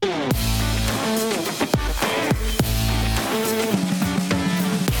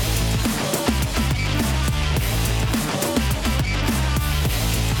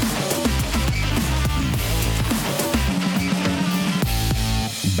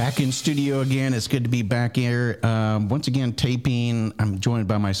Back in studio again. It's good to be back here. Once again, taping. I'm joined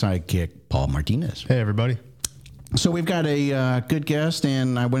by my sidekick, Paul Martinez. Hey, everybody. So we've got a good guest,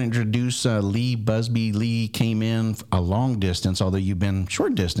 and I want to introduce Lee Busby. Lee came in a long distance, although you've been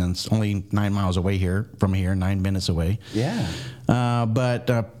short distance, only 9 miles away from here, 9 minutes away. Yeah. But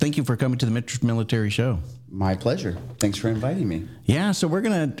thank you for coming to the Mitch Military Show. My pleasure. Thanks for inviting me. Yeah, so we're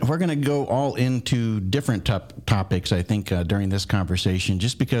gonna go all into different topics, I think, during this conversation,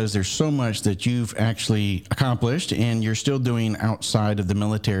 just because there's so much that you've actually accomplished and you're still doing outside of the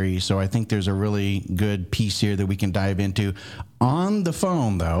military. So I think there's a really good piece here that we can dive into. On the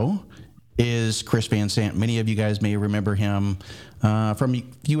phone, though, is Chris Van Sant. Many of you guys may remember him from a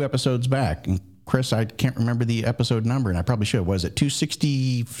few episodes back. And Chris, I can't remember the episode number, and I probably should. Was it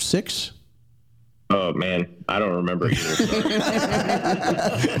 266? Oh, man, I don't remember either.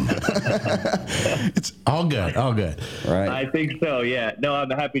 It's all good, all good. Right. I think so, yeah. No, I'm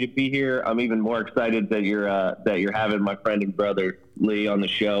happy to be here. I'm even more excited that you're having my friend and brother Lee on the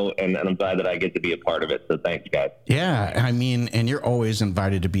show, and I'm glad that I get to be a part of it. So thanks, guys. Yeah, I mean, and you're always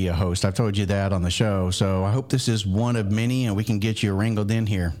invited to be a host. I've told you that on the show. So I hope this is one of many, and we can get you wrangled in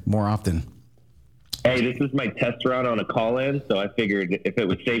here more often. Hey, this is my test run on a call-in, so I figured if it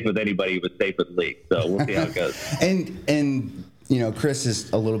was safe with anybody, it was safe with Lee. So we'll see how it goes. And you know, Chris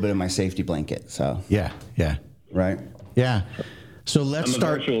is a little bit of my safety blanket. So Yeah. right. Yeah. So let's I'm a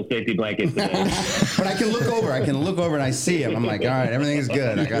start. virtual safety blanket today. But I can look over. and I see him. I'm like, all right, everything's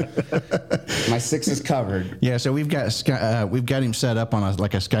good. I got my 6 is covered. Yeah, so we've got him set up on a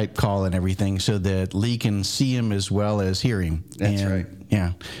Skype call and everything, so that Lee can see him as well as hear him. That's right.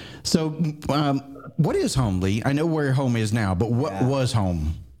 Yeah. So, what is home, Lee? I know where home is now, but what was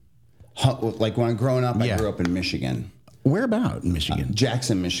home? Like when I'm growing up, Yeah. I grew up in Michigan. Where about in Michigan?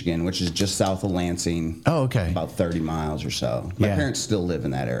 Jackson, Michigan, which is just south of Lansing. Oh, okay. About 30 miles or so. My Yeah. parents still live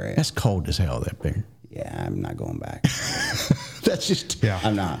in that area. That's cold as hell, that thing. Yeah, I'm not going back. That's just. Yeah.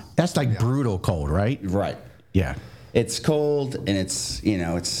 I'm not. That's like brutal cold, right? Right. Yeah. It's cold and it's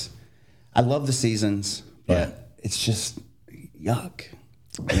I love the seasons, but it's just yuck.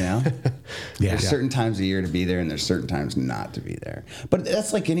 Yeah. There's certain times of year to be there and there's certain times not to be there. But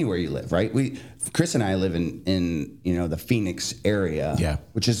that's like anywhere you live, right? Chris and I live in the Phoenix area, Yeah.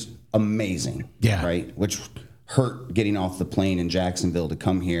 which is amazing. Yeah. Right? Which hurt getting off the plane in Jacksonville to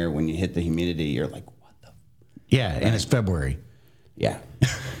come here. When you hit the humidity, you're like, what the Yeah, and it's February. Yeah.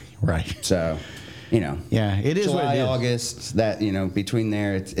 Right. So Yeah, it is July, what it is. August, that between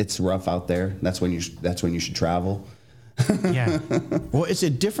there, it's rough out there. That's when you should travel. Yeah. Well, it's a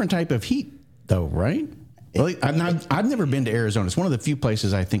different type of heat, though, right? Well, I've never been to Arizona. It's one of the few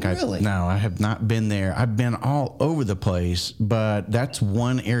places I think Really? I have not been there. I've been all over the place, but that's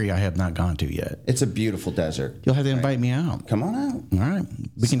one area I have not gone to yet. It's a beautiful desert. You'll have to invite me out. Come on out. All right.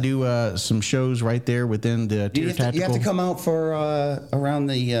 We can do some shows right there within the tier You tactical. have to come out for around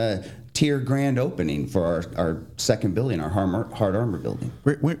the tier grand opening for our second building, our hard armor building.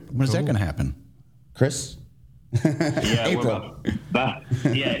 When's that going to happen? Chris? Yeah, April.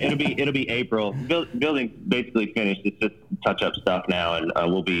 It'll be April. Building's basically finished. It's just touch-up stuff now, and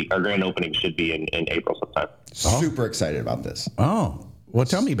our grand opening should be in April sometime. Super excited about this. Oh, well,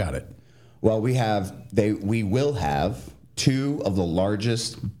 tell me about it. Well, we will have 2 of the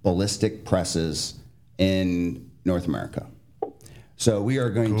largest ballistic presses in North America. So we are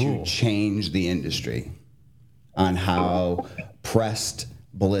going to change the industry on how pressed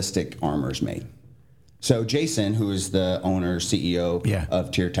ballistic armor is made. So Jason, who is the owner, CEO of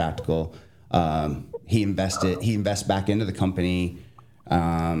Tier Tactical, he invests back into the company,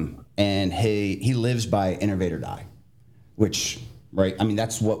 and he lives by innovate or die, which, right? I mean,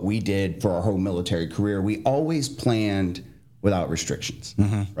 that's what we did for our whole military career. We always planned without restrictions,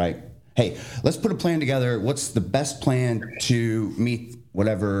 right? Hey, let's put a plan together. What's the best plan to meet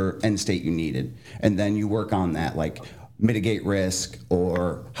whatever end state you needed? And then you work on that, like mitigate risk,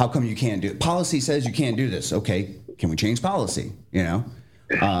 or how come you can't do it? Policy says you can't do this. Okay, can we change policy? And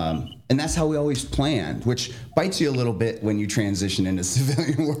that's how we always planned, which bites you a little bit when you transition into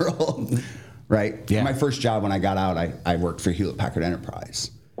civilian world, right? Yeah. My first job when I got out, I worked for Hewlett Packard Enterprise.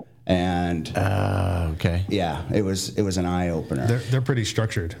 And Okay. yeah, it was an eye opener. They're pretty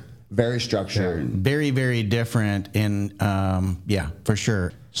structured. Very structured. Very, very different, and for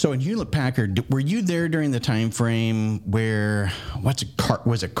sure. So in Hewlett Packard, were you there during the time frame where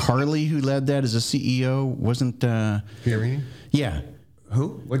was it Carly who led that as a CEO? Wasn't Fiorini? Yeah.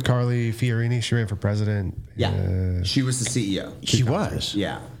 Who? What? Carly Fiorini, she ran for president. Yeah. She was the CEO. She was?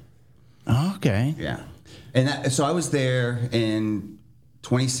 Yeah. Oh, okay. Yeah. And so I was there in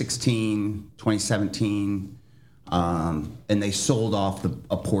 2016, 2017 and they sold off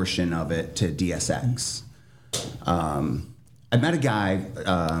a portion of it to DSX. I met a guy,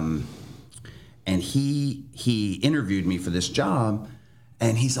 and he interviewed me for this job,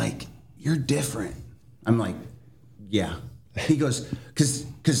 and he's like, "You're different." I'm like, "Yeah." He goes, "Cause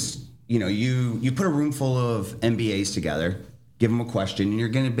you put a room full of MBAs together, give them a question, and you're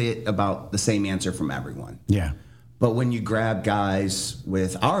going to get about the same answer from everyone. Yeah. But when you grab guys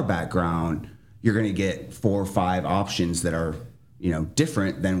with our background, you're going to get 4 or 5 options that are,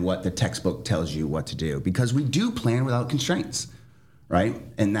 different than what the textbook tells you what to do, because we do plan without constraints, right?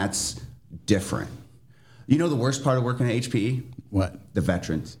 And that's different. You know the worst part of working at HPE? What? The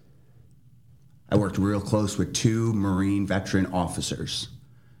veterans. I worked real close with 2 Marine veteran officers,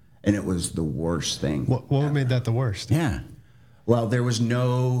 and it was the worst thing. What made that the worst? Yeah. Well, there was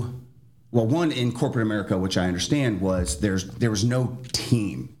one in corporate America, which I understand, was there was no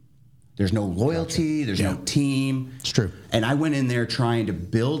team. There's no loyalty. There's no team. It's true. And I went in there trying to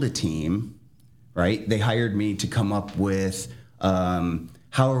build a team, right? They hired me to come up with how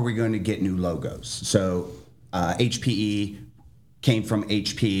are we going to get new logos. So HPE came from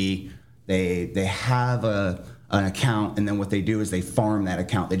HP. They have an account, and then what they do is they farm that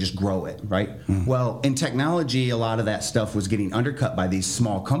account. They just grow it, right? Well, in technology, a lot of that stuff was getting undercut by these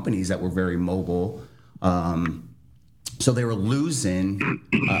small companies that were very mobile. So they were losing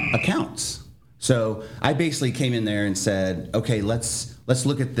accounts. So I basically came in there and said, okay, let's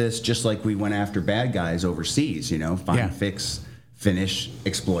look at this just like we went after bad guys overseas, find, fix, finish,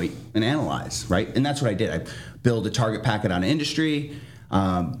 exploit, and analyze, right? And that's what I did. I build a target packet on an industry,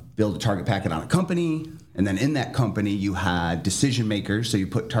 build a target packet on a company, and then in that company you had decision makers, so you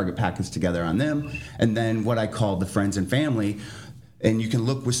put target packets together on them, and then what I called the friends and family. And you can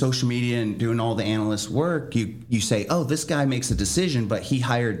look with social media and doing all the analyst work, you say, oh, this guy makes a decision, but he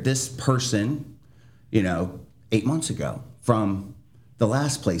hired this person, 8 months ago from the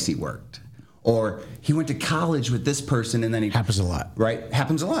last place he worked. Or he went to college with this person, and then he... Happens a lot. Right?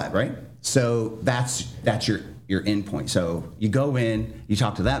 Happens a lot, right? So that's your end point. So you go in, you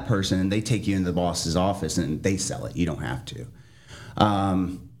talk to that person, and they take you into the boss's office, and they sell it. You don't have to.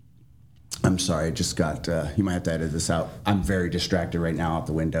 I'm sorry, I just got, you might have to edit this out. I'm very distracted right now out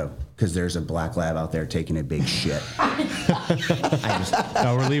the window because there's a black lab out there taking a big shit.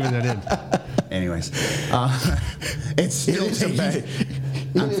 No, we're leaving that in. Anyways, it's still taking,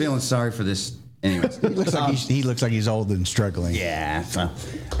 I'm feeling sorry for this. Anyways. He looks like he's old and struggling. Yeah. So,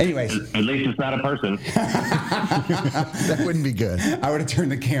 anyways. At least it's not a person. That wouldn't be good. I would have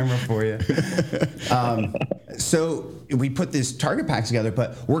turned the camera for you. So we put this target pack together,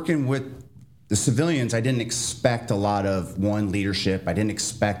 but working with the civilians, I didn't expect a lot of leadership. I didn't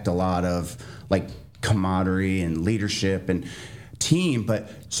expect a lot of camaraderie and leadership and team. But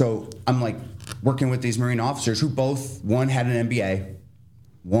so I'm working with these Marine officers who one had an MBA,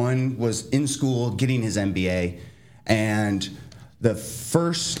 one was in school getting his MBA, and the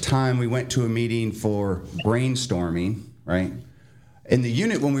first time we went to a meeting for brainstorming, right? In the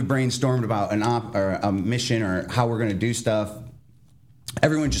unit, when we brainstormed about or a mission or how we're going to do stuff,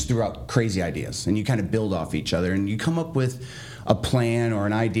 everyone just threw out crazy ideas, and you kind of build off each other, and you come up with a plan or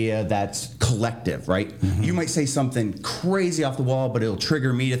an idea that's collective, right? Mm-hmm. You might say something crazy off the wall, but it'll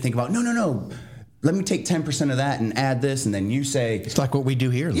trigger me to think about, no, let me take 10% of that and add this, and then you say... It's like what we do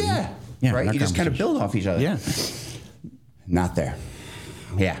here. Yeah, right? You just kind of build off each other. Yeah. Not there.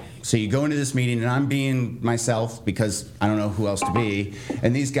 Yeah. So you go into this meeting, and I'm being myself because I don't know who else to be,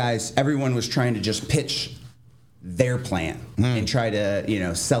 and these guys, everyone was trying to just pitch their plan and try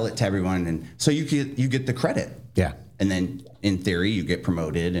to sell it to everyone, and so you get the credit. Yeah. And then in theory you get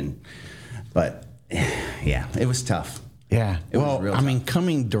promoted, but yeah, it was tough. Yeah. It was real tough.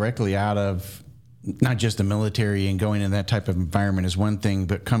 Coming directly out of not just the military and going in that type of environment is one thing,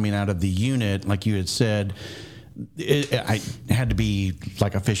 but coming out of the unit, like you had said, I had to be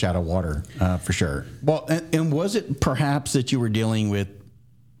like a fish out of water, for sure. Well, and was it perhaps that you were dealing with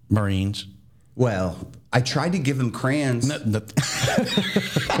Marines? Well, I tried to give them crayons.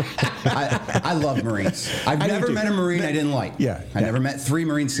 I love Marines. I've never met a Marine I didn't like. Yeah. I never met 3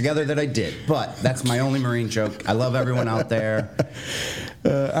 Marines together that I did, but that's my only Marine joke. I love everyone out there.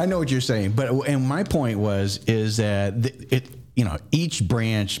 I know what you're saying, and my point is that each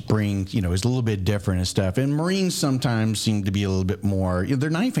branch brings, is a little bit different and stuff. And Marines sometimes seem to be a little bit more, they're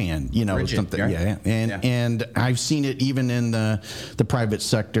knife hand, rigid, something. right? Yeah. And I've seen it even in the private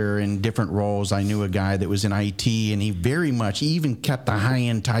sector in different roles. I knew a guy that was in IT, and he very much even kept the high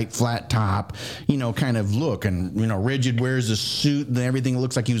end tight flat top, kind of look, and, rigid, wears a suit and everything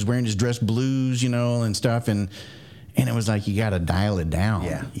looks like he was wearing his dress blues, and stuff. And And it was like, you got to dial it down.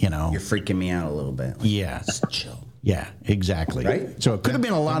 Yeah. You're freaking me out a little bit. Like, yeah. Just chill. Yeah, exactly. Right? So it could have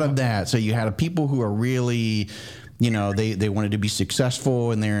been a lot of that. So you had people who are really, they wanted to be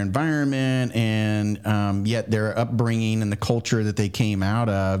successful in their environment, and yet their upbringing and the culture that they came out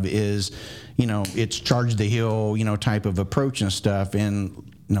of is, it's charge the hill, type of approach and stuff,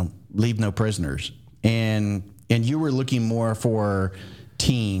 and leave no prisoners. And you were looking more for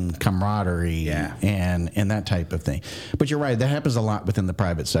team camaraderie, and that type of thing. But you're right, that happens a lot within the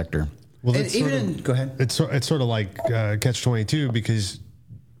private sector. Well, go ahead. It's sort of like catch-22, because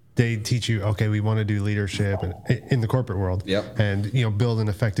they teach you, okay, we want to do leadership in the corporate world, and build an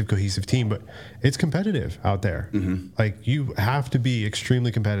effective, cohesive team. But it's competitive out there. Mm-hmm. Like, you have to be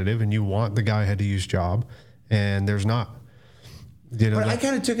extremely competitive, and you want the guy ahead to use job, and there's not. But I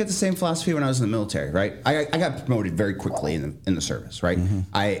kind of took it the same philosophy when I was in the military, right? I got promoted very quickly in the service, right? Mm-hmm.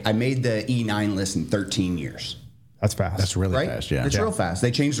 I made the E9 list in 13 years. That's fast. That's really fast, yeah. It's real fast.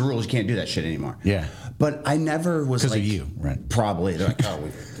 They changed the rules. You can't do that shit anymore. Yeah. But I never was like... Because of you, right? Probably. They're like, oh,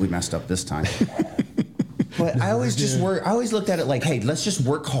 we messed up this time. But I always looked at it like, hey, let's just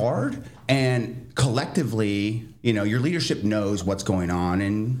work hard, and collectively, your leadership knows what's going on,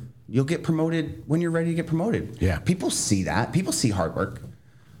 and you'll get promoted when you're ready to get promoted. Yeah. People see that. People see hard work.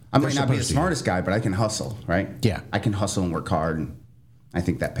 I might not be the smartest guy, but I can hustle, right? Yeah. I can hustle and work hard, and I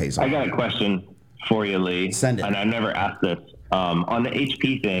think that pays off. I got a question for you, Lee. Send it. And I've never asked this. On the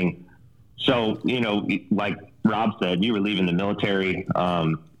HP thing, so, like Rob said, you were leaving the military.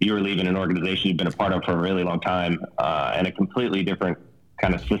 You were leaving an organization you've been a part of for a really long time, and a completely different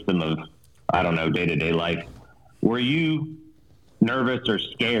kind of system of, day-to-day life. Were you nervous or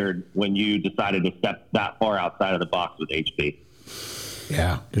scared when you decided to step that far outside of the box with HP?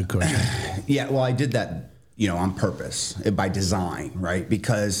 Yeah, good question. Yeah, well, I did that, on purpose, by design, right?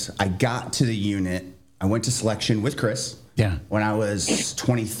 Because I got to the unit, I went to selection with Chris when I was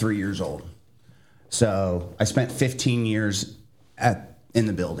 23 years old. So I spent 15 years in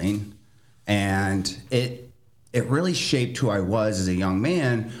the building, and it really shaped who I was as a young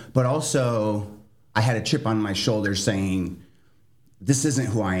man, but also I had a chip on my shoulder saying, this isn't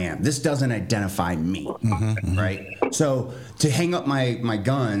who I am. This doesn't identify me, right? So to hang up my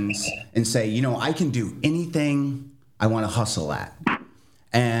guns and say, I can do anything I want to hustle at.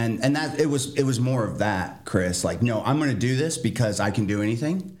 And that it was more of that, Chris. Like, no, I'm going to do this because I can do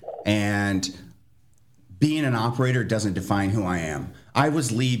anything. And being an operator doesn't define who I am. I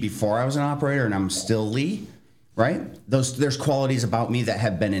was Lee before I was an operator, and I'm still Lee. Right? There's qualities about me that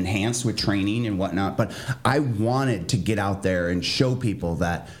have been enhanced with training and whatnot, but I wanted to get out there and show people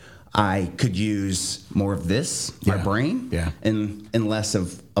that I could use more of this, my brain, and less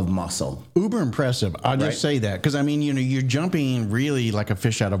of muscle. Uber impressive. I'll just say that because you're jumping really like a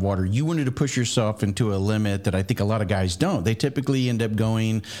fish out of water. You wanted to push yourself into a limit that I think a lot of guys don't. They typically end up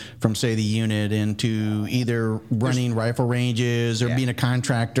going from, say, the unit into either running rifle ranges or being a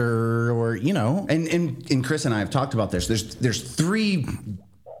contractor or And Chris and I have talked about this. There's three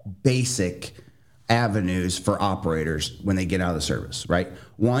basic avenues for operators when they get out of the service, right?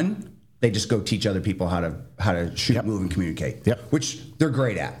 One, they just go teach other people how to shoot, move, and communicate, which they're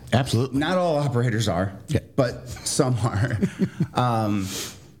great at. Absolutely. Not all operators are, but some are.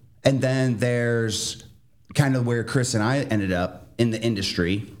 And then there's kind of where Chris and I ended up in the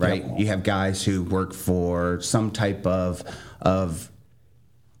industry, right? You have guys who work for some type of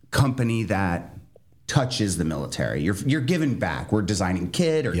company that touches the military. You're giving back. We're designing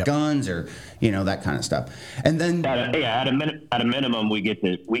kit or guns or that kind of stuff. And then at a minimum, we get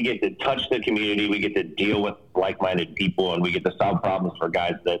to touch the community. We get to deal with like-minded people, and we get to solve problems for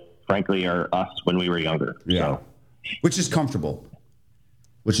guys that frankly are us when we were younger. Yeah, so. Which is comfortable.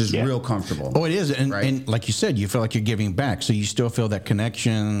 Which is real comfortable. Oh, it is. And like you said, you feel like you're giving back. So you still feel that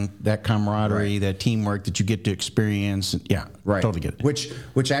connection, that camaraderie, that teamwork that you get to experience. Yeah, totally get it.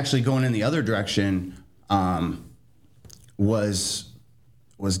 Which actually going in the other direction was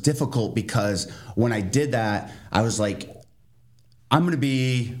difficult, because when I did that, I was like, I'm going to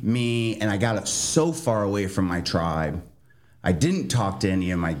be me. And I got so far away from my tribe. I didn't talk to any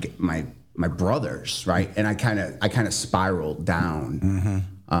of my brothers, right? And I kind of spiraled down.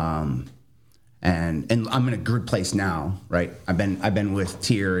 And I'm in a good place now, right? I've been with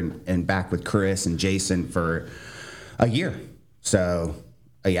Tier and back with Chris and Jason for a year. So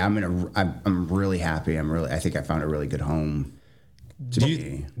I'm really happy. I think I found a really good home. Do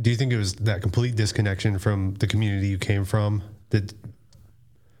you think it was that complete disconnection from the community you came from that?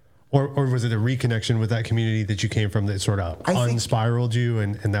 Or was it a reconnection with that community that you came from that sort of unspiraled you,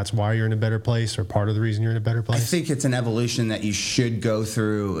 and that's why you're in a better place, or part of the reason you're in a better place? I think it's an evolution that you should go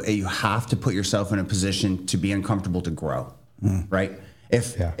through. You have to put yourself in a position to be uncomfortable to grow, right?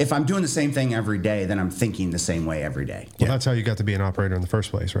 If I'm doing the same thing every day, then I'm thinking the same way every day. Well, that's how you got to be an operator in the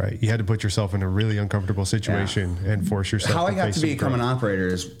first place, right? You had to put yourself in a really uncomfortable situation and force yourself. How I got to become an operator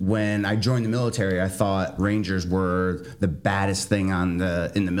is when I joined the military. I thought Rangers were the baddest thing in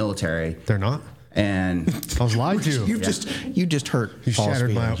the military. They're not. And I was lied to. You just hurt. You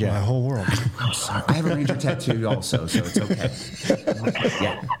shattered my whole world. I'm sorry. I have a Ranger tattoo also, so it's okay.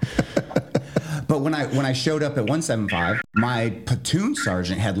 Yeah. But when I showed up at 175, my platoon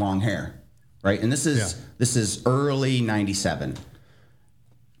sergeant had long hair, right? And this is early '97.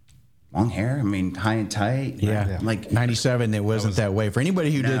 Long hair, I mean, high and tight. Yeah. Like 97, it wasn't that way. For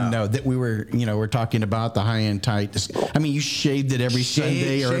anybody who didn't know that we're talking about the high and tight. I mean, you shaved it every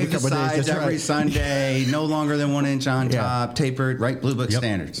Sunday or every couple of days. Every Sunday, no longer than 1 inch on top, tapered, right? Blue Book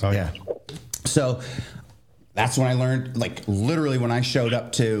standards. Oh, yeah. So that's when I learned, like literally when I showed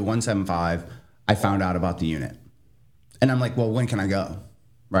up to 175, I found out about the unit. And I'm like, well, when can I go?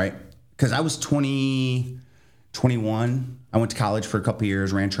 Right? Because I was 21. I went to college for a couple of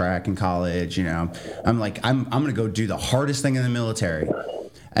years, ran track in college, I'm like, I'm going to go do the hardest thing in the military.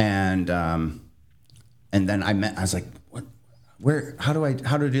 And then I was like, what, where, how do I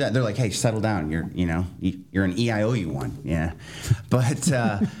do that? They're like, hey, settle down. You're an EIOU one. Yeah. But,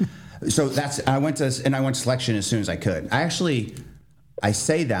 so I went to selection as soon as I could. I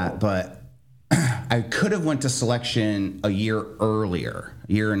say that, but I could have went to selection a year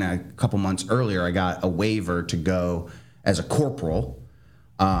and a couple months earlier. I got a waiver to go as a corporal.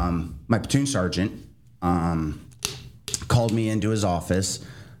 My platoon sergeant called me into his office,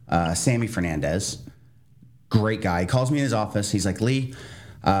 Sammy Fernandez, great guy. He calls me in his office. He's like, Lee,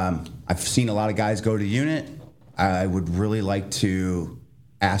 I've seen a lot of guys go to the unit. I would really like to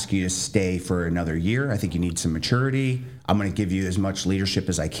ask you to stay for another year. I think you need some maturity. I'm going to give you as much leadership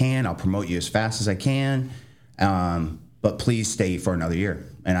as I can. I'll promote you as fast as I can. But please stay for another year.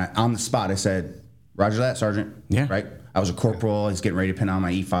 And on the spot, I said, Roger that, Sergeant. Yeah. Right? I was a corporal. I was getting ready to pin on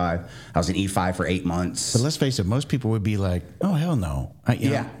my E5. I was an E5 for 8 months. But let's face it, most people would be like, oh, hell no.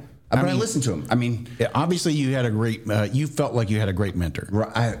 But I listened to him. I mean, obviously you had you felt like you had a great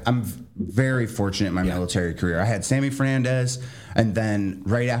mentor. I'm very fortunate in my military career. I had Sammy Fernandez, and then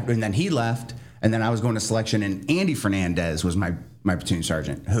then he left, and then I was going to selection, and Andy Fernandez was my platoon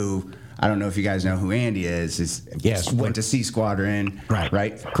sergeant, who, I don't know if you guys know who Andy is. Yes. Went to C Squadron.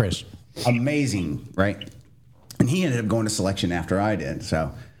 Right? Chris. Amazing, right? And he ended up going to selection after I did.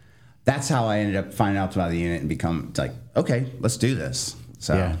 So that's how I ended up finding out about the unit and become like, okay, let's do this.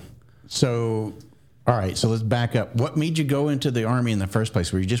 So. Yeah. So, all right. So let's back up. What made you go into the Army in the first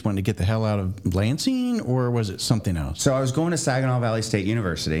place? Were you just wanting to get the hell out of Lansing, or was it something else? So I was going to Saginaw Valley State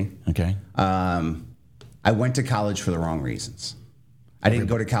University. Okay. I went to college for the wrong reasons. I didn't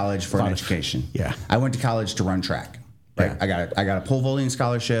go to college for an education. Yeah. I went to college to run track. Right. Yeah. I got a pole vaulting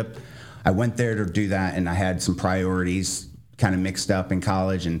scholarship. I went there to do that, and I had some priorities kind of mixed up in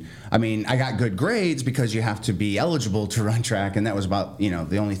college. And I mean, I got good grades because you have to be eligible to run track, and that was about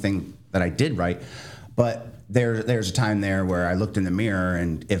the only thing that I did right. But there's a time there where I looked in the mirror,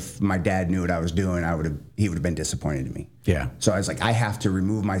 and if my dad knew what I was doing, he would have been disappointed in me. Yeah. So I was like, I have to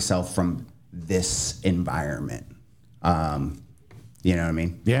remove myself from this environment. You know what I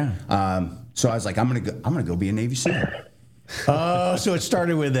mean? Yeah. So I was like, I'm gonna go be a Navy SEAL. Oh, so it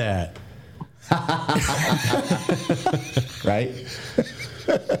started with that. Right.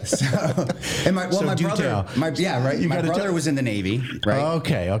 So, and my brother was in the Navy, right?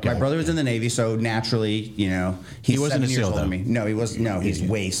 Okay. My brother was in the Navy, so naturally, he wasn't a SEAL though. Me. No, he was. No, he's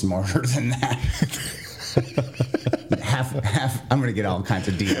way smarter than that. half. I'm gonna get all kinds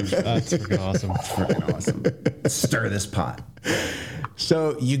of DMs. That's freaking awesome. Freaking awesome. Stir this pot.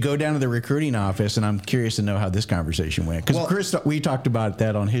 So you go down to the recruiting office, and I'm curious to know how this conversation went. Because Chris, we talked about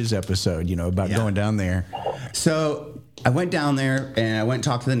that on his episode, about going down there. So I went down there, and I went and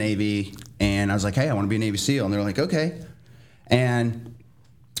talked to the Navy, and I was like, hey, I want to be a Navy SEAL. And they're like, okay. And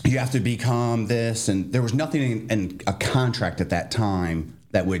you have to become this. And there was nothing in a contract at that time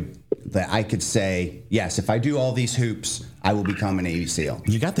that I could say, yes, if I do all these hoops, I will become a Navy SEAL.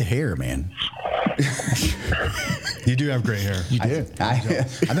 You got the hair, man. You do have great hair. You do.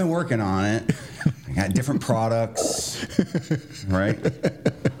 I've been working on it. I got different products, right?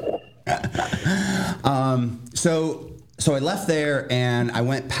 So I left there, and I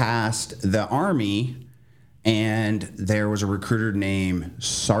went past the Army, and there was a recruiter named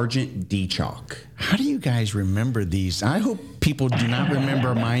Sergeant D-Chalk. How do you guys remember these? I hope people do not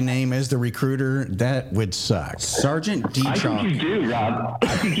remember my name as the recruiter. That would suck. Sergeant D-Chalk. I think you do, Rob. I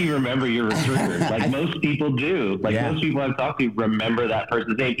think you remember your recruiter. Like most people do. Like most people I've talked to remember that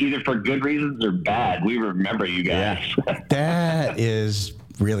person's name, either for good reasons or bad. We remember you guys. Yeah. That is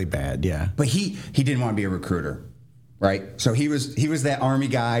really bad, yeah. But he didn't want to be a recruiter. Right, so he was that Army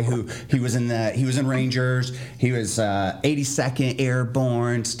guy who he was in Rangers. He was 82nd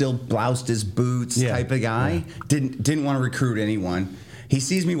Airborne, still bloused his boots type of guy. Yeah. Didn't want to recruit anyone. He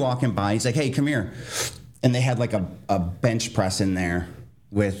sees me walking by. He's like, "Hey, come here," and they had like a bench press in there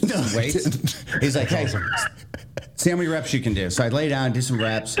with weights. He's like, "Hey, see how many reps you can do." So I lay down, do some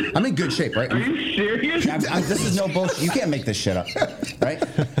reps. I'm in good shape, right? Are you serious? This is no bullshit. You can't make this shit up, right?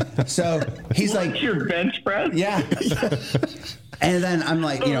 So he's like, your bench press? Yeah. And then I'm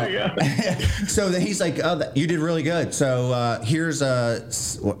like, so then he's like, "Oh, you did really good. So here's a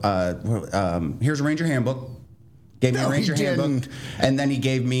Ranger handbook." Gave me a Ranger handbook, and then he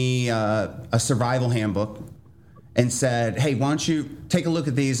gave me a survival handbook, and said, "Hey, why don't you take a look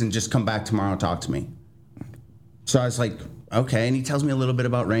at these and just come back tomorrow and talk to me." So I was like, okay. And he tells me a little bit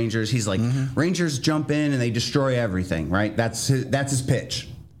about Rangers. He's like, Rangers jump in and they destroy everything, right? That's his pitch.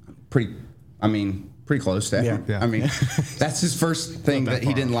 Pretty close to it. Yeah. I mean, that's his first thing that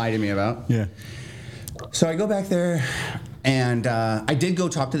he didn't lie to me about. Yeah. So I go back there, and I did go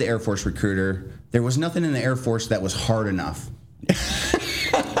talk to the Air Force recruiter. There was nothing in the Air Force that was hard enough.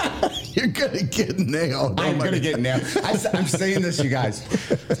 You're going to get nailed. I'm going to get nailed. I'm saying this, you guys.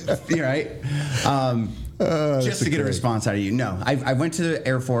 You're right. Just to get a response out of you. No, I went to the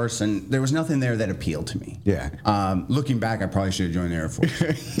Air Force, and there was nothing there that appealed to me. Yeah. Looking back, I probably should have joined the Air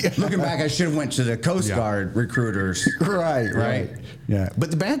Force. Looking back, I should have went to the Coast Guard recruiters. Right. Yeah.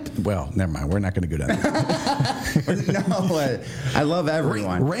 But the bad, well, never mind. We're not going to go down there. No, I love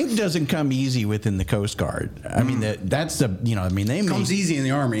everyone. Rank doesn't come easy within the Coast Guard. I mean, that's the, they comes easy in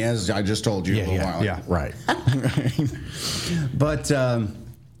the Army, as I just told you a little while ago. Yeah, right. But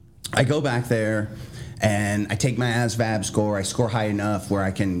I go back there, and I take my ASVAB score. I score high enough where I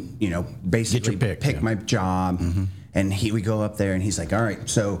can, basically pick my job. Mm-hmm. And we go up there, and he's like, "All right,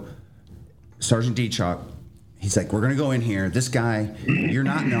 so Sergeant D-Chalk," he's like, "We're going to go in here. This guy, you're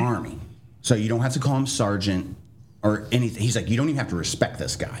not in the Army, so you don't have to call him Sergeant or anything." He's like, "You don't even have to respect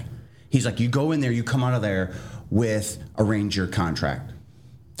this guy." He's like, "You go in there, you come out of there with a Ranger contract."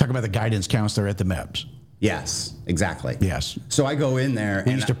 Talk about the guidance counselor at the MEPS. Yes, exactly. Yes. So I go in there.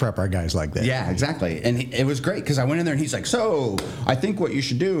 We used to prep our guys like that. Yeah, exactly. And it was great because I went in there and he's like, "So I think what you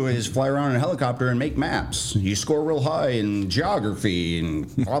should do is fly around in a helicopter and make maps. You score real high in geography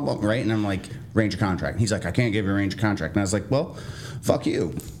and blah, blah, right?" And I'm like, "Ranger contract." He's like, "I can't give you a Ranger contract." And I was like, "Well, fuck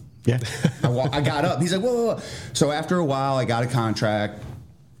you." Yeah. I got up. He's like, "Whoa, whoa, whoa." So after a while, I got a contract.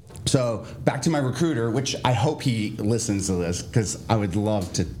 So back to my recruiter, which I hope he listens to this because I would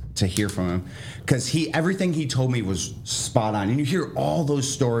love to hear from him, because everything he told me was spot on. And you hear all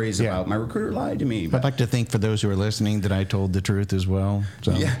those stories about my recruiter lied to me. But I'd like to think for those who are listening that I told the truth as well.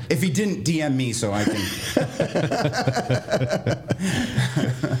 So. Yeah, if he didn't DM me, so I can.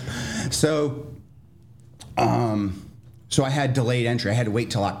 So I had delayed entry. I had to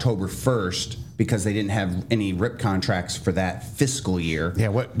wait till October 1st because they didn't have any RIP contracts for that fiscal year. Yeah,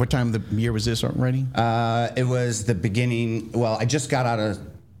 what time of the year was this already? It was the beginning. Well, I just got out of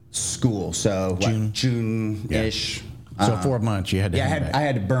school, so June-ish. Yeah. So 4 months you had to. Yeah, I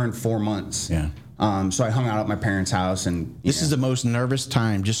had to burn 4 months. Yeah. So I hung out at my parents' house, and this is the most nervous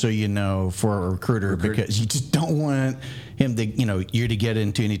time, just so you know, for a recruiter, because you just don't want him to, you to get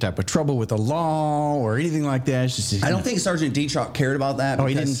into any type of trouble with the law or anything like that. It's just, I don't think Sergeant D-Chalk cared about that. Oh,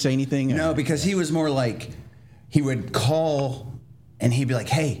 he didn't say anything? No, because he was more like, he would call and he'd be like,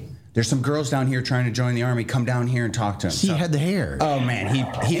 "Hey, there's some girls down here trying to join the Army. Come down here and talk to him." He had the hair. Oh man,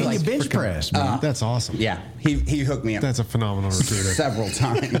 he like bench press, man. That's awesome. Yeah, he hooked me up. That's a phenomenal recruiter. Several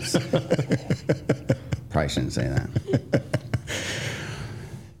times. Probably shouldn't say that.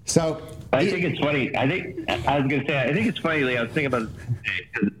 So I think it's funny. I think it's funny. Lee, I was thinking about this today,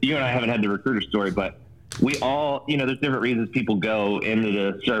 'cause you and I haven't had the recruiter story, but we all, there's different reasons people go into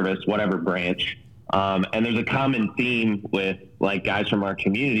the service, whatever branch. And there's a common theme with like guys from our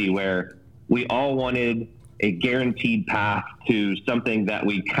community where we all wanted a guaranteed path to something that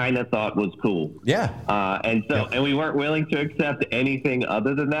we kind of thought was cool. Yeah. And we weren't willing to accept anything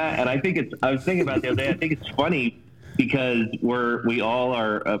other than that. And I was thinking about it the other day, I think it's funny because we all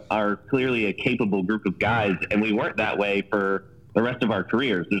are clearly a capable group of guys, and we weren't that way for the rest of our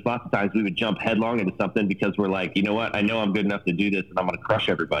careers. There's lots of times we would jump headlong into something because we're like, you know what? I know I'm good enough to do this, and I'm going to crush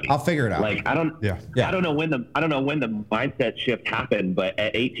everybody. I'll figure it out. Like I don't know when the mindset shift happened, but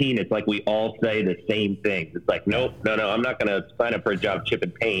at 18, it's like we all say the same things. It's like, no, I'm not going to sign up for a job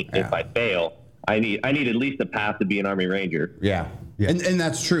chipping paint if I fail. I need at least a path to be an Army Ranger. Yeah. And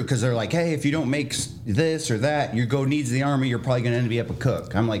that's true, because they're like, hey, if you don't make this or that, your needs the Army, you're probably going to end up a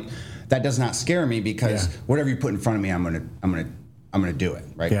cook. I'm like, that does not scare me, because whatever you put in front of me, I'm gonna do it,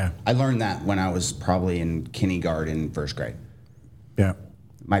 right? Yeah. I learned that when I was probably in kindergarten, first grade. Yeah.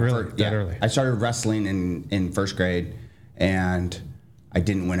 Early. I started wrestling in first grade, and I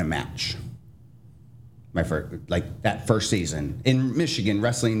didn't win a match. That first season in Michigan,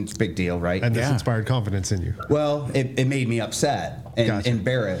 wrestling's a big deal, right? And this inspired confidence in you. Well, it made me upset and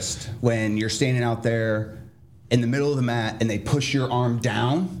embarrassed when you're standing out there in the middle of the mat and they push your arm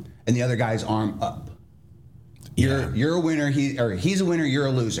down and the other guy's arm up. You're a winner. He's a winner. You're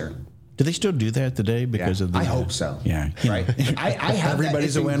a loser. Do they still do that today because of the? I hope so. Yeah. Right. I have everybody's that.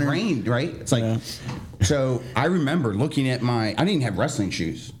 It's a winner. Ingrained, right? It's like, so I remember looking at I didn't even have wrestling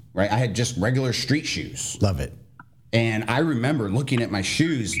shoes, right? I had just regular street shoes. Love it. And I remember looking at my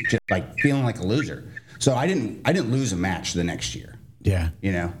shoes, just like feeling like a loser. So I didn't lose a match the next year. Yeah.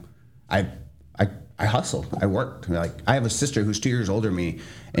 You know, I hustled. I worked. Like, I have a sister who's 2 years older than me,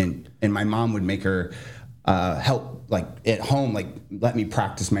 and my mom would make her help, like at home, like let me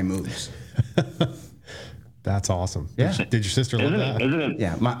practice my moves. That's awesome. Yeah. Did your sister love that? Isn't it?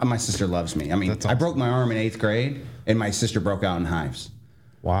 Yeah, my sister loves me. I mean, That's awesome. I broke my arm in 8th grade, and my sister broke out in hives.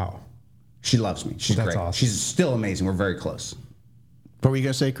 Wow. She loves me. She's That's great. awesome. She's still amazing. We're very close. What were you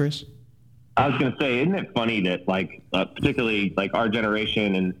gonna say, Chris? I was going to say, isn't it funny that, like, particularly like our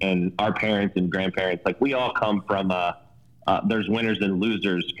generation and our parents and grandparents, like we all come from there's winners and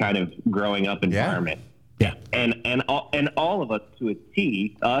losers kind of growing up environment. Yeah. And all of us to a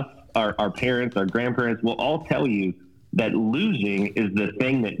T, us, our parents, our grandparents will all tell you that losing is the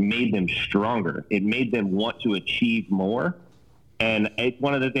thing that made them stronger. It made them want to achieve more. And it's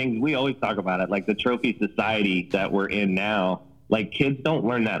one of the things we always talk about it, like the trophy society that we're in now. Like, kids don't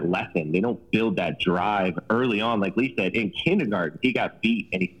learn that lesson. They don't build that drive early on. Like Lee said, in kindergarten, he got beat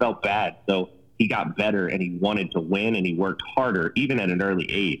and he felt bad. So he got better and he wanted to win and he worked harder, even at an early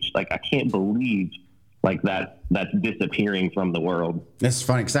age. Like, I can't believe like that's disappearing from the world. It's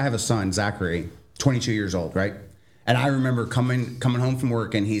funny because I have a son, Zachary, 22 years old, right? And I remember coming home from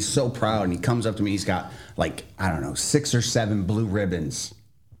work, and he's so proud, and he comes up to me. He's got, like, I don't know, 6 or 7 blue ribbons.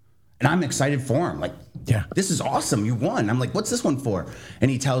 And I'm excited for him. Like, yeah, this is awesome. You won. I'm like, what's this one for?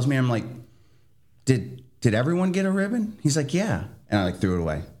 And he tells me, I'm like, did everyone get a ribbon? He's like, yeah. And I like threw it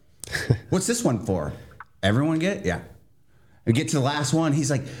away. What's this one for? Everyone get it? Yeah. We get to the last one.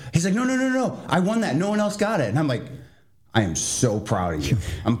 He's like, no. I won that. No one else got it. And I'm like, I am so proud of you.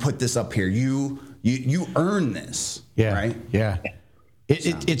 I'm put this up here. You earn this. Yeah. Right? Yeah.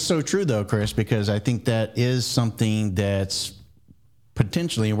 It's so true though, Chris, because I think that is something that's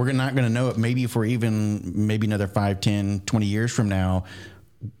potentially, and we're not going to know it maybe for maybe another 5, 10, 20 years from now,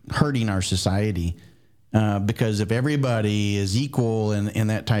 hurting our society. Because if everybody is equal in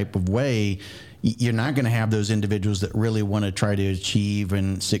that type of way, you're not going to have those individuals that really want to try to achieve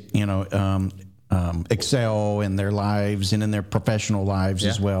and, excel in their lives and in their professional lives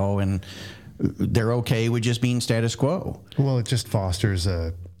as well. And they're okay with just being status quo. Well, it just fosters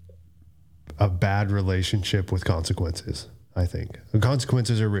a bad relationship with consequences. I think the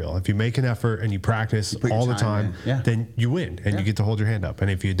consequences are real. If you make an effort and you practice all the time, then you win and you get to hold your hand up. And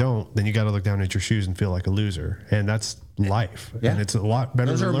if you don't, then you got to look down at your shoes and feel like a loser. And that's life. Yeah. And it's a lot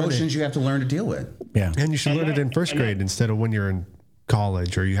better. Those are emotions you have to learn to deal with. Yeah. And you should learn it in first grade instead of when you're in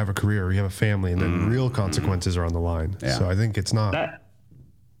college or you have a career or you have a family and then real consequences are on the line. Yeah. So I think it's not.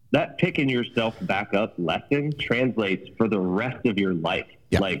 That picking yourself back up lesson translates for the rest of your life.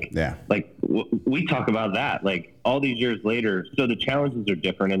 Yeah. We talk about that, like all these years later. So the challenges are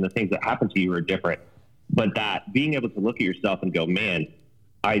different and the things that happen to you are different. But that being able to look at yourself and go, man,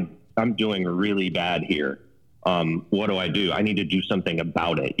 I'm doing really bad here. What do? I need to do something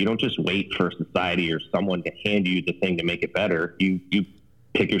about it. You don't just wait for society or someone to hand you the thing to make it better. You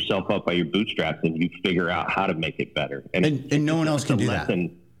pick yourself up by your bootstraps and you figure out how to make it better. And no one else can do that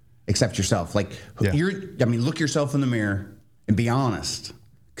except yourself. Like look yourself in the mirror and be honest.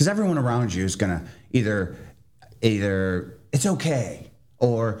 Because everyone around you is gonna either it's okay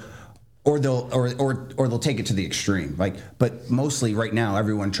or they'll take it to the extreme. Like, but mostly right now,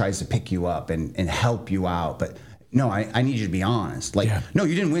 everyone tries to pick you up and help you out. But no, I need you to be honest. Like, no,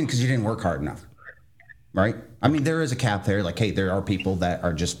 you didn't win because you didn't work hard enough, right? I mean, there is a cap there. Like, hey, there are people that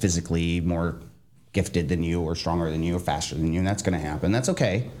are just physically more gifted than you or stronger than you or faster than you, and that's going to happen. That's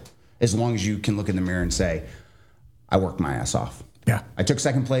okay, as long as you can look in the mirror and say, I worked my ass off. Yeah. I took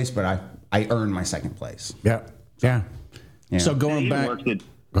second place, but I earned my second place. Yeah. Yeah. So going back.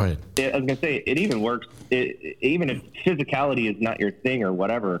 Go ahead. I was going to say, it even works, even if physicality is not your thing or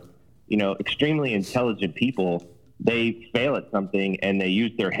whatever, extremely intelligent people, they fail at something and they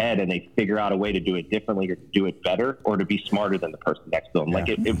use their head and they figure out a way to do it differently or to do it better or to be smarter than the person next to them. Yeah. Like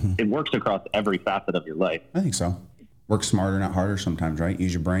it works across every facet of your life. I think so. Work smarter, not harder sometimes, right?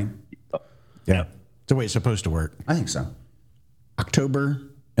 Use your brain. Yeah. It's the way it's supposed to work. I think so. October,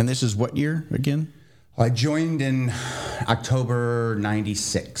 and this is what year again? I joined in October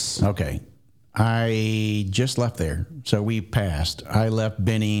 96. Okay. I just left there. So we passed. I left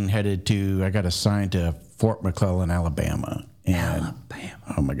Benning, I got assigned to Fort McClellan, Alabama. And,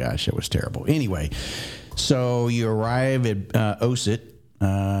 oh my gosh, it was terrible. Anyway, so you arrive at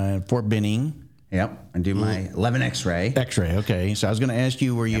OSIT, Fort Benning. Yep, and do my 11 X-ray. X-ray, okay. So I was going to ask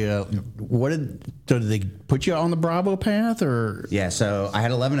you, were you, did they put you on the Bravo path or? Yeah, so I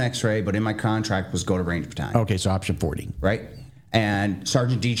had 11 X-ray, but in my contract was go to Ranger Battalion. Okay, so option 40. Right? And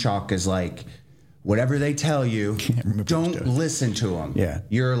Sergeant D-Chalk is like, whatever they tell you, don't listen to them. Yeah.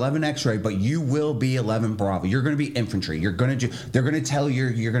 You're 11 X-ray, but you will be 11 Bravo. You're going to be infantry. They're going to tell you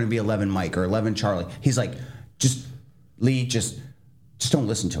you're going to be 11 Mike or 11 Charlie. He's like, Lee, just don't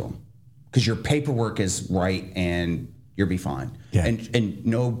listen to them. Because your paperwork is right and you'll be fine. Yeah.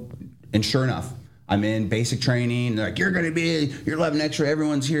 And sure enough, I'm in basic training. They're like, you're 11 X-ray.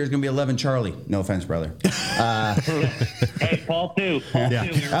 Everyone's here is going to be 11 Charlie. No offense, brother. Hey, Paul too. Paul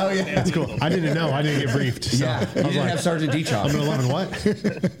too. Oh, yeah. That's cool. I didn't know. I didn't get briefed. So yeah. You didn't have Sergeant D-Chalk. I'm an 11 what?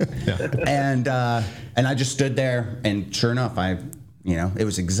 Yeah. And I just stood there, and sure enough, it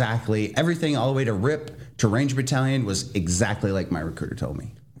was exactly everything all the way to RIP to Ranger Battalion was exactly like my recruiter told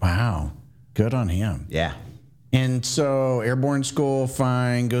me. Wow. Good on him. Yeah. And so airborne school,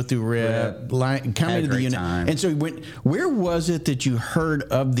 fine, go through RIP, come into the unit. Time. And so where was it that you heard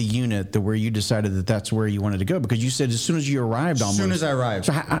of the unit where you decided that that's where you wanted to go? Because you said as soon as you arrived almost. As soon as I arrived.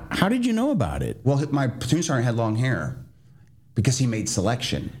 So how did you know about it? Well, my platoon sergeant had long hair because he made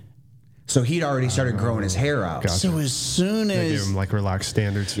selection. So he'd already started growing his hair out. Gotcha. So as soon as... They gave him like relaxed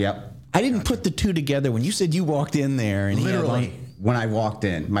standards. Yep. I didn't put the two together when you said you walked in there and literally when I walked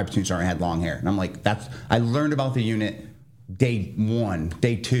in, my platoon sergeant had long hair, and I'm like, I learned about the unit day 1,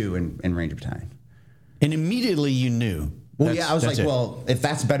 day 2 in Ranger Battalion, and immediately you knew. Well, I was like, well, if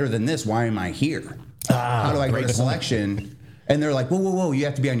that's better than this, why am I here? How do I go to selection? And they're like, whoa, you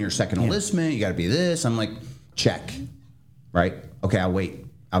have to be on your second enlistment. You got to be this. I'm like, check, right? Okay, I'll wait.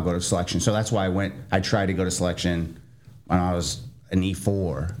 I'll go to selection. So that's why I tried to go to selection when I was an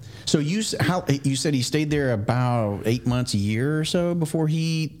E4. So you said he stayed there about 8 months, a year or so before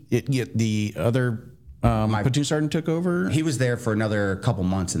the other platoon sergeant took over? He was there for another couple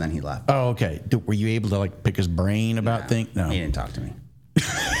months and then he left. Oh, okay. Were you able to pick his brain about things? No. He didn't talk to me.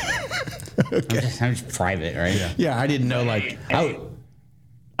 Okay. I'm just private, right? Yeah, I didn't know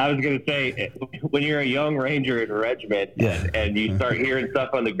I was going to say, when you're a young ranger in a regiment and you start hearing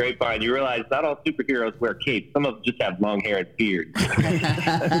stuff on the grapevine, you realize not all superheroes wear capes. Some of them just have long hair and beards.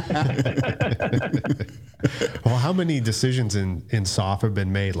 Well, how many decisions in SOF have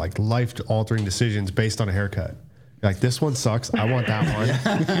been made, like life-altering decisions based on a haircut? Like, this one sucks. I want that one.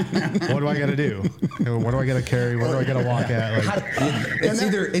 What do I got to do? What do I got to carry? What do I got to walk at? It's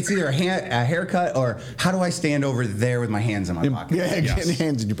either a haircut or how do I stand over there with my hands in my pocket? Yeah, getting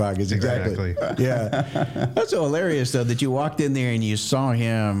hands in your pockets. Exactly. Yeah. That's so hilarious, though, that you walked in there and you saw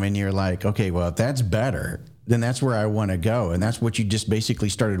him and you're like, okay, well, if that's better, then that's where I want to go. And that's what you just basically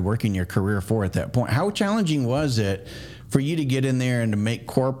started working your career for at that point. How challenging was it for you to get in there and to make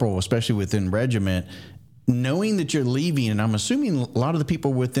corporal, especially within regiment, knowing that you're leaving? And I'm assuming a lot of the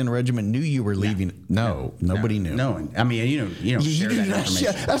people within the regiment knew you were leaving. Nobody knew. No, I mean, you don't share that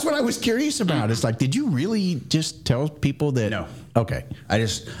information. That's what I was curious about. It's like, did you really just tell people that? No. Okay.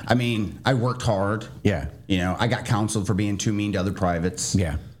 I worked hard. Yeah. I got counseled for being too mean to other privates.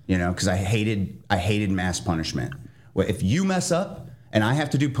 Yeah. Because I hated mass punishment. Well, if you mess up and I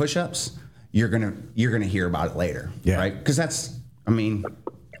have to do push-ups, you're gonna hear about it later. Yeah. Right? Because that's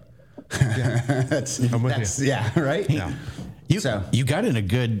right. Yeah. You got in a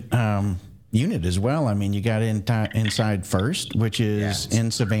good unit as well. I mean, you got inside first, which is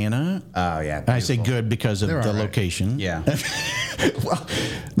in Savannah. Oh yeah. Beautiful. I say good because of the location. Yeah. Well,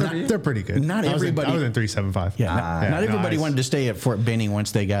 they're pretty good. Not everybody. I was in 375. Yeah. Not everybody wanted to stay at Fort Benning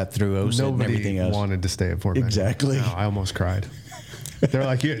once they got through OSIT and everything else. Nobody wanted to stay at Fort Benning. Exactly. No, I almost cried. They're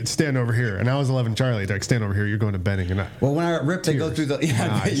like, "You stand over here," and I was 11 Charlie. They're like, "Stand over here. You're going to Benning." And well, when I ripped, they go through the. Yeah,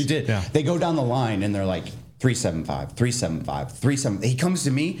 nice. You did. Yeah. They go down the line and they're like 375, 375, 375. He comes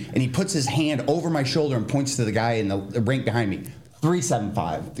to me and he puts his hand over my shoulder and points to the guy in the rank behind me.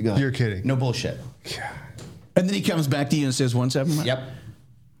 375. You're kidding. No bullshit. God. And then he comes back to you and says 175. Yep.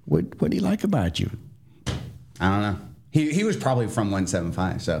 What do you like about you? I don't know. He was probably from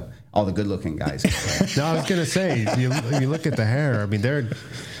 175, so all the good-looking guys. No, I was gonna say, you look at the hair. I mean,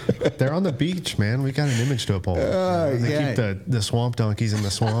 they're on the beach, man. We got an image to uphold. They keep the swamp donkeys in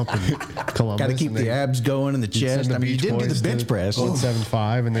the swamp and Columbus. Got to keep the abs going in the chest. I mean, you did do the bench press.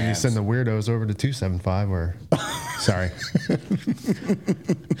 175, and then you send the weirdos over to 275. Or sorry,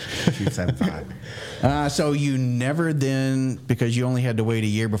 275. So you never then, because you only had to wait a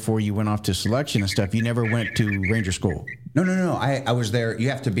year before you went off to selection and stuff, you never went to Ranger School? No. I was there. You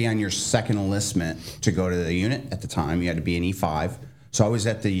have to be on your second enlistment to go to the unit at the time. You had to be an E5. So I was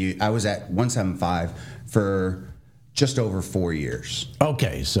at 175 for just over 4 years.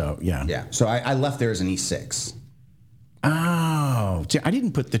 Okay, so yeah. Yeah. So I left there as an E6. Oh, see, I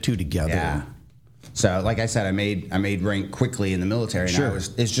didn't put the two together. Yeah. So, like I said, I made rank quickly in the military, and sure. it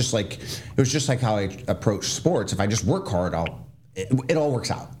was just like how I approach sports. If I just work hard, it all works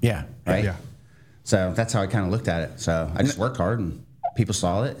out. Yeah. Right. Yeah. So that's how I kind of looked at it. So I just worked hard, and people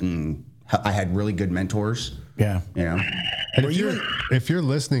saw it, and I had really good mentors. Yeah. You know. And if you're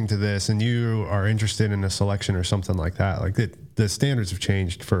listening to this and you are interested in a selection or something like that, like the standards have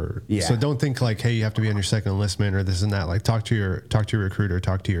changed for. Yeah. So don't think like, hey, you have to be on your second enlistment or this and that. Like talk to your recruiter,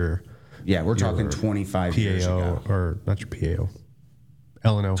 talk to your. Yeah, we're talking 25 years ago. Or not your PAO.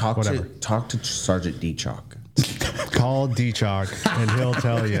 LNO, whatever. Talk to Sergeant D-Chalk. Call D-Chalk and he'll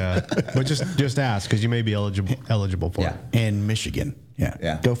tell you. But just ask because you may be eligible for it. In Michigan.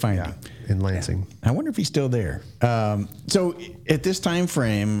 Yeah. Go find him. In Lansing. Yeah. I wonder if he's still there. So at this time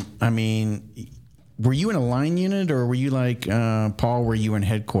frame, I mean, were you in a line unit or were you like Paul? Were you in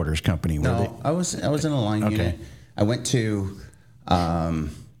headquarters company? No, I was in a line unit. I went to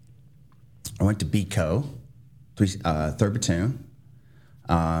BCO, 3rd Platoon.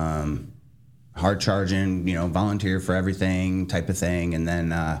 Hard charging, volunteer for everything type of thing. And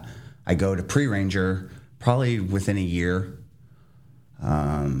then I go to pre-ranger probably within a year.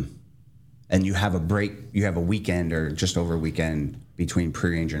 And you have a break, you have a weekend or just over a weekend between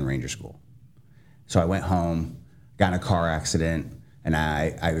pre-ranger and ranger school. So I went home, got in a car accident, and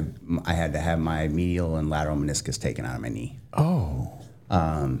I had to have my medial and lateral meniscus taken out of my knee. Oh.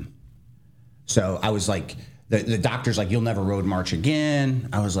 So I was like, the doctor's like, you'll never road march again.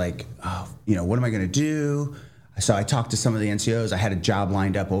 I was like, what am I going to do? So I talked to some of the NCOs. I had a job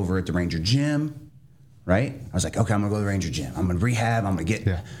lined up over at the Ranger gym, right? I was like, okay, I'm going to go to the Ranger gym. I'm going to rehab. I'm going to get...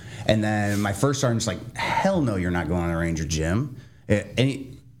 Yeah. And then my first sergeant's like, hell no, you're not going to the Ranger gym.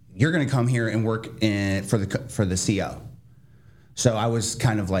 You're going to come here and work for the CO. So I was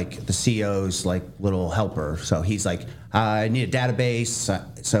kind of like the CO's like little helper. So he's like, I need a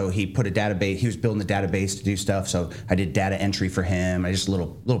database. So he put a database. He was building a database to do stuff. So I did data entry for him. I just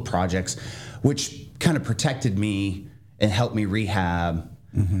little projects, which kind of protected me and helped me rehab.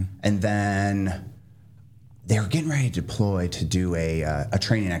 Mm-hmm. And then they were getting ready to deploy to do a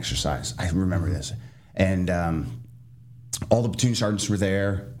training exercise. I remember this. And all the platoon sergeants were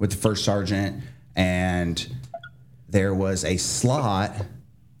there with the first sergeant, and there was a slot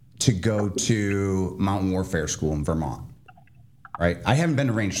to go to Mountain Warfare School in Vermont, right? I haven't been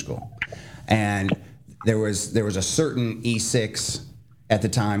to Ranger School. And there was a certain E6 at the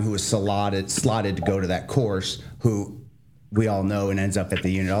time who was slotted to go to that course, who we all know and ends up at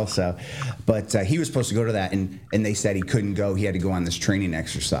the unit also. But he was supposed to go to that, and they said he couldn't go. He had to go on this training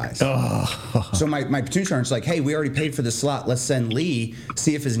exercise. Oh. So my platoon sergeant's like, hey, we already paid for the slot. Let's send Lee,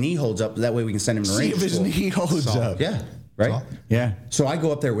 see if his knee holds up. That way we can send him to Ranger School. See if his knee holds up. Yeah, right? Yeah. So I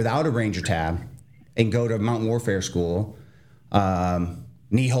go up there without a Ranger tab and go to Mountain Warfare School.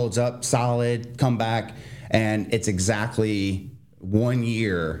 Knee holds up, solid, come back, and it's exactly 1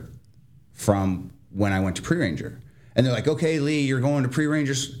 year from when I went to pre-Ranger. And they're like, okay, Lee, you're going to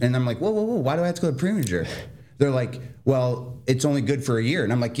pre-Rangers. And I'm like, whoa, why do I have to go to pre-Ranger? They're like, well, it's only good for a year.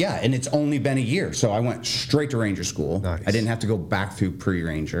 And I'm like, yeah, and it's only been a year. So I went straight to Ranger School. Nice. I didn't have to go back through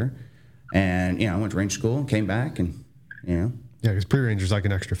pre-Ranger. And, I went to Ranger School, came back, and, Yeah, because pre-Ranger's like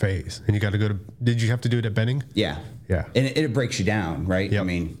an extra phase. And you got to go to, did you have to do it at Benning? Yeah. Yeah. And it breaks you down, right? Yep. I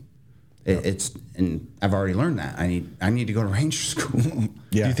mean, it's, and I've already learned that. I need to go to Ranger School.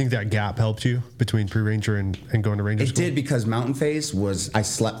 Yeah. Do you think that gap helped you between pre-Ranger and going to Ranger School? It did, because Mountain Phase I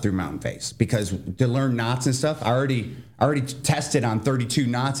slept through Mountain Phase, because to learn knots and stuff, I already tested on 32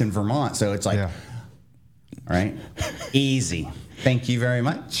 knots in Vermont. So it's like, all right, easy. Thank you very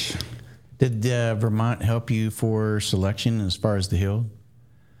much. Did Vermont help you for selection as far as the hill?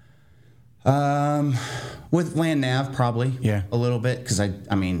 With land nav, probably. Yeah. A little bit, because it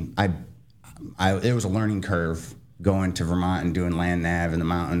was a learning curve going to Vermont and doing land nav in the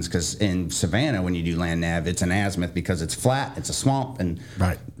mountains, because in Savannah, when you do land nav, it's an azimuth because it's flat, it's a swamp, and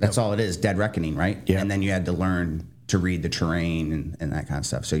that's all it is, dead reckoning, right? Yeah. And then you had to learn to read the terrain and that kind of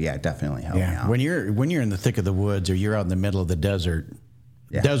stuff. So yeah, it definitely helped me out. When you're in the thick of the woods or you're out in the middle of the desert,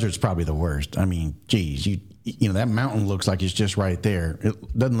 desert's probably the worst. I mean, geez, you know, that mountain looks like it's just right there.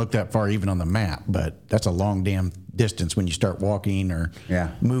 It doesn't look that far even on the map, but that's a long damn distance when you start walking or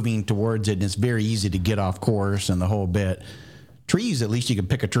moving towards it, and it's very easy to get off course and the whole bit. Trees, at least you can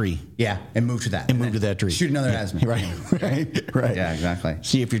pick a tree. Yeah, and move to that. And move to that tree. Shoot another azimuth. Right. Yeah, exactly.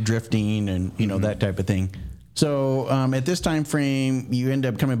 See if you're drifting and, you know, that type of thing. So at this time frame, you end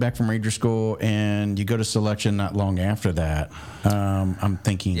up coming back from Ranger School, and you go to selection not long after that. I'm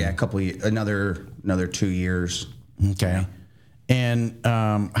thinking... Yeah, another 2 years. Okay. Yeah. And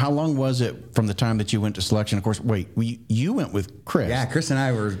how long was it from the time that you went to selection? Of course, you went with Chris. Yeah, Chris and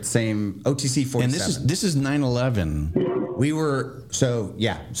I were same OTC 47. And this is 9/11. We were, so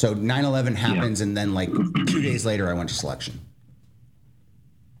 9/11 happens, and then like 2 days later, I went to selection.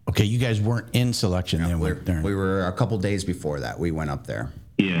 Okay, you guys weren't in selection then. We were a couple days before that. We went up there.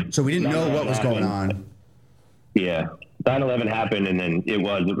 Yeah. So we didn't know what was going on. Yeah. 9/11 happened, and then it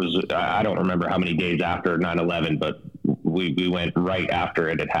was, I don't remember how many days after 9/11, but we went right after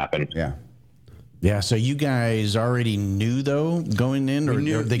it had happened. Yeah. Yeah, so you guys already knew, though, going in,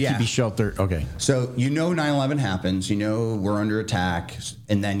 or they keep you sheltered? Okay. So 9/11 happens, we're under attack,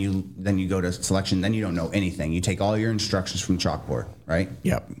 and then you go to selection, then you don't know anything. You take all your instructions from chalkboard, right?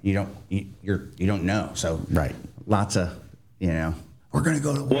 Yep. You don't know. So lots of, we're going to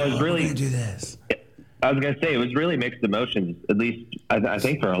go to war, we're going to do this. I was going to say, it was really mixed emotions, at least I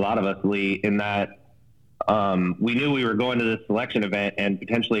think for a lot of us, Lee, in that we knew we were going to this selection event and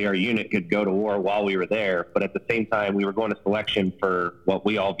potentially our unit could go to war while we were there. But at the same time, we were going to selection for what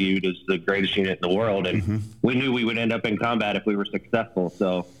we all viewed as the greatest unit in the world. And we knew we would end up in combat if we were successful.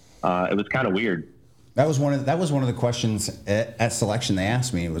 So it was kind of weird. That was one of the questions at selection they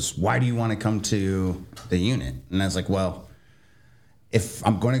asked me. It was, why do you want to come to the unit? And I was like, well, if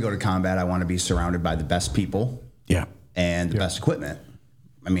I'm going to go to combat, I want to be surrounded by the best people and the best equipment.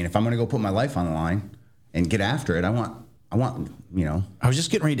 I mean, if I'm going to go put my life on the line and get after it, I want. I was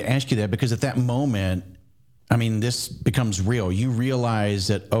just getting ready to ask you that, because at that moment, I mean, this becomes real. You realize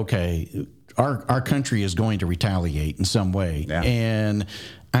that, okay, our country is going to retaliate in some way. Yeah. And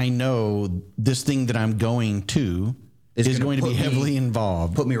I know this thing that I'm going to is going to be heavily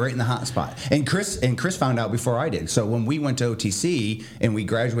involved. Put me right in the hot spot. And Chris found out before I did. So when we went to OTC and we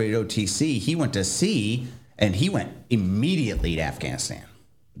graduated OTC, he went to C and he went immediately to Afghanistan.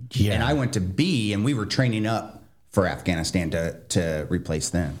 Yeah. And I went to B, and we were training up for Afghanistan to replace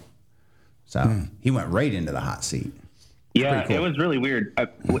them. So he went right into the hot seat. Yeah, cool. It was really weird.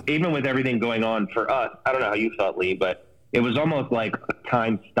 Even with everything going on for us, I don't know how you felt, Lee, but it was almost like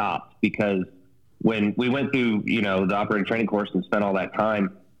time stopped, because when we went through, the operating training course and spent all that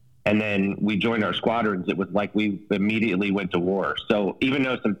time, and then we joined our squadrons, it was like we immediately went to war. So even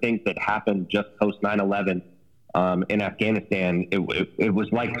though some things that happened just post 9/11 in Afghanistan, it was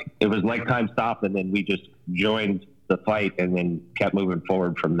like time stopped, and then we just joined the fight and then kept moving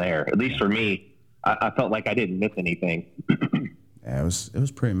forward from there. At least for me, I felt like I didn't miss anything. Yeah, it was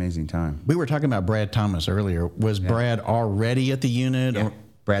a pretty amazing time. We were talking about Brad Thomas earlier. Was Brad already at the unit? Yeah. Or?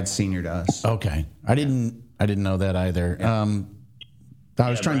 Brad's senior to us. Okay, I didn't know that either. Yeah. I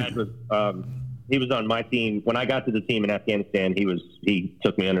was trying Brad to. He was on my team when I got to the team in Afghanistan. He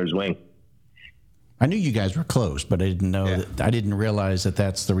took me under his wing. I knew you guys were close, but I didn't know that. I didn't realize that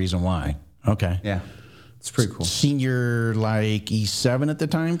that's the reason why. Okay. Yeah. It's pretty cool. Senior, like E7 at the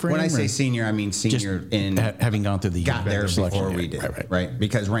time for him? When I say senior, I mean senior in having gone through the got there before we did, right?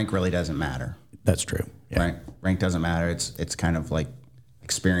 Because rank really doesn't matter. That's true. Yeah. Right? Rank doesn't matter. It's kind of like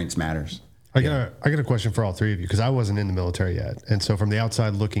experience matters. I got a question for all three of you, because I wasn't in the military yet, and so from the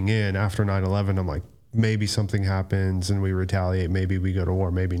outside looking in after 9/11, I'm like, maybe something happens and we retaliate. Maybe we go to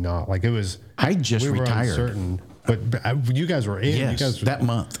war. Maybe not. Like it was. I just retired. Uncertain, but you guys were in. Yes, you guys that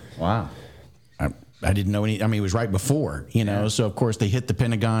month. Wow. I didn't know any. I mean, it was right before, So of course they hit the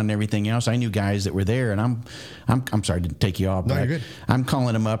Pentagon and everything else. I knew guys that were there, and I'm sorry to take you off. No, but you're good. I'm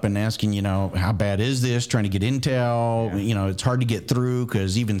calling them up and asking, how bad is this? Trying to get intel. Yeah. It's hard to get through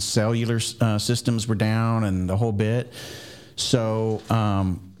because even cellular systems were down and the whole bit. So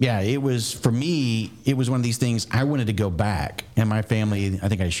it was, for me, it was one of these things. I wanted to go back, and my family, I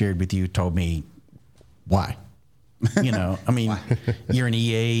think I shared with you, told me, why? You know, I mean, you're an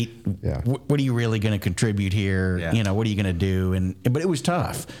E8. Yeah. What are you really going to contribute here? Yeah. You know, what are you going to do? But it was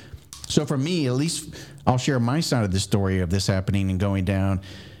tough. So for me, at least I'll share my side of the story of this happening and going down.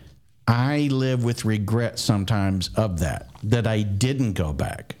 I live with regret sometimes of that I didn't go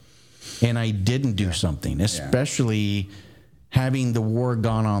back and I didn't do something, especially having the war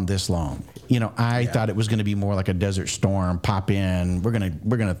gone on this long. You know, I thought it was going to be more like a desert storm, pop in, we're going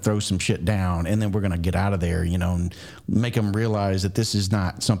to throw some shit down and then we're going to get out of there, you know, and make them realize that this is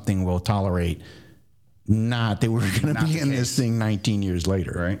not something we'll tolerate. Not that we're going to be in this thing 19 years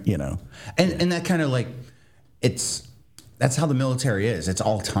later, right? You know, and that kind of like, that's how the military is. It's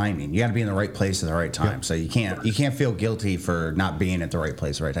all timing. You got to be in the right place at the right time. So you can't feel guilty for not being at the right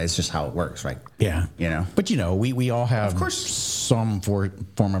place at the right time. It's just how it works, right? Yeah. You know. But you know, we all have, of course, some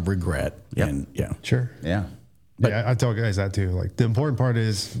form of regret. Yep. And yeah. Sure. Yeah. But I tell guys that too. Like the important part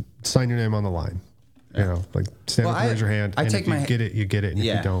is sign your name on the line. You know, like stand up and raise your hand. I and take if you get it, you get it. And if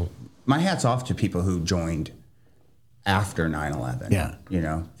you don't, my hat's off to people who joined after 9/11. Yeah. You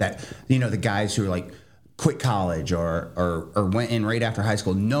know, the guys who are like quit college or went in right after high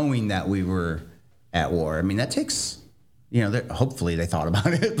school knowing that we were at war. I mean, that takes, you know, hopefully they thought about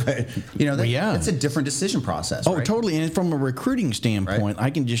it, but you know, it's a different decision process. Oh, right? totally. And from a recruiting standpoint,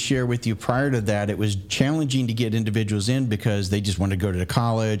 I can just share with you prior to that, it was challenging to get individuals in because they just wanted to go to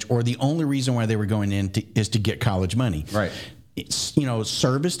college, or the only reason why they were going in is to get college money. Right. It's, you know,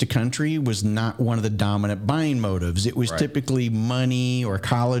 service to country was not one of the dominant buying motives. It was typically money or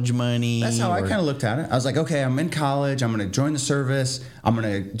college money. That's how I kind of looked at it. I was like, okay, I'm in college. I'm going to join the service. I'm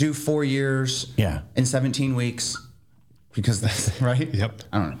going to do 4 years in 17 weeks because that's right. Yep.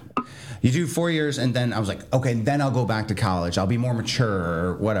 I don't know. You do 4 years, and then I was like, okay, then I'll go back to college. I'll be more mature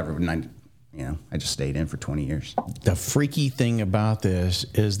or whatever. And I just stayed in for 20 years. The freaky thing about this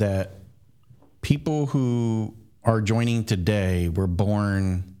is that people who are joining today were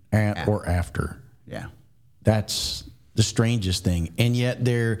born at or after. Yeah. That's the strangest thing. And yet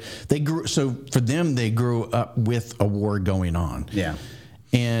they grew, so for them, they grew up with a war going on. Yeah.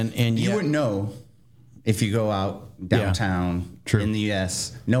 And you wouldn't know if you go out downtown in the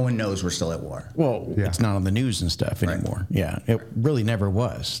U.S., no one knows we're still at war. Well, it's not on the news and stuff anymore. Right. Yeah. It really never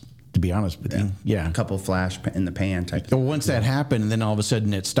was, to be honest with you. Yeah. A couple flash in the pan type thing. Well, once that happened, and then all of a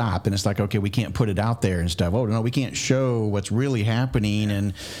sudden it stopped, and it's like, okay, we can't put it out there and stuff. Oh, no, we can't show what's really happening.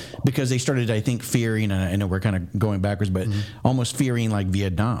 And because they started, I think, fearing, and I know we're kind of going backwards, but almost fearing like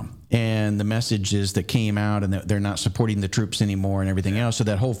Vietnam. And the messages that came out, and that they're not supporting the troops anymore and everything else. So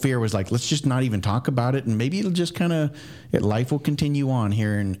that whole fear was like, let's just not even talk about it, and maybe it'll just kind of, life will continue on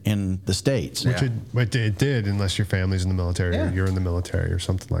here in the States. Which it did, unless your family's in the military or you're in the military or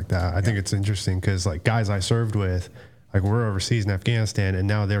something like that. I think it's interesting because like guys I served with, like we're overseas in Afghanistan, and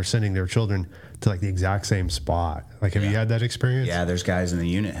now they're sending their children to like the exact same spot. Like, have you had that experience? Yeah, there's guys in the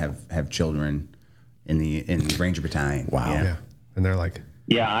unit have children in the Ranger Battalion. Wow. Yeah. And they're like,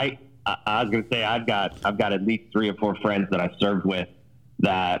 yeah, I was gonna say I've got at least 3 or 4 friends that I served with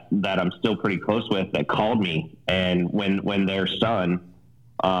that I'm still pretty close with that called me, and when their son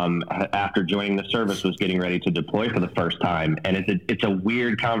after joining the service was getting ready to deploy for the first time, and it's a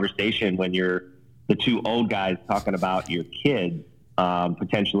weird conversation when you're the 2 old guys talking about your kids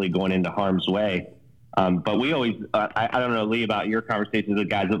potentially going into harm's way. But we always I don't know, Lee, about your conversations with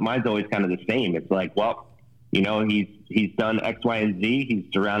guys, but mine's always kind of the same. It's like, well, you know, he's done X, Y, and Z. He's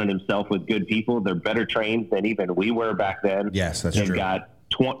surrounded himself with good people. They're better trained than even we were back then. Yes, that's true. They've got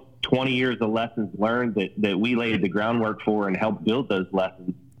 20 years of lessons learned that we laid the groundwork for and helped build those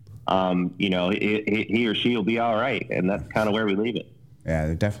lessons. You know, he or she will be all right, and that's kind of where we leave it. Yeah,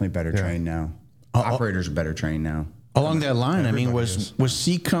 they're definitely better trained now. Operators are better trained now. Along that line, I mean, was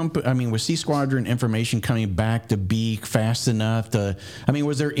C Squadron information coming back to be fast enough to? I mean,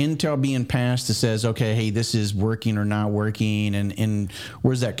 was there intel being passed that says, okay, hey, this is working or not working, and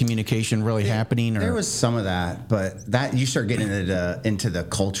where's that communication really happening? Or? There was some of that, but that you start getting into the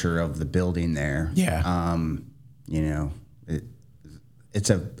culture of the building there. Yeah. You know, it's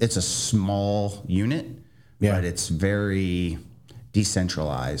a small unit, but it's very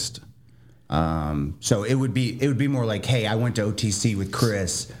decentralized. So it would be more like, hey, I went to OTC with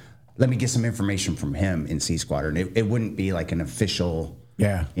Chris. Let me get some information from him in C Squadron. It wouldn't be like an official.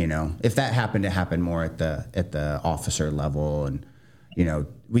 Yeah. You know, if that happened, it happened more at the officer level, and you know,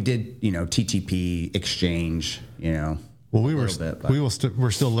 we did TTP exchange. You know, well,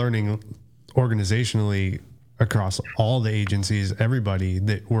 we're still learning organizationally across all the agencies, everybody,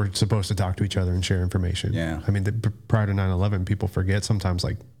 that we're supposed to talk to each other and share information. Yeah. I mean, prior to 9/11, people forget sometimes,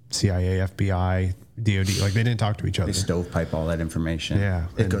 like CIA, FBI, DOD. Like they didn't talk to each other. They stovepipe all that information. Yeah.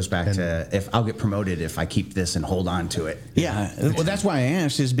 It goes back to if I'll get promoted if I keep this and hold on to it. Yeah. Well, that's why I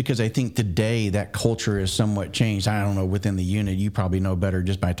asked, is because I think today that culture is somewhat changed. I don't know, within the unit, you probably know better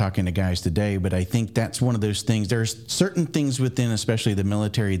just by talking to guys today, but I think that's one of those things. There's certain things within, especially the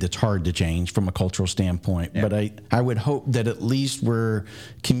military, that's hard to change from a cultural standpoint. Yeah. But I would hope that at least we're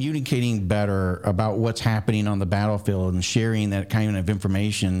communicating better about what's happening on the battlefield and sharing that kind of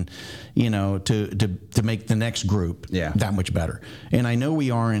information, to make the next group that much better. And I know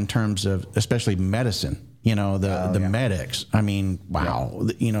we are in terms of especially medicine, the medics. I mean, wow.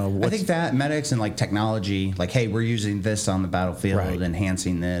 Yeah. I think that medics and like technology, like, hey, we're using this on the battlefield, right,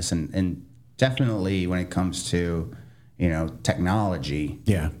 enhancing this. And definitely when it comes to, technology,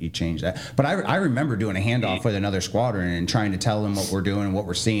 you change that. But I remember doing a handoff with another squadron and trying to tell them what we're doing and what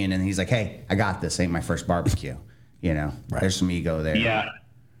we're seeing. And he's like, hey, I got this. Ain't my first barbecue. Right. There's some ego there. Yeah.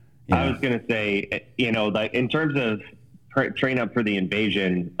 I was going to say, like in terms of train up for the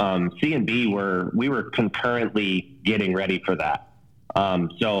invasion, C and B we were concurrently getting ready for that.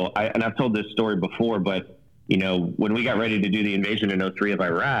 So I've told this story before, but when we got ready to do the invasion in 2003 of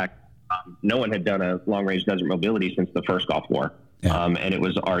Iraq, no one had done a long range desert mobility since the first Gulf War. Yeah. And it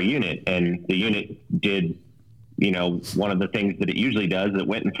was our unit, and the unit did, one of the things that it usually does, it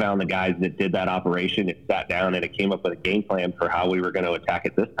went and found the guys that did that operation. It sat down and it came up with a game plan for how we were going to attack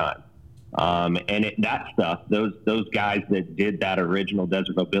it this time. And that stuff, those guys that did that original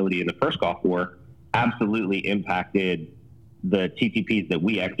desert mobility in the first Gulf War absolutely impacted the TTPs that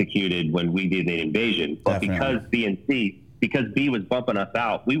we executed when we did the invasion. But because B was bumping us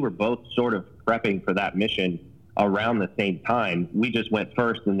out, we were both sort of prepping for that mission around the same time. We just went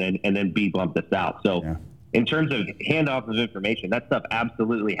first and then B bumped us out. So in terms of handoff of information, that stuff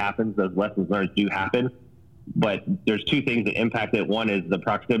absolutely happens. Those lessons learned do happen. But there's two things that impact it. One is the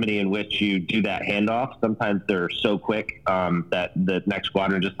proximity in which you do that handoff. Sometimes they're so quick that the next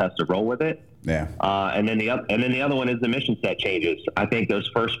squadron just has to roll with it. Yeah. And then the other one is the mission set changes. I think those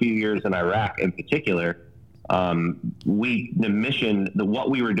first few years in Iraq, in particular, what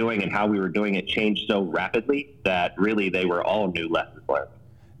we were doing and how we were doing it changed so rapidly that really they were all new lessons learned.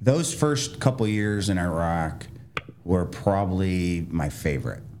 Those first couple years in Iraq were probably my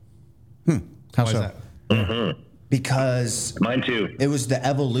favorite. How so? Mm-hmm. Because mine too. It was the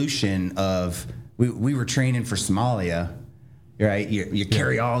evolution of we were training for Somalia, right? You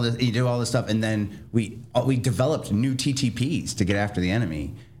carry all this, you do all this stuff, and then we developed new TTPs to get after the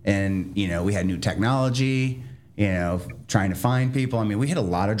enemy, and we had new technology. Trying to find people. I mean, we hit a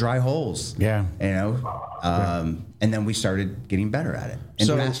lot of dry holes. Yeah. And then we started getting better at it and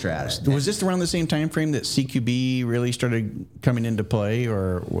faster at it. Was this around the same time frame that CQB really started coming into play,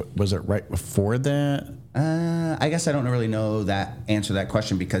 or was it right before that? I guess I don't really know answer that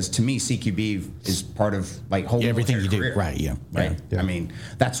question, because to me, CQB is part of like whole everything you career. do. Right. Yeah. Right. Yeah. I mean,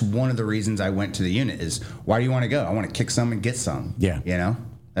 that's one of the reasons I went to the unit is, why do you want to go? I want to kick some and get some. Yeah.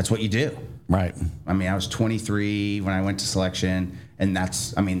 That's what you do. Right. I mean, I was 23 when I went to selection, and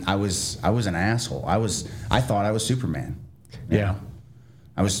I was an asshole. I thought I was Superman. Yeah.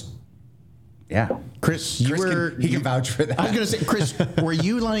 I was. Yeah. Chris he can vouch for that. I was going to say, Chris, were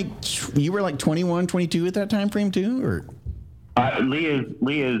you like 21, 22 at that time frame too, or? Lee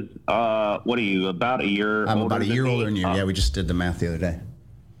is what are you, about a year? I'm about a year older than you. Yeah, we just did the math the other day.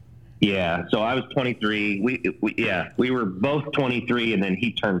 Yeah, so I was 23. We were both 23, and then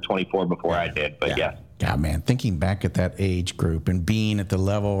he turned 24 before I did. But yes. God, man, thinking back at that age group and being at the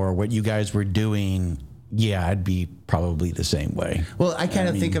level or what you guys were doing, I'd be probably the same way. Well, I kind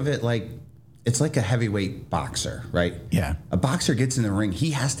of think of it like it's like a heavyweight boxer, right? Yeah. A boxer gets in the ring, he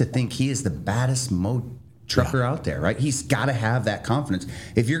has to think he is the baddest trucker out there, right? He's got to have that confidence.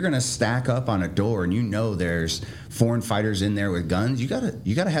 If you're going to stack up on a door and there's foreign fighters in there with guns, you got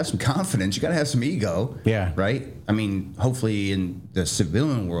to have some confidence. You got to have some ego. Yeah. Right? I mean, hopefully in the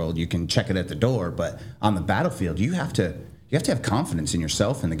civilian world you can check it at the door, but on the battlefield you have to have confidence in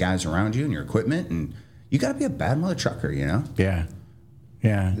yourself and the guys around you and your equipment, and you got to be a bad mother trucker, Yeah.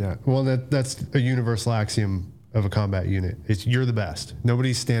 Well, that's a universal axiom of a combat unit. It's you're the best.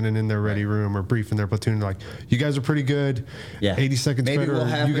 Nobody's standing in their ready room or briefing their platoon like, you guys are pretty good. 80 seconds Maybe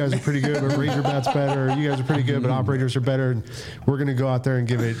better. You guys are pretty good, but Razorback's better. You guys are pretty good, but operators are better. And we're going to go out there and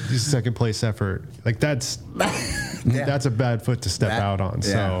give it a second place effort. Like that's a bad foot to step out on. Yeah.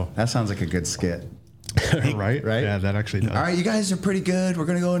 So that sounds like a good skit. Right? Yeah, that actually does. All right, you guys are pretty good. We're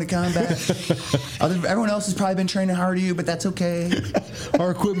going to go into combat. Everyone else has probably been training harder than you, but that's okay.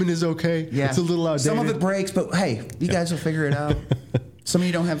 Our equipment is okay. Yeah. It's a little outdated. Some of it breaks, but hey, you guys will figure it out. Some of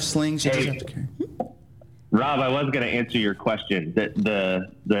you don't have slings. You just have to carry. Rob, I was going to answer your question. The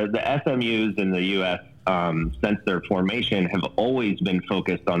SMUs in the U.S. Since their formation have always been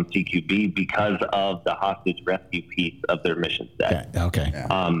focused on CQB because of the hostage rescue piece of their mission set. Okay.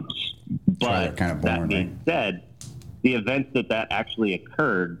 But kind of boring, that being said, the events that actually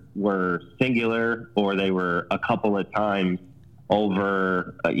occurred were singular, or they were a couple of times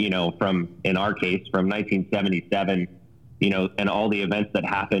over, from, in our case, from 1977, and all the events that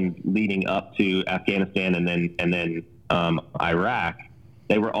happened leading up to Afghanistan and then Iraq.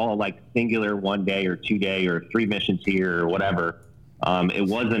 They were all like singular 1 day or 2 day or 3 missions here or whatever. It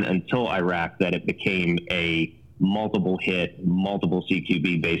wasn't until Iraq that it became a multiple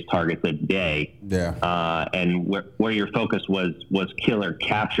CQB based targets a day. Yeah. And where your focus was killer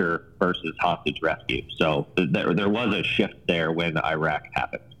capture versus hostage rescue. So there was a shift there when Iraq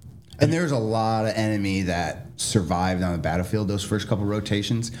happened. And there's a lot of enemy that survived on the battlefield those first couple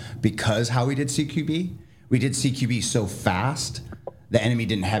rotations because how we did CQB. We did CQB so fast, the enemy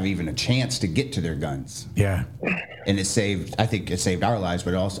didn't have even a chance to get to their guns. Yeah. And I think it saved our lives,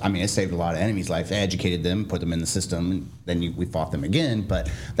 but also, it saved a lot of enemies' lives. It educated them, put them in the system, and then we fought them again. But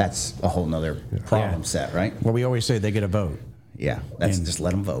that's a whole nother problem set, right? Well, we always say they get a vote. Yeah, just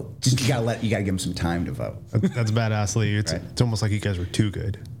let them vote. Just you gotta give them some time to vote. That's badass, Lee. It's almost like you guys were too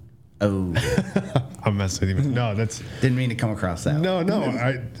good. Oh, I'm messing with you. No, didn't mean to come across that. No,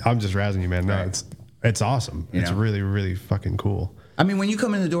 I'm just razzing you, man. No, it's awesome. It's really, really fucking cool. When you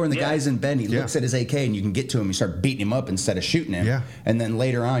come in the door and the guy's in bed and he looks at his AK and you can get to him, you start beating him up instead of shooting him. Yeah. And then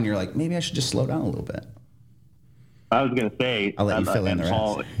later on, you're like, maybe I should just slow down a little bit. I was going to say, I'll let you fill in the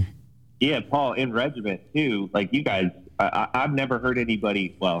Paul, Paul, in regiment too, like you guys, I've never heard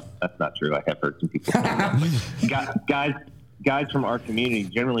anybody, well, that's not true. I have heard some people. Guys from our community,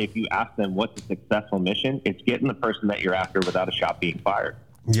 generally, if you ask them what's a successful mission, it's getting the person that you're after without a shot being fired.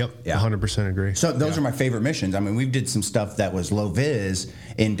 Yep, yeah. 100% agree. So those are my favorite missions. We did some stuff that was low vis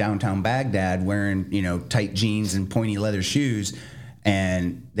in downtown Baghdad, wearing tight jeans and pointy leather shoes,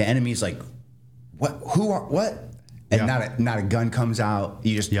 and the enemy's like, "What? What?" And not a gun comes out.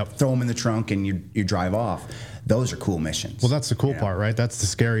 You just throw them in the trunk and you drive off. Those are cool missions. Well, that's the cool part, right? That's the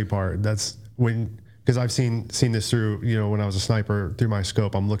scary part. That's because I've seen this through when I was a sniper through my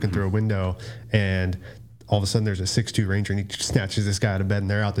scope. I'm looking through a window and all of a sudden there's a 6'2" Ranger and he snatches this guy out of bed and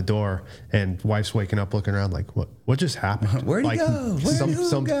they're out the door and wife's waking up looking around like, what just happened? Where'd he go?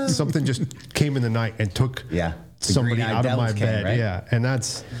 Something just came in the night and took somebody out of my bed. Right? Yeah. And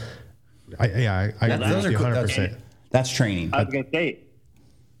that's, I agree with you 100%. That's training. I was going to say,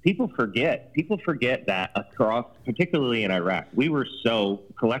 people forget that across, particularly in Iraq, we were so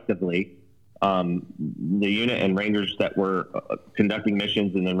collectively, the unit and Rangers that were conducting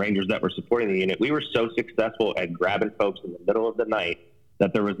missions and then Rangers that were supporting the unit, we were so successful at grabbing folks in the middle of the night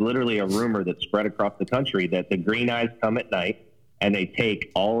that there was literally a rumor that spread across the country that the Green Eyes come at night and they take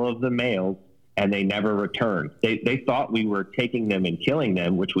all of the males and they never return. They thought we were taking them and killing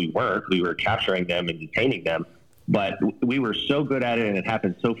them, which we weren't. We were capturing them and detaining them. But we were so good at it and it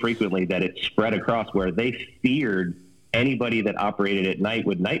happened so frequently that it spread across where they feared anybody that operated at night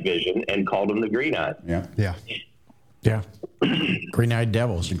with night vision and called them the Green Eyes. Yeah. Green-eyed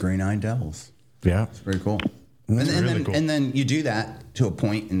devils. The Green-eyed devils. Yeah. It's very cool. Cool. And then you do that to a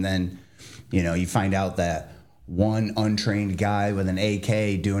point, and then you find out that one untrained guy with an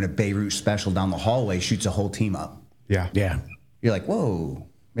AK doing a Beirut special down the hallway shoots a whole team up. Yeah. You're like, whoa,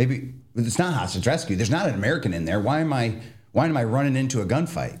 maybe it's not hostage rescue. There's not an American in there. Why am I running into a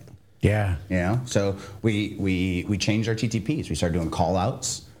gunfight? Yeah. So we changed our TTPs. We started doing call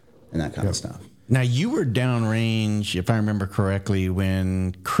outs and that kind of stuff. Now, you were downrange, if I remember correctly,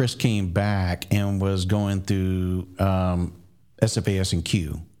 when Chris came back and was going through SFAS and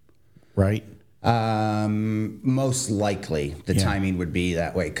Q, right? Most likely the timing would be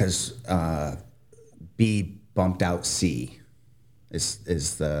that way because B bumped out C.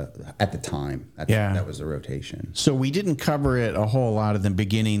 Is the at the time that was the rotation. So we didn't cover it a whole lot in the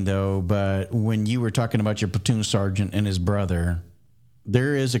beginning though, but when you were talking about your platoon sergeant and his brother,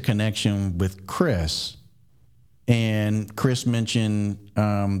 there is a connection with Chris, and Chris mentioned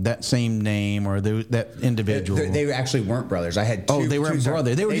that same name or that individual. They actually weren't brothers. I had two. Oh, they weren't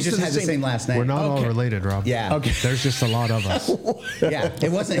brothers. They just had the same last name. We're not all related, Rob. Yeah. Okay. There's just a lot of us. Yeah.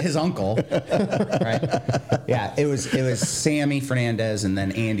 It wasn't his uncle, right? Yeah. It was Sammy Fernandez and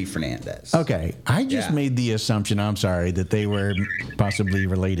then Andy Fernandez. Okay. I just made the assumption, I'm sorry, that they were possibly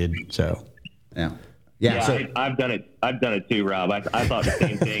related. So. Yeah, so, I've done it too, Rob. I thought the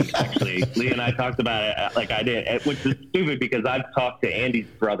same thing, actually. Lee and I talked about it like I did, which is stupid because I've talked to Andy's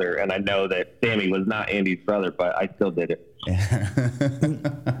brother, and I know that Sammy was not Andy's brother, but I still did it.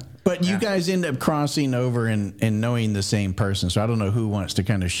 But you guys guys end up crossing over and knowing the same person. So I don't know who wants to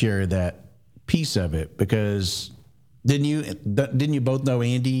kind of share that piece of it, because didn't you both know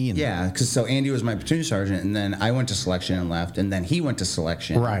Andy? Yeah, because so Andy was my platoon sergeant, and then I went to selection and left, and then he went to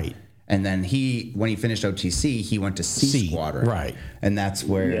selection. Right. And then when he finished OTC, he went to C Squadron. Right. And that's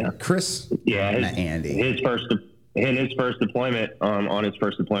where Chris met Andy. His first deployment, on his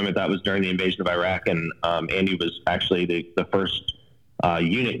first deployment, that was during the invasion of Iraq, and Andy was actually the first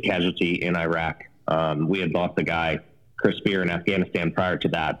unit casualty in Iraq. We had lost a guy, Chris Spear, in Afghanistan prior to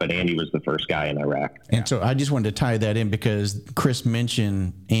that, but Andy was the first guy in Iraq. And so I just wanted to tie that in because Chris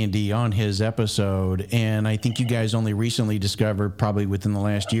mentioned Andy on his episode, and I think you guys only recently discovered, probably within the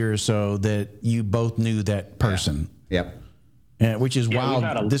last year or so, that you both knew that person. Yep. Which is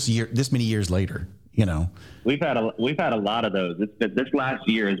wild. This many years later, you know. We've had a lot of those. This last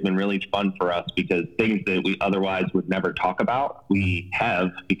year has been really fun for us because things that we otherwise would never talk about, we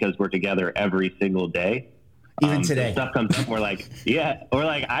have, because we're together every single day. Even today. Stuff comes up, we're like,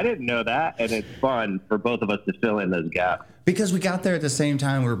 I didn't know that, and it's fun for both of us to fill in those gaps. Because we got there at the same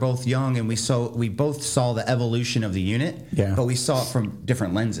time, we were both young, and we both saw the evolution of the unit, but we saw it from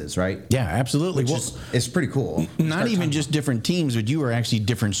different lenses, right? Yeah, absolutely. It's pretty cool. Not even just different teams, but you were actually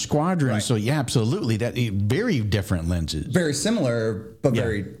different squadrons. Right. So yeah, absolutely, that very different lenses. Very similar, but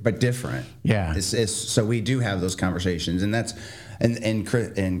but different. Yeah. So we do have those conversations, and that's. And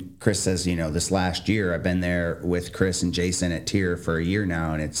Chris says, this last year I've been there with Chris and Jason at Tier for a year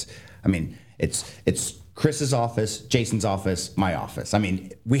now, and it's Chris's office, Jason's office, my office. I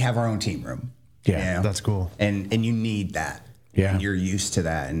mean, we have our own team room. Yeah, that's cool. And you need that. Yeah, and you're used to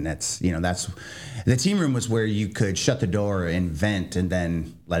that, and that's the team room was where you could shut the door and vent, and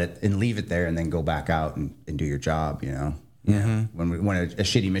then let it and leave it there, and then go back out and do your job. Mm-hmm. When a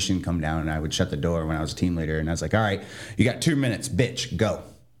shitty mission come down, and I would shut the door when I was a team leader, and I was like, all right, you got 2 minutes, bitch, go.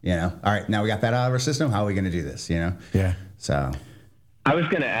 All right, now we got that out of our system. How are we going to do this? Yeah. So I was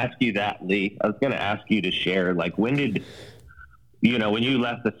going to ask you that, Lee. I was going to ask you to share, like, when did, when you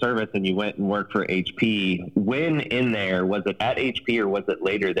left the service and you went and worked for HP, when in there, was it at HP or was it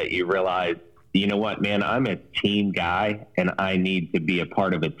later that you realized, you know what, man, I'm a team guy and I need to be a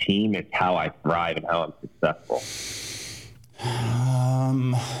part of a team. It's how I thrive and how I'm successful.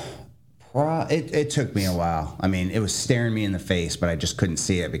 It took me a while. I mean, it was staring me in the face, but I just couldn't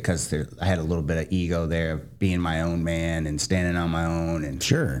see it because I had a little bit of ego there, being my own man and standing on my own. And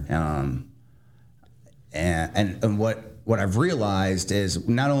sure. And what I've realized is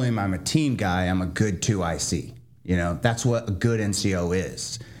not only am I a team guy, I'm a good 2IC. That's what a good NCO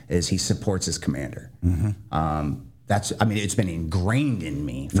is he supports his commander. Mm-hmm. It's been ingrained in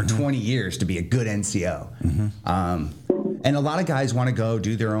me for 20 years to be a good NCO. Mm-hmm. And a lot of guys want to go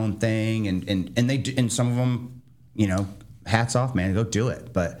do their own thing, and they do, and some of them, hats off, man, go do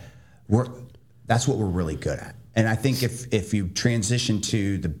it. But that's what we're really good at. And I think if you transition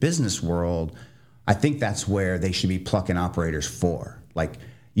to the business world, I think that's where they should be plucking operators for. Like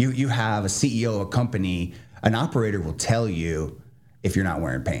you have a CEO of a company, an operator will tell you if you're not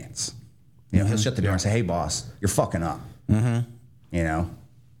wearing pants. He'll shut the door and say, "Hey, boss, you're fucking up." Mm-hmm.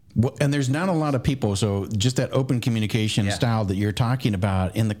 Well, and there's not a lot of people. So just that open communication style that you're talking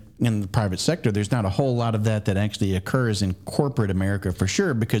about in the private sector, there's not a whole lot of that actually occurs in corporate America for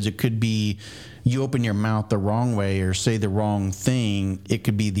sure, because it could be you open your mouth the wrong way or say the wrong thing. It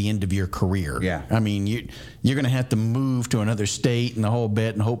could be the end of your career. Yeah. I mean, you're going to have to move to another state and the whole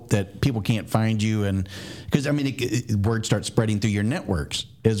bit and hope that people can't find you. And because, word starts spreading through your networks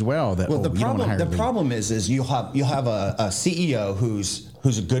as well. The problem is you'll have a CEO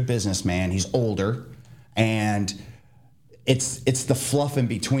who's a good businessman. He's older, and it's the fluff in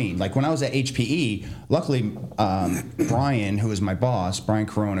between. Like when I was at HPE, luckily Brian, who was my boss, Brian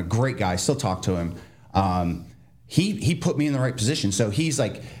Corona, great guy, still talk to him. He put me in the right position. So he's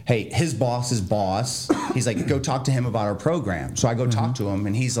like, hey, his boss's boss. He's like, go talk to him about our program. So I go talk to him,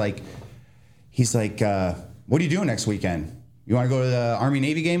 and he's like, what are you doing next weekend? You want to go to the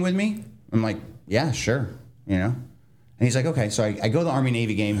Army-Navy game with me? I'm like, yeah, sure. And he's like, okay. So I go to the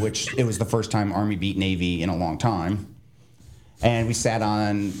Army-Navy game, which it was the first time Army beat Navy in a long time. And we sat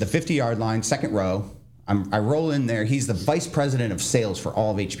on the 50-yard line, second row. I roll in there. He's the vice president of sales for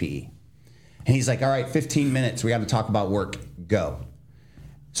all of HPE. And he's like, all right, 15 minutes. We got to talk about work. Go.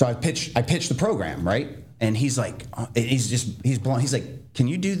 So I pitched the program, right? And he's like, he's blown. He's like, can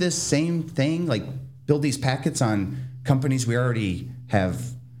you do this same thing? Like build these packets on companies we already have,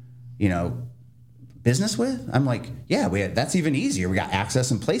 business with? I'm like, yeah, that's even easier. We got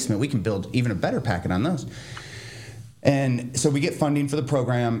access and placement. We can build even a better packet on those. And so we get funding for the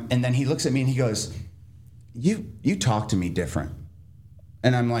program, and then he looks at me and he goes, you talk to me different.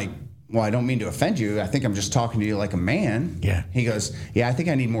 And I'm like, well, I don't mean to offend you. I think I'm just talking to you like a man. Yeah. He goes, yeah, I think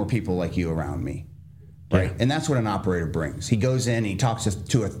I need more people like you around me. Right. Yeah. And that's what an operator brings. He goes in, he talks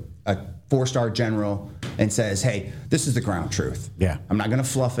to a 4-star general and says, hey, this is the ground truth. Yeah. I'm not going to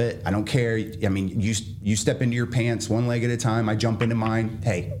fluff it. I don't care. I mean, you step into your pants one leg at a time. I jump into mine.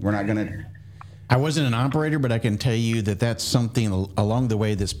 Hey, we're not going to. I wasn't an operator, but I can tell you that that's something along the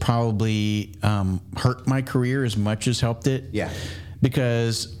way that's probably hurt my career as much as helped it. Yeah.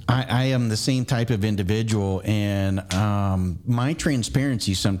 Because I am the same type of individual, and my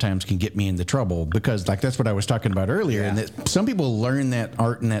transparency sometimes can get me into trouble because, like, that's what I was talking about earlier. Yeah. And that some people learn that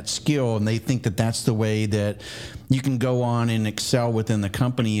art and that skill, and they think that that's the way that you can go on and excel within the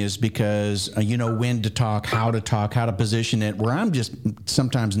company is because you know when to talk, how to position it. Where I'm just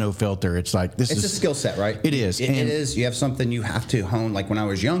sometimes no filter. It's like it's a skill set, right? It is. It is. You have something you have to hone. Like when I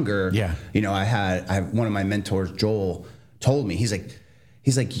was younger, yeah. You know, I have one of my mentors, Joel, told me, he's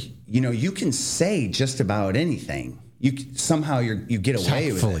like, you know, you can say just about anything. You get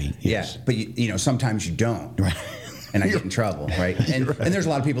away with it. Yes. Yeah, but you know, sometimes you don't. Right. And I get in trouble, right? And Right. And there's a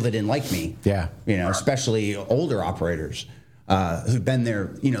lot of people that didn't like me. Yeah. You know, especially older operators who've been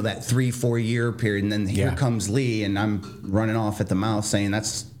there, you know, that 3-4 year period, and then here comes Lee, and I'm running off at the mouth saying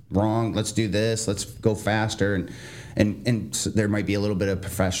that's wrong. Let's do this. Let's go faster, and so there might be a little bit of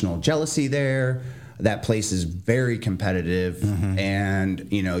professional jealousy there. That place is very competitive, and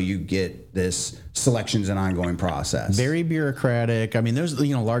you know you get this selection's an ongoing process. Very bureaucratic. I mean, there's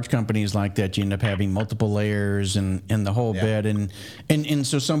large companies like that. You end up having multiple layers and the whole bit, and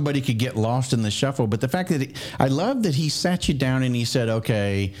so somebody could get lost in the shuffle. But the fact that I love that he sat you down and he said,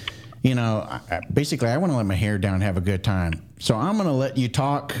 okay, you know, basically I want to let my hair down, and have a good time. So I'm going to let you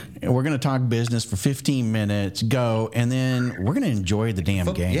talk. We're going to talk business for 15 minutes, go, and then we're going to enjoy the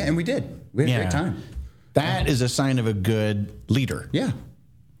damn game. Yeah, and we did. We had a great time. That is a sign of a good leader. Yeah.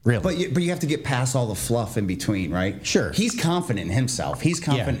 Really. But you have to get past all the fluff in between, right? Sure. He's confident in himself. He's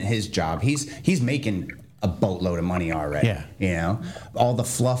confident in his job. He's making a boatload of money already. Yeah. You know, all the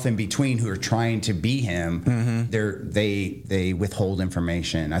fluff in between who are trying to be him, they withhold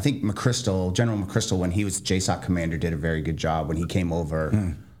information. I think General McChrystal, when he was JSOC commander, did a very good job when he came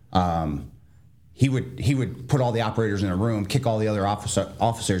over. He would put all the operators in a room, kick all the other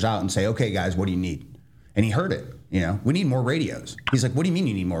officers out, and say, "Okay, guys, what do you need?" And he heard it. You know, we need more radios. He's like, what do you mean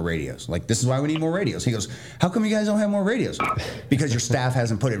you need more radios? Like, this is why we need more radios. He goes, how come you guys don't have more radios? Because your staff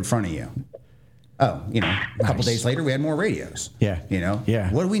hasn't put it in front of you. Oh, you know, a couple days later, we had more radios. Yeah. You know?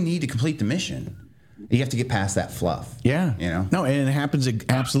 Yeah. What do we need to complete the mission? You have to get past that fluff. Yeah. You know? No, and it happens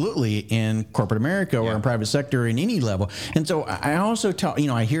absolutely in corporate America or in private sector in any level. And so I also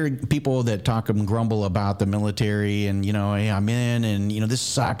I hear people that talk and grumble about the military and, you know, hey, I'm in and, you know, this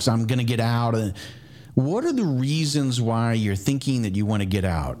sucks. I'm going to get out. And what are the reasons why you're thinking that you want to get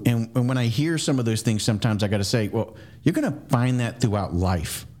out? And when I hear some of those things, sometimes I got to say, well, you're going to find that throughout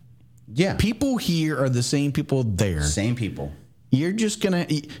life. Yeah. People here are the same people there. Same people. You're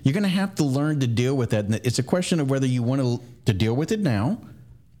gonna have to learn to deal with that. And it's a question of whether you want to deal with it now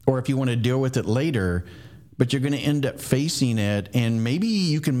or if you want to deal with it later, but you're going to end up facing it. And maybe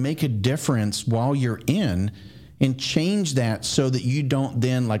you can make a difference while you're in and change that so that you don't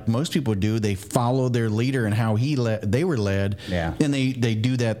then, like most people do, they follow their leader and how they were led. Yeah. And they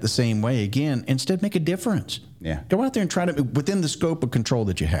do that the same way again. Instead, make a difference. Yeah. Go out there and try to, within the scope of control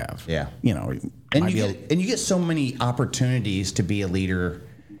that you have. Yeah. You know, and you get so many opportunities to be a leader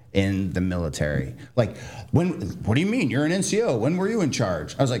in the military. Like, what do you mean? You're an NCO. When were you in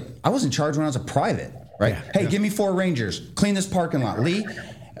charge? I was like, I was in charge when I was a private, right? Yeah. Hey, give me 4 Rangers. Clean this parking lot. Lee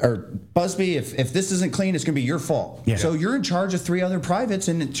or Busby, if this isn't clean, it's going to be your fault. Yeah. So you're in charge of 3 other privates,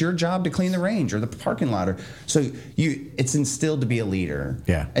 and it's your job to clean the range or the parking lot. It's instilled to be a leader.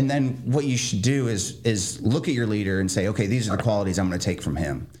 Yeah. And then what you should do is look at your leader and say, okay, these are the qualities I'm going to take from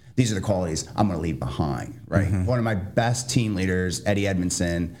him. These are the qualities I'm going to leave behind, right? One of my best team leaders, Eddie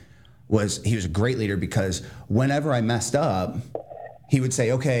Edmondson, he was a great leader because whenever I messed up, he would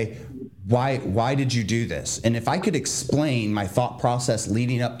say, okay, why did you do this? And if I could explain my thought process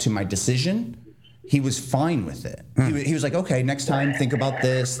leading up to my decision, he was fine with it. He was like, okay, next time think about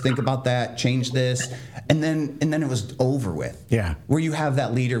this, think about that, change this. And then it was over with. Yeah. Where you have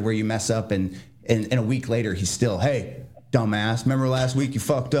that leader where you mess up and a week later he's still, hey, dumbass, remember last week you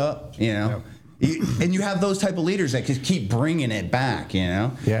fucked up, you know? Yep. And you have those type of leaders that could keep bringing it back, you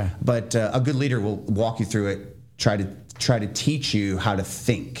know? Yeah. But a good leader will walk you through it, try to teach you how to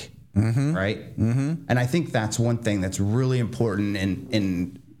think, right? And I think that's one thing that's really important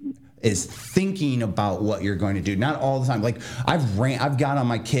is thinking about what you're going to do. Not all the time. Like I've got on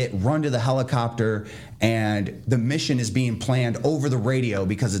my kit, run to the helicopter, and the mission is being planned over the radio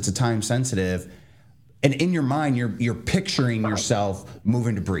because it's a time sensitive. And in your mind, you're picturing yourself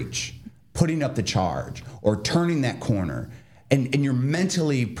moving to breach, putting up the charge, or turning that corner. And you're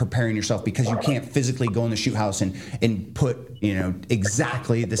mentally preparing yourself because you can't physically go in the shoot house and put,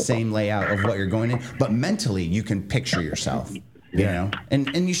 exactly the same layout of what you're going in. But mentally, you can picture yourself,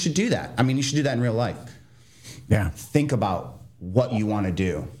 and you should do that. I mean, you should do that in real life. Yeah. Think about what you want to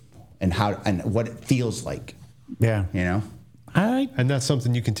do and what it feels like. Yeah. And that's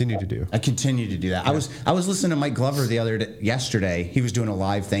something you continue to do. I continue to do that. Yeah. I was listening to Mike Glover yesterday. He was doing a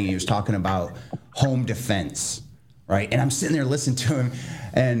live thing. He was talking about home defense, right? And I'm sitting there listening to him,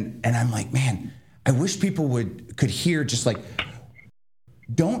 and I'm like, man, I wish people could hear just like,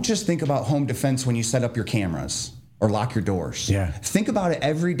 don't just think about home defense when you set up your cameras or lock your doors. Yeah. Think about it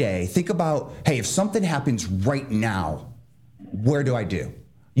every day. Think about, hey, if something happens right now, what do I do?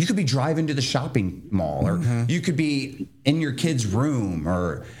 You could be driving to the shopping mall, or you could be in your kid's room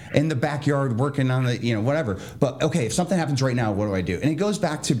or in the backyard working on the, whatever. But okay, if something happens right now, what do I do? And it goes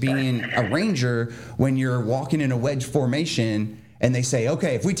back to being a ranger when you're walking in a wedge formation and they say,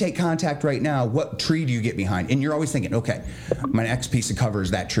 okay, if we take contact right now, what tree do you get behind? And you're always thinking, okay, my next piece of cover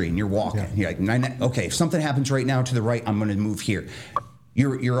is that tree, and you're walking. Yeah. You're like, okay, if something happens right now to the right, I'm going to move here.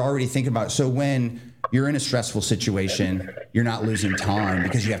 You're already thinking about it. So when you're in a stressful situation, you're not losing time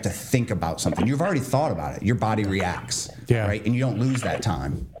because you have to think about something. You've already thought about it. Your body reacts, right? And you don't lose that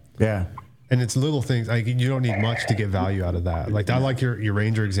time. Yeah. And it's little things. Like, you don't need much to get value out of that. Like, I like your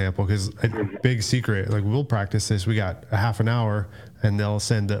Ranger example, because a big secret, like, we'll practice this. We got a half an hour, and they'll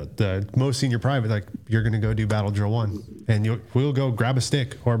send the most senior private, like, you're going to go do battle drill 1. And we'll go grab a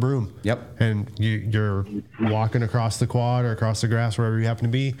stick or a broom. Yep. And you're walking across the quad or across the grass, wherever you happen to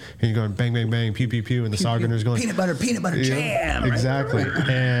be, and you're going bang, bang, bang, pew, pew, pew, and the saw gunner's going, peanut butter jam. Exactly.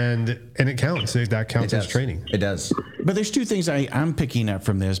 And it counts. That counts as training. It does. But there's two things I'm picking up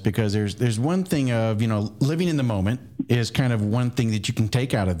from this, because there's one thing of, living in the moment is kind of one thing that you can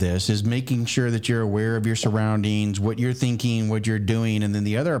take out of this, is making sure that you're aware of your surroundings, what you're thinking, what you're doing. And then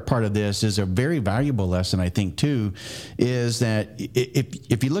the other part of this is a very valuable lesson, I think, too, is that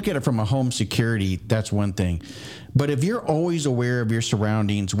if you look at it from a home security, that's one thing. But if you're always aware of your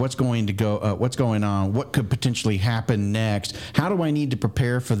surroundings, what's going on, what could potentially happen next, how do I need to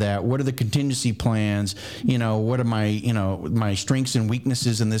prepare for that? What are the contingency plans? What are my strengths and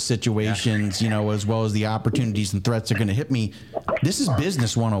weaknesses in this situations? As well as the opportunities and threats that are going to hit me. This is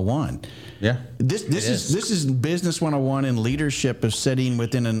business 101. Yeah. This is business 101 in leadership, of setting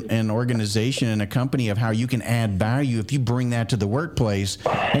within an organization and a company of how you can add value. If you bring that to the workplace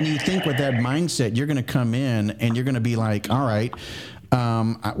and you think with that mindset, you're going to come in and you're going to be like, all right,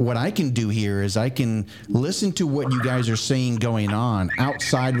 what I can do here is I can listen to what you guys are saying going on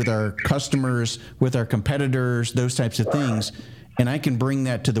outside with our customers, with our competitors, those types of things. And I can bring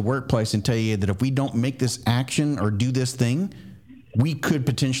that to the workplace and tell you that if we don't make this action or do this thing, we could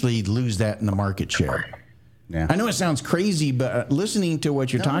potentially lose that in the market share. Yeah. I know it sounds crazy, but listening to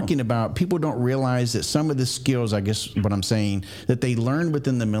what you're talking about, people don't realize that some of the skills, I guess what I'm saying, that they learn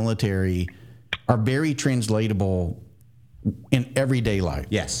within the military are very translatable in everyday life.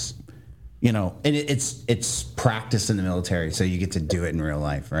 Yes. And it's practice in the military, so you get to do it in real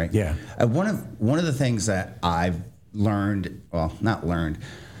life, right? Yeah. One of the things that I've learned, well, not learned,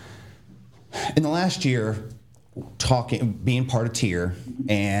 in the last year, being part of TIER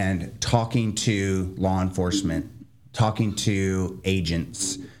and talking to law enforcement, talking to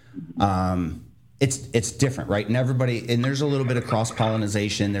agents, it's different, right? And there's a little bit of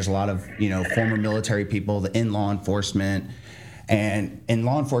cross-pollination. There's a lot of, former military people in law enforcement. And in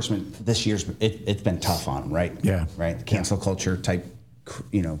law enforcement, this year's, it's been tough on them, right? Yeah. Right? The cancel culture type,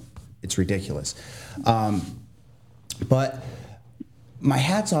 it's ridiculous. But my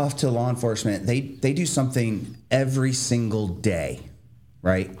hat's off to law enforcement. They do something every single day,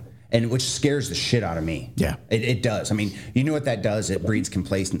 right? And which scares the shit out of me. Yeah. It does. I mean, you know what that does? It breeds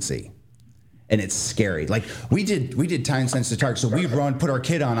complacency. And it's scary. Like, we did time sensitive targets. So we put our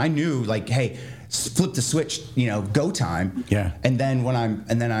kid on. I knew, like, hey, flip the switch, go time. Yeah. And then when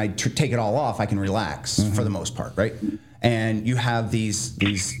I take it all off, I can relax for the most part, right? And you have these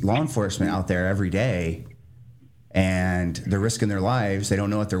law enforcement out there every day, and they're risking their lives. They don't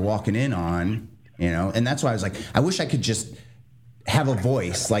know what they're walking in on, And that's why I was like, I wish I could just have a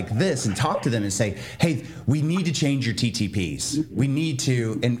voice like this and talk to them and say, hey, we need to change your TTPs. We need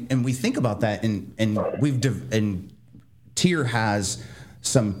to, and we think about that, and TIER has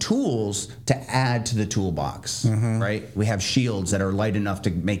some tools to add to the toolbox, right? We have shields that are light enough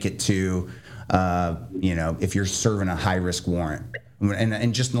to make it to, if you're serving a high-risk warrant.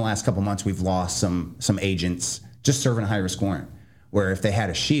 And just in the last couple of months, we've lost some agents just serving a high-risk warrant, where if they had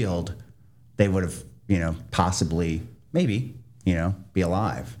a shield, they would have, possibly, maybe, be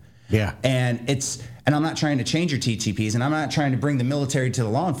alive. Yeah. And I'm not trying to change your TTPs, and I'm not trying to bring the military to the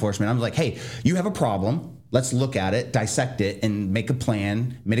law enforcement. I'm like, hey, you have a problem. Let's look at it, dissect it, and make a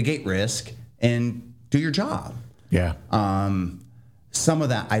plan, mitigate risk, and do your job. Yeah. Some of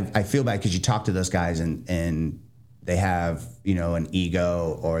that, I feel bad because you talk to those guys and they have, an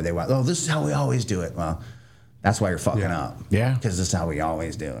ego, or they want, this is how we always do it. Well, that's why you're fucking up. Yeah. Because this is how we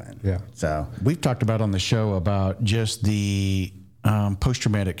always do it. Yeah. So we've talked about on the show about just the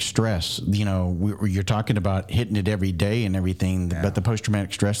post-traumatic stress. You're talking about hitting it every day and everything, but the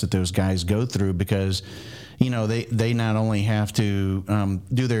post-traumatic stress that those guys go through, because they not only have to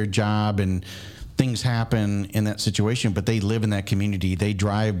do their job and things happen in that situation, but they live in that community. They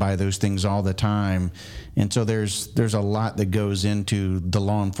drive by those things all the time. And so there's a lot that goes into the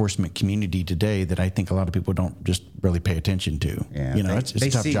law enforcement community today that I think a lot of people don't just really pay attention to. Yeah. It's a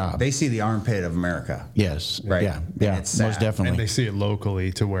tough job. They see the armpit of America. Yes. Right. Yeah. And Yeah. it's Most sad. definitely. And they see it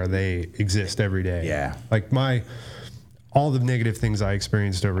locally to where they exist every day. Yeah. Like all the negative things I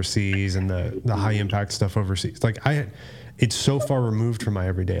experienced overseas and the high impact stuff overseas, it's so far removed from my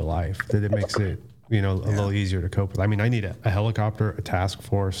everyday life that it makes it, a little easier to cope with. I mean, I need a helicopter, a task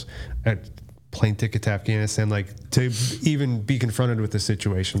force, a plane ticket to Afghanistan, to even be confronted with a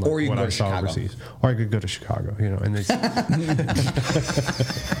situation like what I saw overseas. Or I could go to Chicago, and it's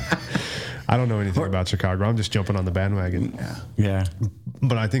I don't know anything about Chicago. I'm just jumping on the bandwagon. Yeah.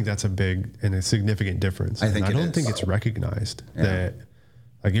 But I think that's a big and a significant difference. I don't think it's recognized that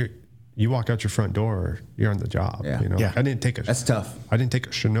you walk out your front door, you're on the job. Yeah. I didn't take That's tough. I didn't take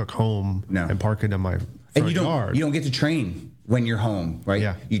a Chinook home and park it in my front yard. You don't get to train when you're home, right?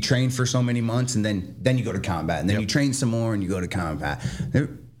 Yeah. You train for so many months, and then you go to combat, and then you train some more, and you go to combat.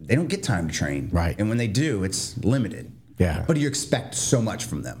 They don't get time to train, right? And when they do, it's limited. Yeah. But you expect so much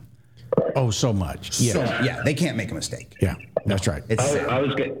from them. Oh, so much. Yeah. They can't make a mistake. Yeah, that's right. I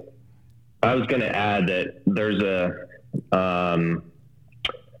was going to add that there's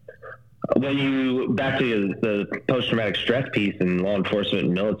when you back to the post-traumatic stress piece in law enforcement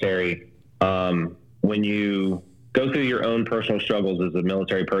and military, when you go through your own personal struggles as a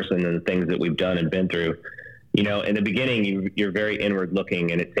military person and the things that we've done and been through, in the beginning, you're very inward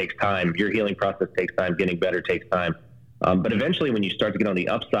looking, and it takes time. Your healing process takes time. Getting better takes time. But eventually, when you start to get on the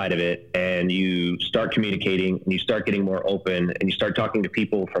upside of it and you start communicating and you start getting more open and you start talking to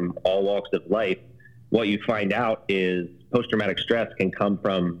people from all walks of life, what you find out is post-traumatic stress can come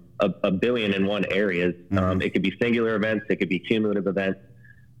from a billion and one areas. It could be singular events. It could be cumulative events.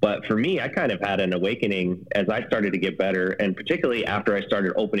 But for me, I kind of had an awakening as I started to get better, and particularly after I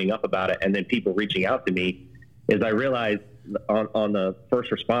started opening up about it and then people reaching out to me, is I realized on the first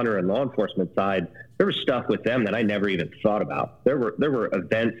responder and law enforcement side, there was stuff with them that I never even thought about. There were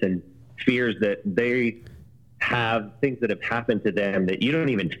events and fears that they have, things that have happened to them that you don't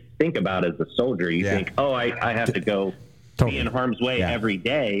even think about as a soldier. You think, I have to go be in harm's way every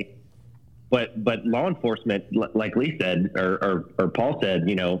day. But law enforcement, like Lee said, or Paul said,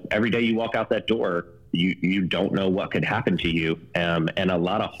 every day you walk out that door, you don't know what could happen to you. And a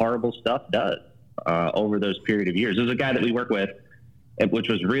lot of horrible stuff does over those period of years. There's a guy that we work with, which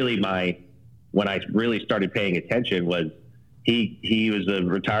was really when I really started paying attention, was he was a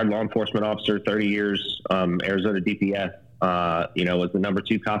retired law enforcement officer, 30 years, Arizona DPS, was the number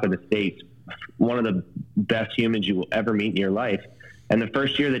 2 cop in the state, one of the best humans you will ever meet in your life. And the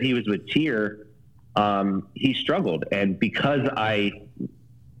first year that he was with TIER, he struggled. And because I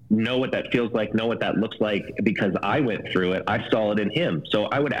know what that feels like, know what that looks like, because I went through it, I saw it in him. So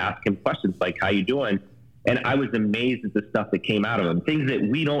I would ask him questions like, how you doing? And I was amazed at the stuff that came out of him, things that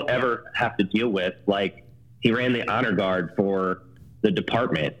we don't ever have to deal with. Like, he ran the honor guard for the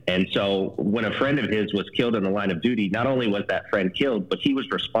department. And so when a friend of his was killed in the line of duty, not only was that friend killed, but he was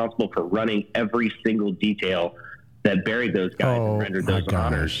responsible for running every single detail that buried those guys and rendered those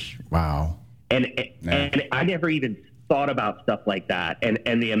honors. Wow. And I never even thought about stuff like that,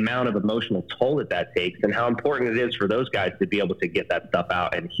 and the amount of emotional toll that takes, and how important it is for those guys to be able to get that stuff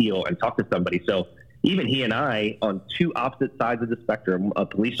out and heal and talk to somebody. So even he and I, on two opposite sides of the spectrum, a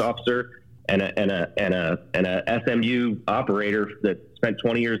police officer and a SMU operator that spent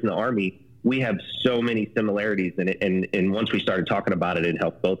 20 years in the Army, we have so many similarities, and once we started talking about it, it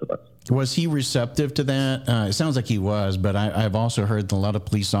helped both of us. Was he receptive to that? It sounds like he was, but I've also heard that a lot of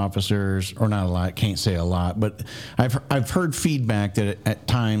police officers, or not a lot, can't say a lot, but I've heard feedback that at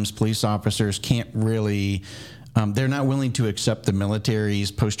times police officers can't really. They're not willing to accept the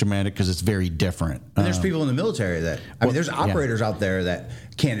military's post-traumatic because it's very different. And there's people in the military that, there's operators out there that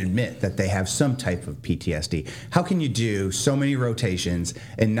can't admit that they have some type of PTSD. How can you do so many rotations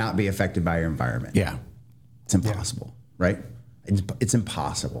and not be affected by your environment? Yeah. It's impossible, right? It's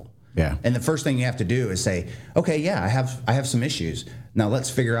impossible. Yeah. And the first thing you have to do is say, okay, yeah, I have some issues. Now let's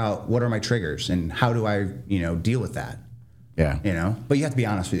figure out what are my triggers and how do I, deal with that? Yeah. But you have to be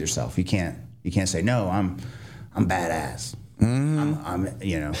honest with yourself. You can't say, no, I'm badass.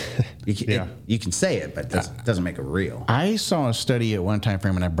 You can say it, but that doesn't make it real. I saw a study at one time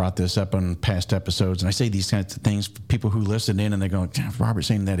frame, and I brought this up on past episodes, and I say these kinds of things for people who listen in, and they go, Robert's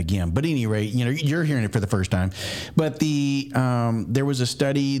saying that again. But at any rate, you're hearing it for the first time. But there was a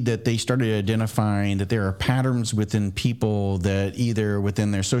study that they started identifying that there are patterns within people that either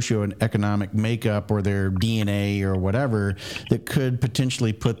within their socioeconomic makeup or their DNA or whatever that could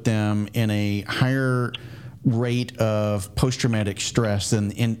potentially put them in a higher rate of post-traumatic stress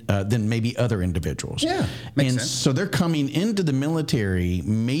than maybe other individuals. Yeah, makes sense. So they're coming into the military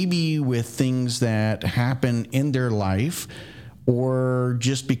maybe with things that happen in their life, or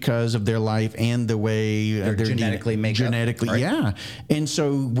just because of their life and the way they're genetically made up. Right? Yeah. And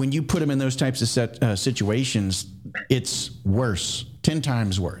so when you put them in those types of situations, it's worse, 10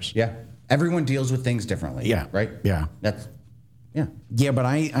 times worse. Yeah. Everyone deals with things differently. Yeah. Right? Yeah. Yeah, but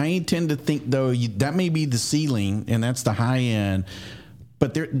I tend to think, though, that may be the ceiling, and that's the high end.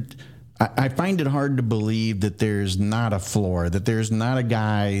 But I find it hard to believe that there's not a floor, that there's not a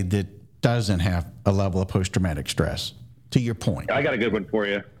guy that doesn't have a level of post-traumatic stress, to your point. I got a good one for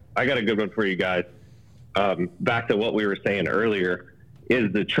you. Guys. Back to what we were saying earlier,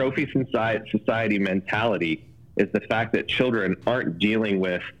 is the trophy society mentality is the fact that children aren't dealing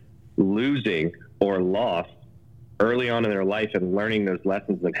with losing or loss early on in their life and learning those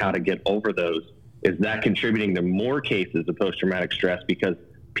lessons and how to get over those. Is that contributing to more cases of post-traumatic stress because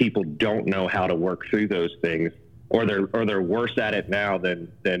people don't know how to work through those things, or they're worse at it now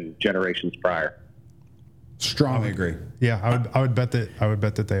than generations prior? Strongly agree. Yeah, I would bet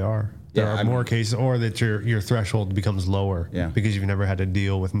that they are. There are more cases, or that your threshold becomes lower because you've never had to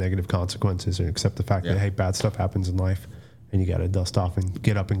deal with negative consequences or accept the fact that, hey, bad stuff happens in life and you got to dust off and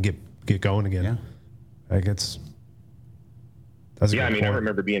get up and get going again. Yeah. Like that's I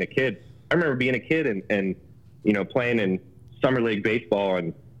remember being a kid. And playing in summer league baseball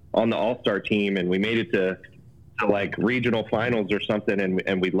and on the all-star team, and we made it to like regional finals or something,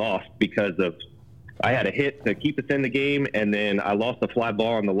 and we lost because of I had a hit to keep us in the game, and then I lost a fly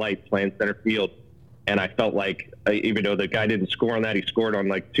ball on the lights playing center field, and I felt like even though the guy didn't score on that, he scored on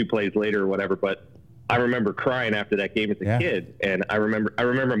like 2 plays later or whatever. But I remember crying after that game as a kid, and I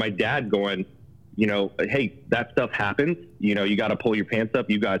remember my dad going, hey, that stuff happens. You got to pull your pants up.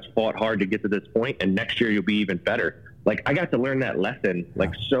 You guys fought hard to get to this point, and next year you'll be even better. Like, I got to learn that lesson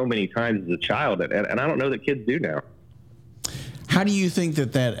like so many times as a child, and I don't know that kids do now. How do you think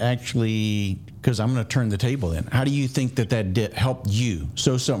that actually, because I'm going to turn the table in, how do you think that helped you?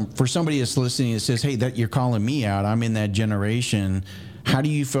 So for somebody that's listening that says, hey, that you're calling me out, I'm in that generation, how do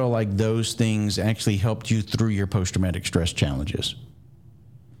you feel like those things actually helped you through your post-traumatic stress challenges?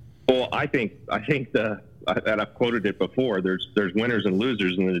 Well, I think and I've quoted it before, there's winners and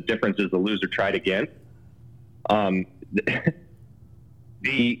losers, and the difference is the loser tried again.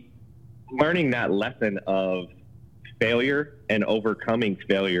 The learning that lesson of failure and overcoming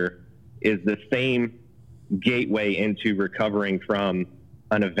failure is the same gateway into recovering from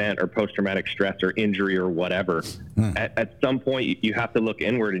an event or post-traumatic stress or injury or whatever. At some point, you have to look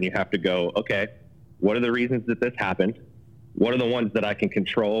inward and you have to go, okay, what are the reasons that this happened? What are the ones that I can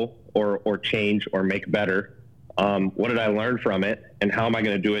control or change or make better? What did I learn from it, and how am I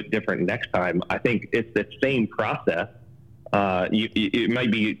going to do it different next time? I think it's the same process. It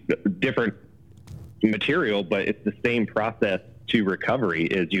might be different material, but it's the same process to recovery.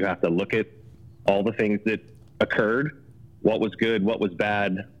 Is you have to look at all the things that occurred, what was good, what was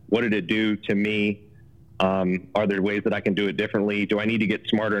bad, what did it do to me? Are there ways that I can do it differently? Do I need to get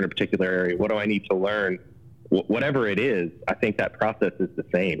smarter in a particular area? What do I need to learn? Whatever it is, I think that process is the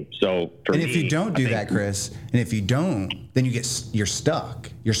same. So for me, if you don't do that, Chris, and if you don't, then you're stuck.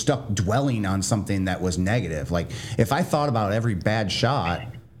 You're stuck dwelling on something that was negative. Like, if I thought about every bad shot,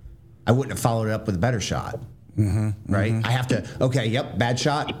 I wouldn't have followed it up with a better shot. Mm-hmm, right? Mm-hmm. I have to, bad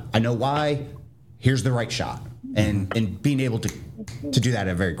shot. I know why. Here's the right shot. And being able to to do that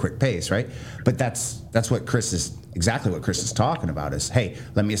at a very quick pace, right? But that's what Chris is talking about is, hey,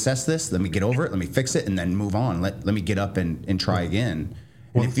 let me assess this, let me get over it, let me fix it, and then move on. Let me get up and try again.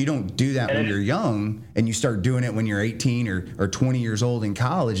 And if you don't do that when you're young and you start doing it when you're 18 or 20 years old in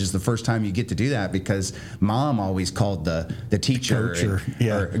college is the first time you get to do that because mom always called the teacher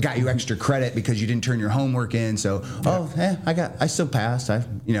or got you extra credit because you didn't turn your homework in. So, I still passed.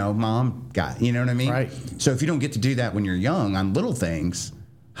 Mom got, you know what I mean? Right. So if you don't get to do that when you're young on little things,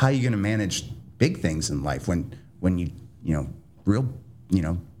 how are you going to manage big things in life when real,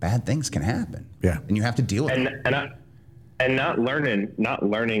 bad things can happen? Yeah. And you have to deal with it. And not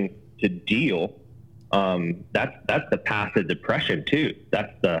learning to deal. That's the path to depression too.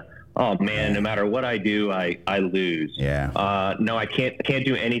 That's the, oh man, no matter what I do, I lose. Yeah. No, I can't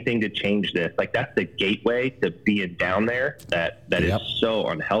do anything to change this. Like that's the gateway to being down there. That is so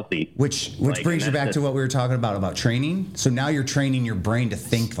unhealthy. Which brings you back to what we were talking about training. So now you're training your brain to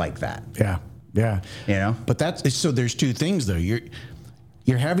think like that. Yeah. Yeah. But so there's two things though.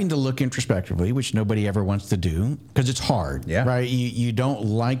 You're having to look introspectively, which nobody ever wants to do because it's hard, right? You don't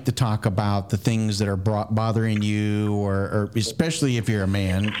like to talk about the things that are bothering you, or especially if you're a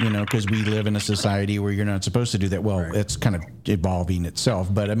man, because we live in a society where you're not supposed to do that. Well, it's kind of evolving itself,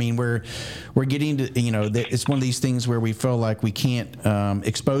 but I mean, we're getting to, it's one of these things where we feel like we can't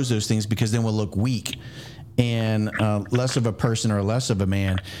expose those things because then we'll look weak and less of a person or less of a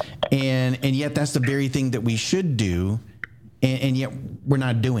man, and yet that's the very thing that we should do. And yet we're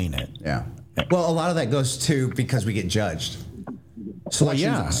not doing it. Yeah. Well, a lot of that goes too because we get judged.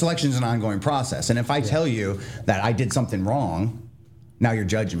 Selection's an ongoing process. And if I tell you that I did something wrong, now you're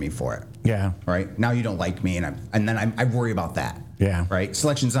judging me for it. Yeah. Right? Now you don't like me, and then I worry about that. Yeah. Right?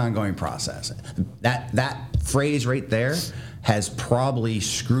 Selection's an ongoing process. That phrase right there has probably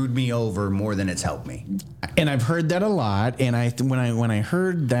screwed me over more than it's helped me. And I've heard that a lot. And when I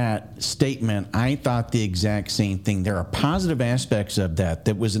heard that statement, I thought the exact same thing. There are positive aspects of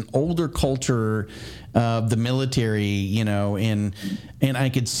that was an older culture of the military, and I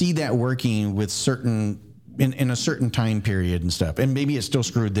could see that working with in a certain time period and stuff. And maybe it still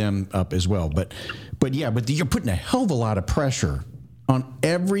screwed them up as well. But you're putting a hell of a lot of pressure on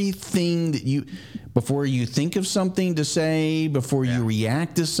everything that before you think of something to say, before you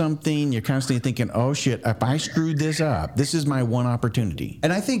react to something, you're constantly thinking, oh shit, if I screwed this up, this is my one opportunity.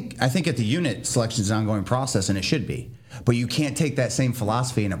 And I think at the unit, selection is an ongoing process, and it should be. But you can't take that same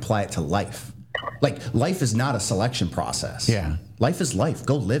philosophy and apply it to life. Like, life is not a selection process. Yeah. Life is life.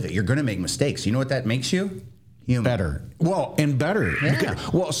 Go live it. You're going to make mistakes. You know what that makes you? Human. Better. Well, and better. Yeah.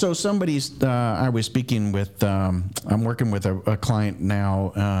 Well, so I was speaking with, I'm working with a client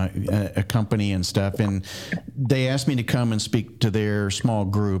now, a company and stuff, and they asked me to come and speak to their small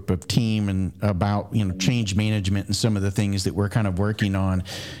group of team and about, change management and some of the things that we're kind of working on.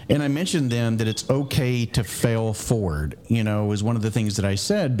 And I mentioned them that it's okay to fail forward, is one of the things that I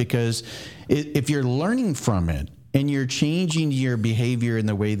said, because if you're learning from it, and you're changing your behavior in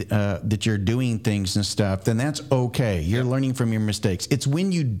the way that you're doing things and stuff, then that's okay. You're learning from your mistakes. It's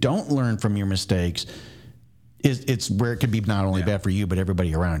when you don't learn from your mistakes, it's where it could be not only bad for you, but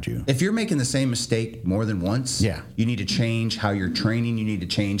everybody around you. If you're making the same mistake more than once, you need to change how you're training. You need to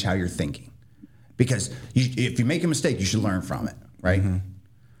change how you're thinking. Because if you make a mistake, you should learn from it, right?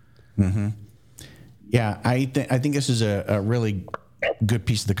 Mm-hmm. Mm-hmm. Yeah, I think this is a really good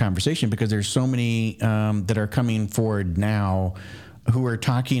piece of the conversation, because there's so many that are coming forward now who are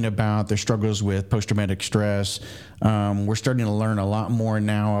talking about their struggles with post-traumatic stress. We're starting to learn a lot more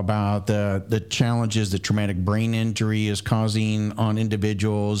now about the challenges that traumatic brain injury is causing on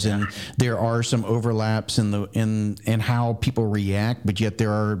individuals, and there are some overlaps in how people react, but yet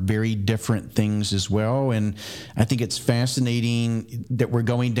there are very different things as well. And I think it's fascinating that we're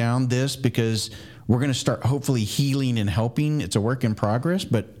going down this, because we're going to start hopefully healing and helping. It's a work in progress,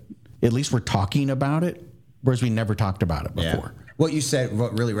 but at least we're talking about it, whereas we never talked about it before. What you said,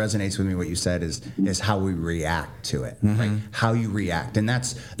 what really resonates with me, what you said is how we react to it, right? How you react. And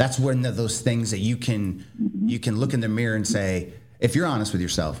that's one of those things that you can look in the mirror and say, if you're honest with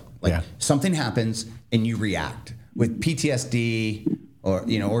yourself, like something happens and you react with PTSD or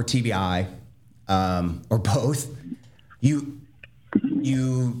TBI, or both, you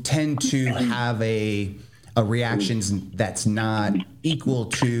tend to have a reaction that's not equal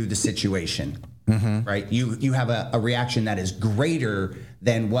to the situation. Right? You have a reaction that is greater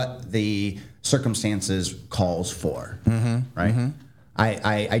than what the circumstances calls for. Right?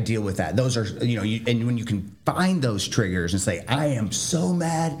 I deal with that. Those are, and when you can find those triggers and say, I am so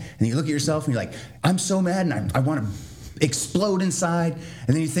mad, and you look at yourself and you're like, I'm so mad, and I want to explode inside,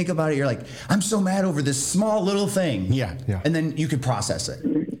 and then you think about it, you're like, I'm so mad over this small little thing. Yeah. And then you could process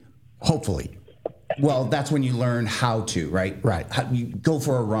it. Hopefully. Well, that's when you learn how to, right? Right. You go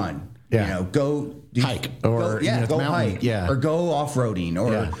for a run. Yeah. You know, go hike or go hike. Yeah. Or go off-roading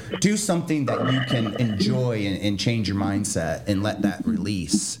or do something that you can enjoy and change your mindset and let that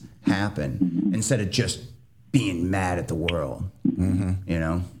release happen instead of just being mad at the world. You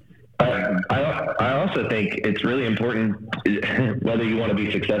know? I also think it's really important, whether you want to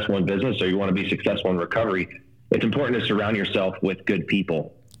be successful in business or you want to be successful in recovery, it's important to surround yourself with good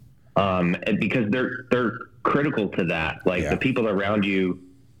people. And because they're critical to that. Like the people around you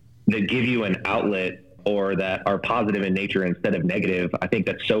that give you an outlet or that are positive in nature instead of negative, I think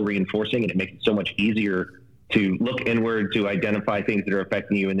that's so reinforcing, and it makes it so much easier to look inward, to identify things that are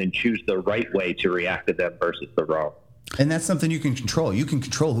affecting you, and then choose the right way to react to them versus the wrong. And that's something you can control. You can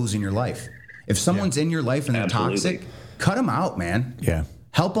control who's in your life. If someone's in your life and they're toxic, cut them out, man. Yeah.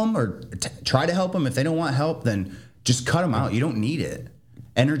 Help them or try to help them. If they don't want help, then just cut them out. You don't need it.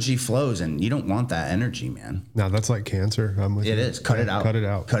 Energy flows, and you don't want that energy, man. No, that's like cancer. I'm with you. It is. Cut it out. Cut it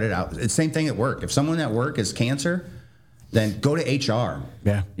out. Cut it out. It's the same thing at work. If someone at work is cancer, then go to HR.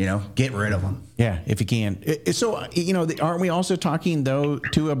 Yeah. You know, get rid of them. Yeah, if you can. So, you know, aren't we also talking, though,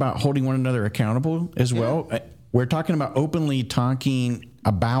 too, about holding one another accountable as well? We're talking about openly talking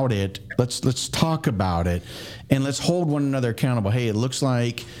about it. Let's talk about it, and let's hold one another accountable. Hey, it looks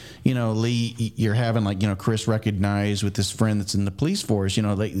like, you know, Lee, you're having, like, you know, Chris recognized with this friend that's in the police force, you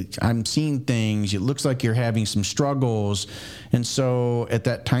know, like, I'm seeing things. It looks like you're having some struggles. And so at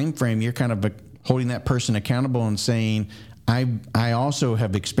that time frame, you're kind of holding that person accountable and saying, I also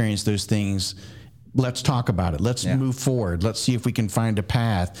have experienced those things. Let's talk about it. Let's move forward. Let's see if we can find a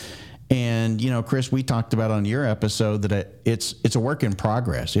path. And, you know, Chris, we talked about on your episode that it's a work in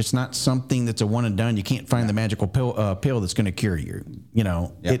progress. It's not something that's a one and done. You can't find the magical pill that's going to cure you. You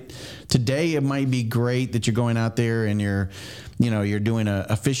know, today it might be great that you're going out there and you're doing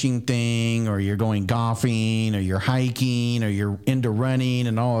a fishing thing, or you're going golfing, or you're hiking, or you're into running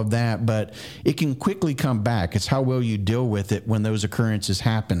and all of that. But it can quickly come back. It's how well you deal with it when those occurrences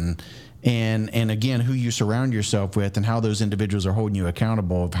happen. And again, who you surround yourself with and how those individuals are holding you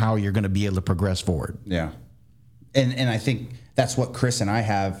accountable of how you're going to be able to progress forward. Yeah. And I think that's what Chris and I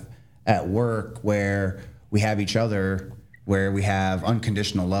have at work, where we have each other, where we have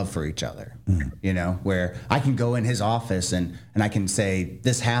unconditional love for each other, you know, where I can go in his office and I can say,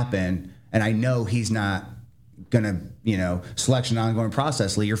 this happened, and I know he's not going to, you know, selection ongoing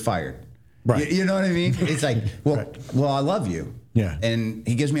process, Lee, you're fired. Right. You know what I mean? It's like, well, I love you. Yeah. And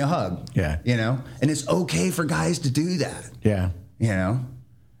he gives me a hug. Yeah. You know, and it's okay for guys to do that. Yeah. You know,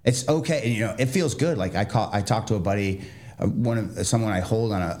 it's okay. And, you know, it feels good. Like I talked to a buddy, someone I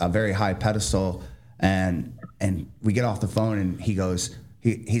hold on a very high pedestal, and we get off the phone, and he goes,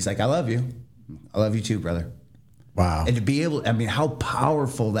 he's like, I love you. I love you too, brother. Wow. And to be able, I mean, how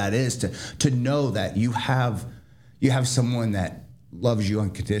powerful that is to know that you have someone that loves you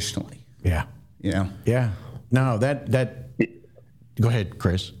unconditionally. Yeah. You know? Yeah. No, that go ahead,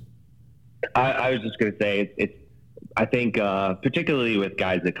 Chris. I was just going to say it's. I think particularly with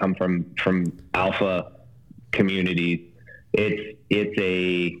guys that come from alpha communities, it's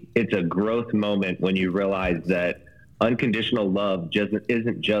a growth moment when you realize that unconditional love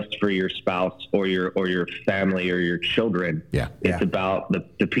isn't just for your spouse or your family or your children. Yeah. It's about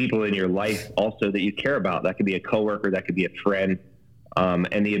the people in your life also that you care about. That could be a coworker, that could be a friend.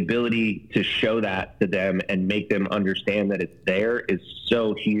 And the ability to show that to them and make them understand that it's there is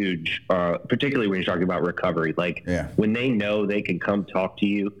so huge, particularly when you're talking about recovery. Like when they know they can come talk to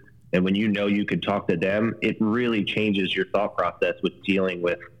you, and when you know you can talk to them, it really changes your thought process with dealing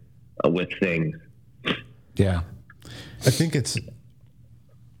with things. Yeah. I think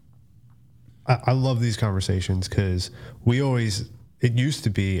I love these conversations because it used to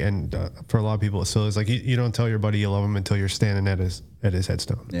be, and for a lot of people it still is, like you don't tell your buddy you love him until you're standing at his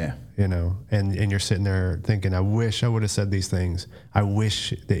headstone. Yeah. You know, and you're sitting there thinking, I wish I would have said these things. I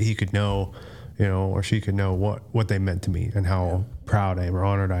wish that he could know, you know, or she could know what they meant to me and how proud I am or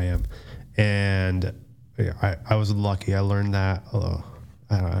honored I am. And I was lucky. I learned that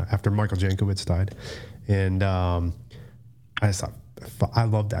after Michael Jankowitz died. And I just thought, I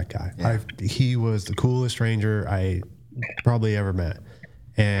love that guy. Yeah. He was the coolest stranger I probably ever met,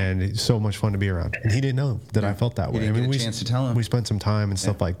 and it's so much fun to be around. And he didn't know that I felt that way. I mean, we chance to tell him. We spent some time and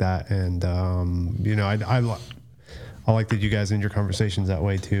stuff like that, and you know, I like that you guys end your conversations that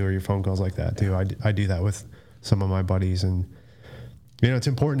way too, or your phone calls like that too. I do that with some of my buddies, and you know, it's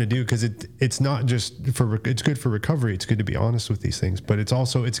important to do because it's not just it's good for recovery. It's good to be honest with these things, but it's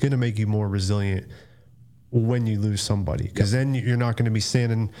going to make you more resilient when you lose somebody, because then you're not going to be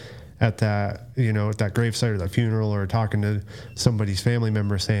standing at that, at that gravesite or that funeral or talking to somebody's family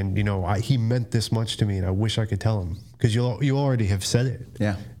member saying, he meant this much to me and I wish I could tell him, because you already have said it.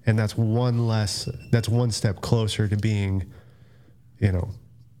 Yeah. And that's one step closer to being,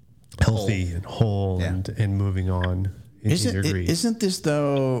 healthy and whole and moving on. Isn't this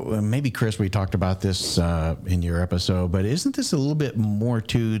though? Maybe Chris, we talked about this in your episode, but isn't this a little bit more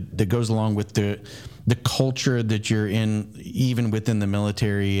too that goes along with the culture that you're in, even within the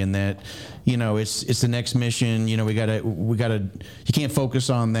military, and that it's the next mission. We gotta you can't focus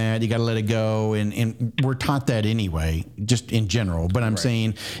on that. You gotta let it go, and we're taught that anyway, just in general. But I'm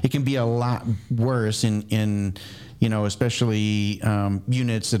saying it can be a lot worse in especially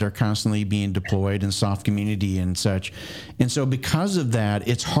units that are constantly being deployed in soft community and such. And so because of that,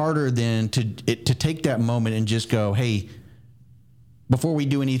 it's harder then to take that moment and just go, hey, before we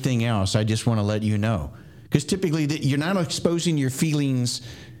do anything else, I just want to let you know. Because typically you're not exposing your feelings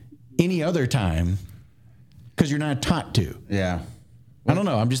any other time because you're not taught to. Yeah. I don't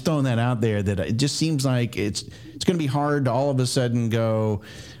know. I'm just throwing that out there, that it just seems like it's going to be hard to all of a sudden go,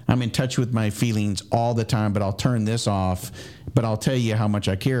 I'm in touch with my feelings all the time, but I'll turn this off, but I'll tell you how much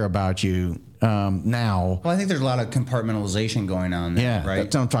I care about you now. Well, I think there's a lot of compartmentalization going on there, right?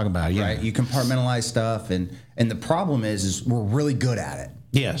 That's what I'm talking about, yeah. Right? You compartmentalize stuff, and the problem is we're really good at it.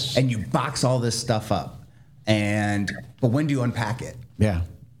 Yes. And you box all this stuff up, but when do you unpack it? Yeah.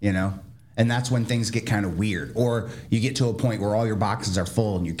 And that's when things get kind of weird, or you get to a point where all your boxes are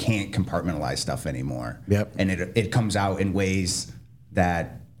full and you can't compartmentalize stuff anymore. Yep. And it comes out in ways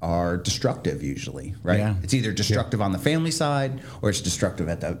that are destructive usually, right? Yeah. It's either destructive on the family side, or it's destructive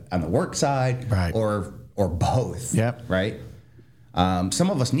on the work side, right? Or both. Yep. Right. Some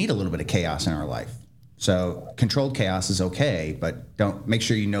of us need a little bit of chaos in our life, so controlled chaos is okay, but don't make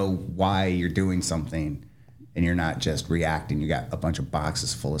sure you know why you're doing something, and you're not just reacting. You got a bunch of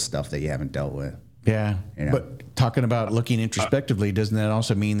boxes full of stuff that you haven't dealt with. Yeah. But talking about looking introspectively, doesn't that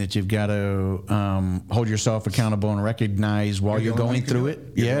also mean that you've got to hold yourself accountable and recognize while you're going through it?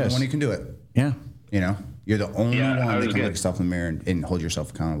 You're the only one who can do it. Yeah. You're the only one that can look yourself in the mirror and hold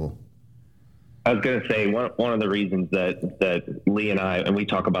yourself accountable. I was going to say one of the reasons that Lee and we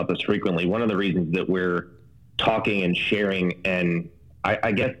talk about this frequently, one of the reasons that we're talking and sharing and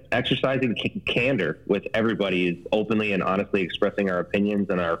I guess exercising candor with everybody is openly and honestly expressing our opinions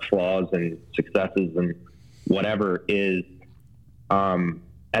and our flaws and successes and whatever is,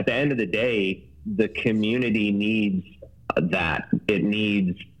 at the end of the day, the community needs that. It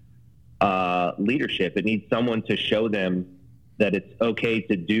needs leadership. It needs someone to show them that it's okay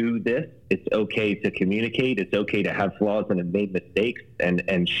to do this. It's okay to communicate. It's okay to have flaws and have made mistakes,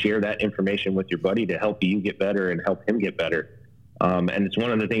 and share that information with your buddy to help you get better and help him get better. And it's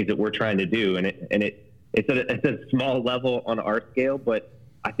one of the things that we're trying to do. And it's a small level on our scale, but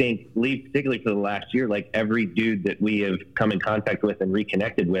I think, Lee, particularly for the last year, like every dude that we have come in contact with and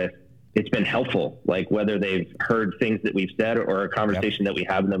reconnected with, it's been helpful. Like whether they've heard things that we've said or a conversation that we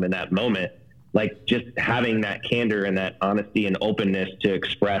have with them in that moment, like just having that candor and that honesty and openness to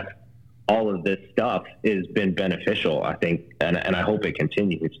express all of this stuff has been beneficial, I think. And I hope it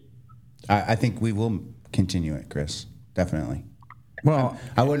continues. I think we will continue it, Chris. Definitely. Well,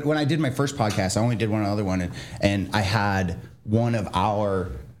 when I did my first podcast, I only did one other one, and I had one of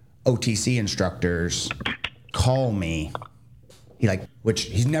our OTC instructors call me. Which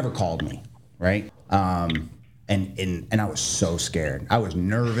he's never called me, right? And I was so scared. I was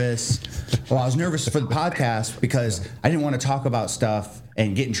nervous. Well, I was nervous for the podcast because I didn't want to talk about stuff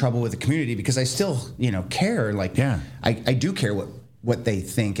and get in trouble with the community, because I still, care. I do care what they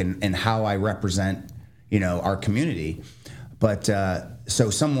think and how I represent, our community. But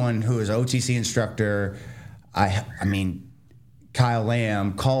so someone who is an OTC instructor, I mean, Kyle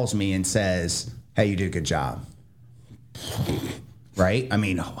Lamb calls me and says, "Hey, you did a good job." Right? I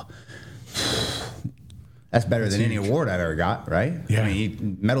mean, that's better than any award I've ever got, right? Yeah. I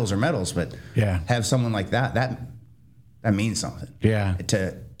mean, medals are medals, but have someone like that means something. Yeah.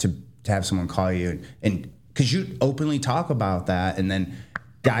 To have someone call you and because you openly talk about that, and then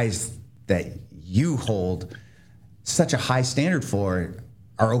guys that you hold such a high standard for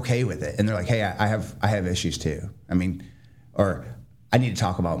are okay with it, and they're like, "Hey, I have issues too. I mean, or I need to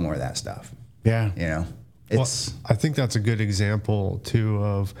talk about more of that stuff." Yeah, it's. I think that's a good example too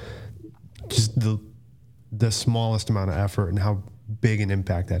of just the smallest amount of effort and how big an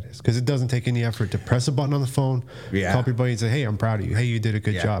impact that is, because it doesn't take any effort to press a button on the phone, call your buddy and say, "Hey, I'm proud of you. Hey, you did a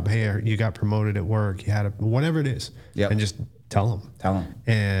good job. Hey, you got promoted at work. You had whatever it is," and just tell them. Tell them.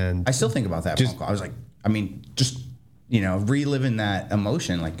 And I still think about that phone call. I was like, I mean, just reliving that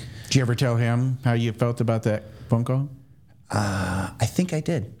emotion. Like, did you ever tell him how you felt about that phone call? I think I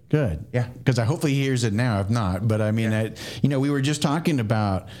did. Good. Yeah. Because hopefully he hears it now, if not. But I mean, we were just talking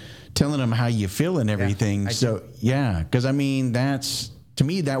about telling him how you feel and everything. Because I mean, to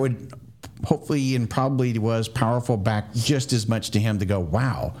me, that would hopefully and probably was powerful back just as much to him to go,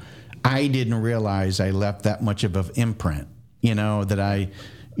 wow, I didn't realize I left that much of an imprint, that I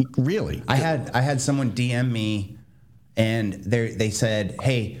really. I had someone DM me and they said,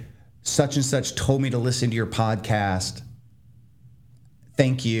 hey, such and such told me to listen to your podcast.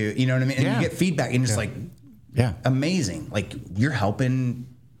 Thank you. You know what I mean? And you get feedback and it's like, amazing. Like you're helping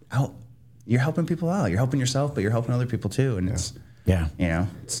out. You're helping people out. You're helping yourself, but you're helping other people too. And it's,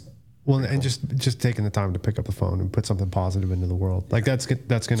 it's well, and just taking the time to pick up the phone and put something positive into the world. Like that's going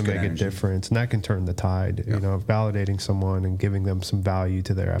to make a difference, and that can turn the tide, validating someone and giving them some value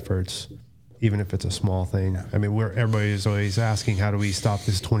to their efforts, even if it's a small thing. I mean, everybody is always asking, how do we stop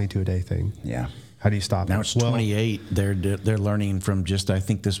this 22-a-day thing? Yeah. How do you stop it? Now it's 28. They're learning from just, I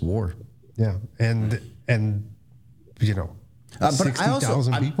think, this war. Yeah. And but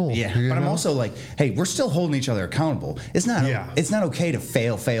 60,000 people. But I'm also like, hey, we're still holding each other accountable. It's not okay to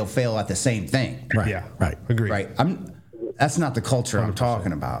fail at the same thing. Right. Yeah. Right. Agree. Right. That's not the culture 100%. I'm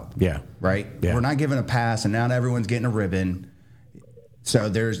talking about. Yeah. Right. Yeah. We're not giving a pass, and not everyone's getting a ribbon.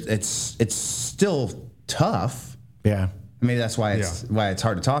 So it's still tough. Yeah. Maybe that's why it's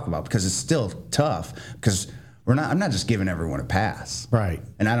hard to talk about, because it's still tough, because I'm not just giving everyone a pass. Right.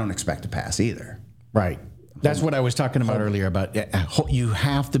 And I don't expect a pass either. Right. That's what I was talking about earlier, about you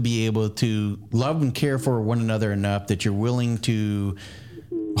have to be able to love and care for one another enough that you're willing to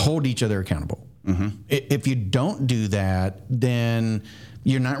hold each other accountable. Mm-hmm. If you don't do that, then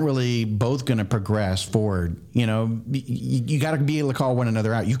you're not really both going to progress forward. You got to be able to call one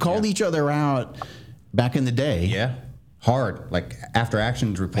another out. You called each other out back in the day. Yeah. Hard. Like after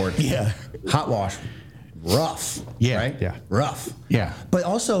actions reports. Yeah. Hot wash. Rough. Yeah. Right? Yeah. Rough. Yeah. But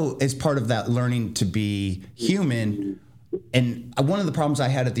also as part of that learning to be human. And one of the problems I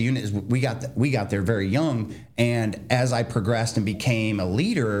had at the unit is we got there very young. And as I progressed and became a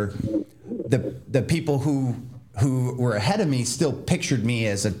leader, the people who were ahead of me still pictured me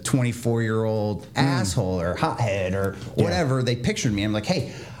as a 24-year-old asshole or hothead or whatever. They pictured me. I'm like,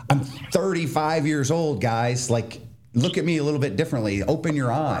 hey, I'm 35 years old, guys. Like, look at me a little bit differently. Open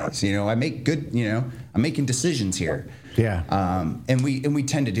your eyes. I make good, I'm making decisions here. Yeah. And we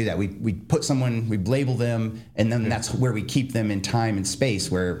tend to do that. We put someone, we label them, and then that's where we keep them in time and space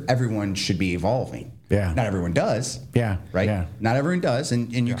where everyone should be evolving. Yeah. Not everyone does. Yeah. Right? Yeah. Not everyone does.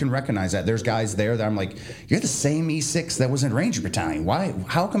 And you can recognize that. There's guys there that I'm like, you're the same E6 that was in Ranger Battalion. Why?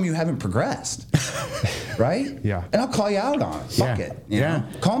 How come you haven't progressed? Right? Yeah. And I'll call you out on it. Fuck it. You know?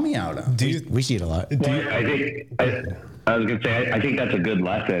 Call me out on it. We see it a lot. I was going to say, I think that's a good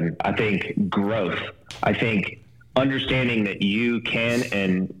lesson. I think growth. I think understanding that you can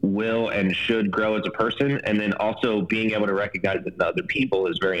and will and should grow as a person, and then also being able to recognize that the other people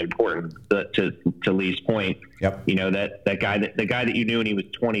is very important. To Lee's point, yep. The guy that you knew when he was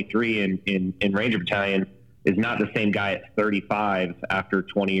 23 in Ranger Battalion is not the same guy at 35 after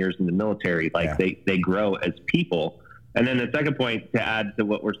 20 years in the military. Like they grow as people. And then the second point to add to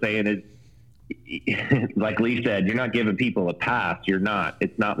what we're saying is, like Lee said, you're not giving people a pass. You're not.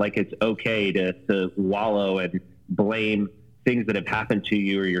 It's not like it's okay to wallow and blame things that have happened to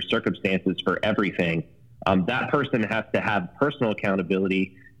you or your circumstances for everything. That person has to have personal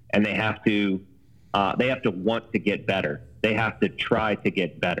accountability, and they have to want to get better. They have to try to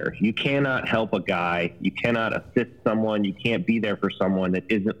get better. You cannot help a guy. You cannot assist someone. You can't be there for someone that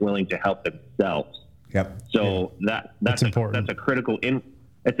isn't willing to help themselves. Yep. So that's important. That's a critical.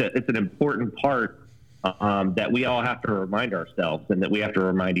 It's an important part that we all have to remind ourselves, and that we have to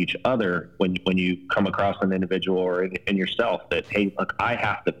remind each other when you come across an individual or in yourself that, hey, look, I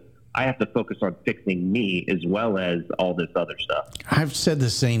have to focus on fixing me as well as all this other stuff. I've said the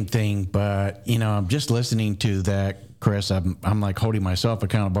same thing, but I'm just listening to that, Chris. I'm like holding myself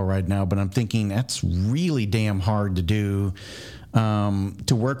accountable right now, but I'm thinking that's really damn hard to do,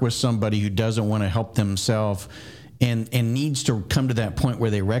 to work with somebody who doesn't want to help themselves and needs to come to that point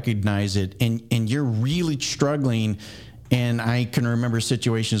where they recognize it, and you're really struggling. And I can remember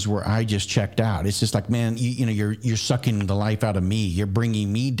situations where I just checked out. It's just like, man, you're sucking the life out of me. You're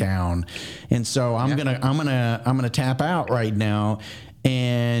bringing me down, and so I'm gonna tap out right now.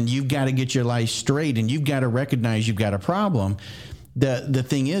 And you've got to get your life straight, and you've got to recognize you've got a problem. The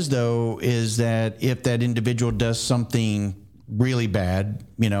thing is, though, is that if that individual does something really bad,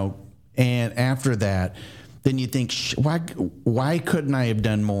 and after that, then you think, why couldn't I have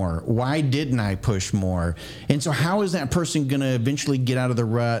done more? Why didn't I push more? And so how is that person going to eventually get out of the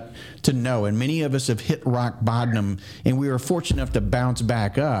rut to know? And many of us have hit rock bottom, and we were fortunate enough to bounce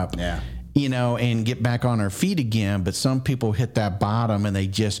back up, and get back on our feet again. But some people hit that bottom, and they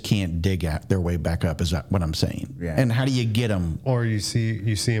just can't dig their way back up, is what I'm saying. Yeah. And how do you get them? Or you see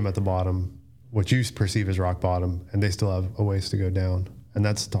them at the bottom, what you perceive as rock bottom, and they still have a ways to go down. And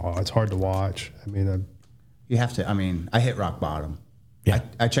it's hard to watch. I mean, you have to. I mean, I hit rock bottom. Yeah.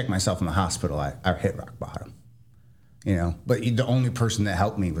 I checked myself in the hospital. I hit rock bottom. But the only person that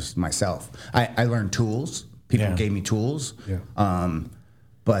helped me was myself. I learned tools. People gave me tools. Yeah.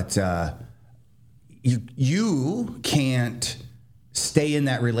 But you can't stay in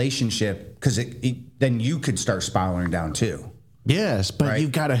that relationship because then you could start spiraling down too. Yes, but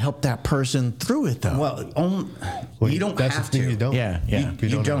you've got to help that person through it, though. Well, you don't have to. You don't. Yeah.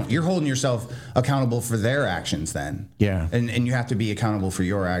 You don't. You're holding yourself accountable for their actions then. Yeah. And you have to be accountable for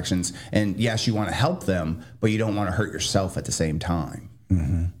your actions. And yes, you want to help them, but you don't want to hurt yourself at the same time.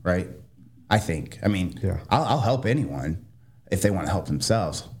 Mm-hmm. Right? I think. I mean, I'll help anyone if they want to help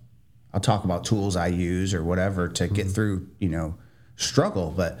themselves. I'll talk about tools I use or whatever to get through,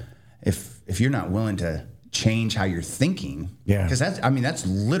 struggle. But if you're not willing to change how you're thinking, because that's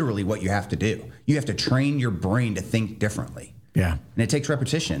literally what you have to do. You have to train your brain to think differently. Yeah. And it takes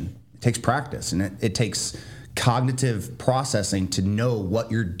repetition, it takes practice, and it takes cognitive processing to know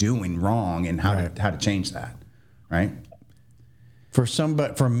what you're doing wrong and how to change that. Right.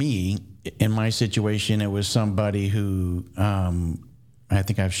 For me, in my situation, it was somebody who I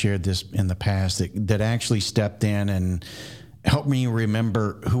think I've shared this in the past that actually stepped in and helped me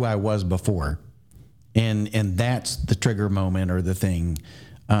remember who I was before. And that's the trigger moment or the thing.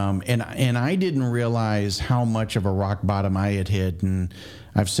 And I didn't realize how much of a rock bottom I had hit. And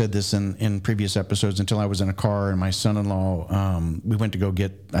I've said this in previous episodes until I was in a car and my son-in-law, we went to go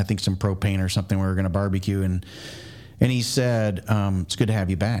get, I think, some propane or something. We were going to barbecue. And he said, it's good to have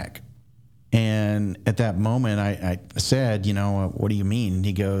you back. And at that moment, I said, what do you mean? And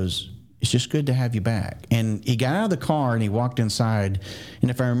he goes, it's just good to have you back. And he got out of the car and he walked inside. And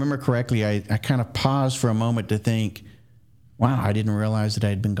if I remember correctly, I kind of paused for a moment to think, wow, I didn't realize that I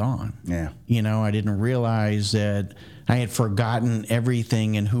had been gone. Yeah. I didn't realize that I had forgotten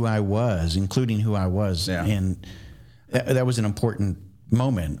everything and who I was, including who I was. Yeah. And that was an important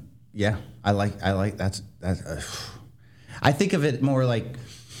moment. Yeah. I like that's I think of it more like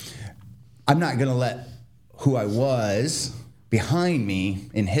I'm not going to let who I was behind me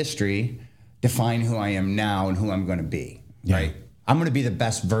in history define who I am now and who I'm going to be, right? I'm going to be the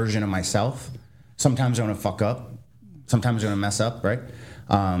best version of myself. Sometimes I'm going to fuck up. Sometimes I'm going to mess up, right?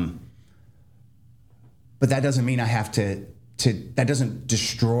 But that doesn't mean I have to, that doesn't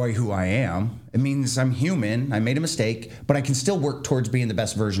destroy who I am. It means I'm human. I made a mistake, but I can still work towards being the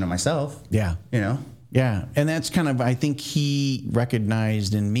best version of myself. Yeah. Yeah, and that's kind of, I think he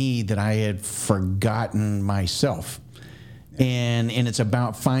recognized in me that I had forgotten myself. And it's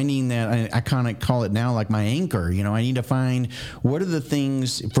about finding that, I kind of call it now like my anchor. I need to find what are the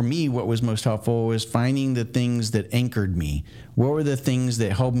things, for me, what was most helpful was finding the things that anchored me. What were the things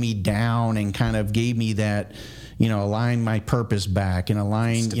that held me down and kind of gave me that, align my purpose back and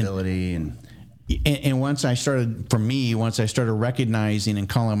align stability And once I started recognizing and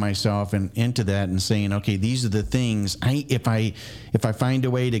calling myself into that and saying, okay, these are the things. If I find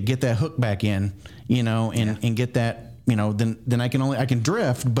a way to get that hook back in, and get that, then I can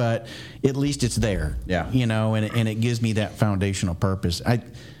drift, but at least it's there. Yeah. And it gives me that foundational purpose.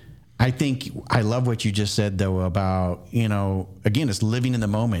 I think I love what you just said though about, again, it's living in the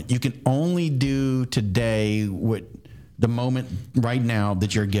moment. You can only do today what the moment right now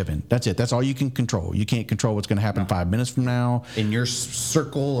that you're given. That's it. That's all you can control. You can't control what's going to happen 5 minutes from now. In your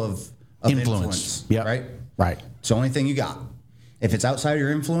circle of influence. Yep. Right? Right. It's the only thing you got. If it's outside of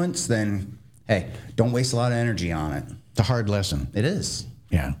your influence, then, hey, don't waste a lot of energy on it. It's a hard lesson. It is.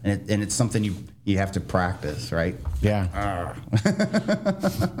 Yeah. And it's something you have to practice, right? Yeah.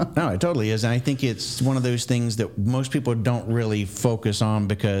 No, it totally is. And I think it's one of those things that most people don't really focus on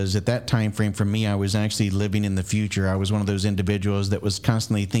because at that time frame for me, I was actually living in the future. I was one of those individuals that was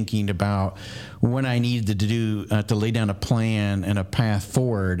constantly thinking about what I needed to do to lay down a plan and a path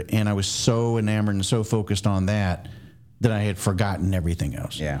forward. And I was so enamored and so focused on that I had forgotten everything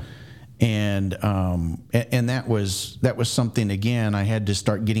else. Yeah. And that was something, again, I had to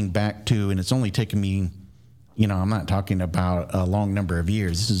start getting back to, and it's only taken me, I'm not talking about a long number of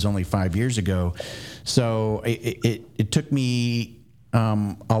years. This is only 5 years ago. So it took me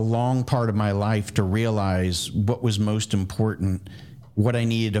a long part of my life to realize what was most important what I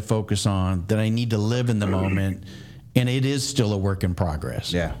needed to focus on, that I need to live in the moment. And it is still a work in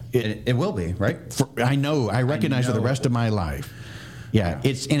progress. Yeah, it will be, right? I know. I recognize for the rest of my life. Yeah,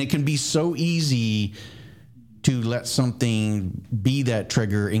 it can be so easy to let something be that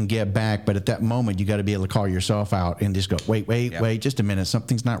trigger and get back, but at that moment you got to be able to call yourself out and just go, wait, just a minute,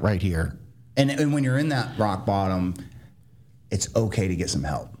 something's not right here. And when you're in that rock bottom, it's okay to get some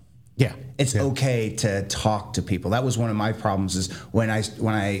help. Yeah, it's okay to talk to people. That was one of my problems. Is when I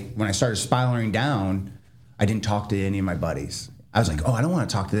started spiraling down, I didn't talk to any of my buddies. I was like, I don't want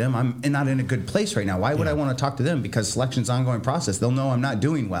to talk to them. I'm not in a good place right now. Why would I want to talk to them? Because selection's an ongoing process. They'll know I'm not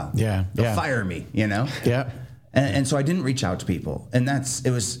doing well. Yeah, they'll fire me. Yeah. And so I didn't reach out to people, and that's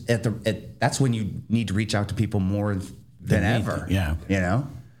when you need to reach out to people more than ever. Yeah,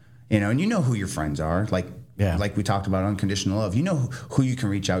 and you know who your friends are, like we talked about unconditional love. You know who you can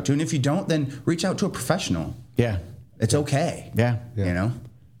reach out to, and if you don't, then reach out to a professional. Yeah, it's okay. Yeah.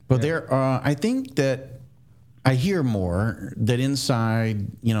 But I think that I hear more that inside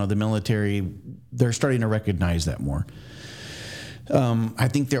the military, they're starting to recognize that more. I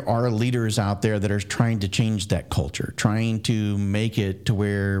think there are leaders out there that are trying to change that culture, trying to make it to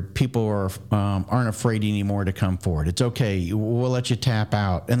where people aren't afraid anymore to come forward. It's okay. We'll let you tap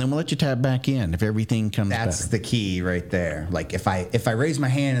out, and then we'll let you tap back in if everything comes better. That's the key right there. Like if I raise my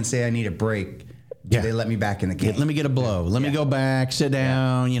hand and say I need a break, they let me back in the game. Let me get a blow. Let me go back, sit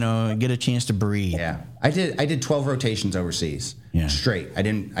down, get a chance to breathe. Yeah. I did 12 rotations overseas. Yeah. Straight. I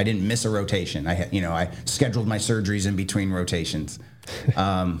didn't miss a rotation. I scheduled my surgeries in between rotations.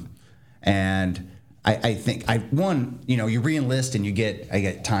 And I think you re-enlist and I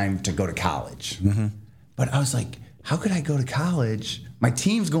get time to go to college. Mm-hmm. But I was like, how could I go to college? My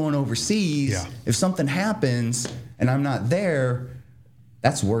team's going overseas. Yeah. If something happens and I'm not there,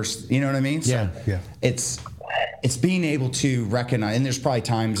 that's worse. You know what I mean? So yeah. It's being able to recognize, and there's probably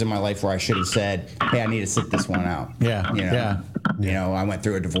times in my life where I should have said, hey, I need to sit this one out. Yeah. I went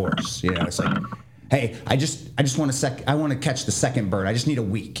through a divorce. It's like, hey, I just want I want to catch the second bird. I just need a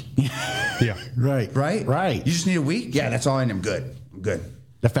week. Yeah. Right. You just need a week? Yeah, that's all I need. I'm good.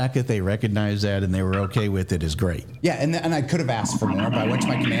 The fact that they recognized that and they were okay with it is great. Yeah, and I could have asked for more, but I went to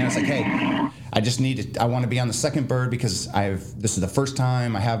my command. I was like, hey, I want to be on the second bird because this is the first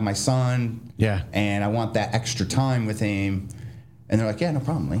time I have my son. Yeah. And I want that extra time with him. And they're like, yeah, no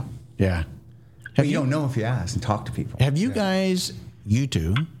problem, Lee. Yeah. But you don't know if you ask and talk to people. Have you guys, you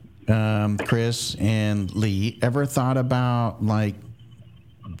two, Chris and Lee, ever thought about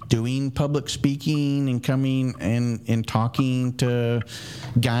doing public speaking and coming and talking to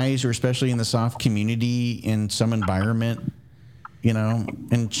guys, or especially in the soft community in some environment,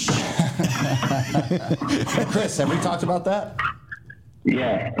 and Chris, have we talked about that?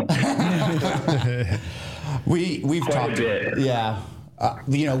 Yeah. We've talked a bit. Yeah.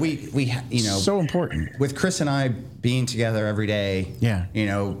 We so important with Chris and I being together every day. Yeah.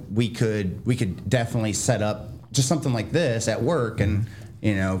 We could definitely set up just something like this at work, and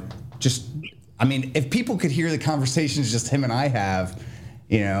if people could hear the conversations just him and I have,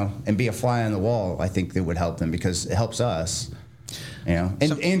 and be a fly on the wall, I think that would help them because it helps us,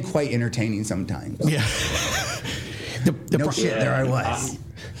 and quite entertaining sometimes. Yeah. There I was.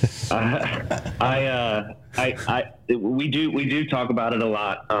 We do talk about it a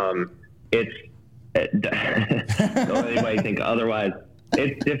lot. Don't anybody think otherwise.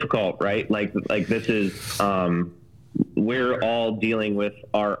 It's difficult, right? Like this is, we're all dealing with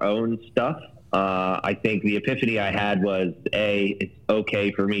our own stuff. I think the epiphany I had was A, it's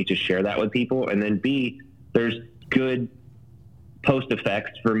okay for me to share that with people, and then B, there's good post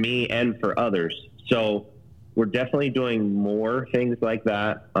effects for me and for others. So we're definitely doing more things like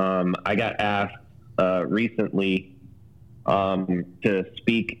that. I got asked recently to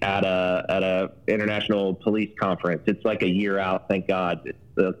speak at a international police conference. It's like a year out, thank God.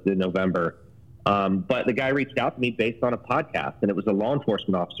 It's in November. But the guy reached out to me based on a podcast, and it was a law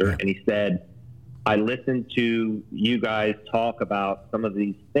enforcement officer, and he said, I listened to you guys talk about some of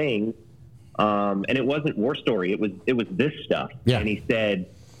these things, and it wasn't war story. It was this stuff. Yeah. And he said,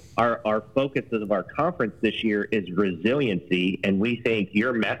 our focus of our conference this year is resiliency, and we think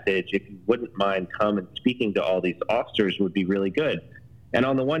your message, if you wouldn't mind coming and speaking to all these officers, would be really good. And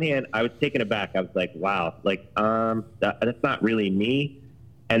on the one hand, I was taken aback. I was like, wow, that's not really me.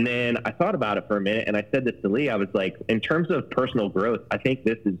 And then I thought about it for a minute, and I said this to Lee. I was like, in terms of personal growth, I think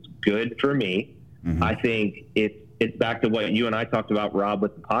this is good for me. Mm-hmm. I think it's back to what you and I talked about, Rob,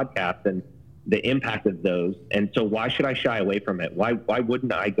 with the podcast and the impact of those. And so why should I shy away from it? Why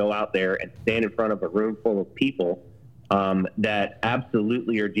wouldn't I go out there and stand in front of a room full of people that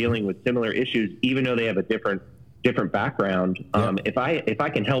absolutely are dealing with similar issues, even though they have a different different background. If I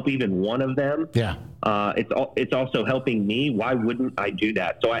can help even one of them, it's also helping me. Why wouldn't I do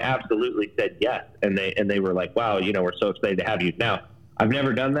that? So I absolutely said yes, and they were like, wow, we're so excited to have you. Now, I've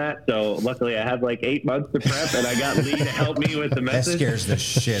never done that, so luckily I have like 8 months to prep, and I got Lee to help me with the message. That scares the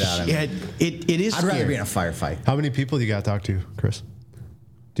shit out of me. Yeah, it is. I'd rather be in a firefight. How many people do you got to talk to, Chris?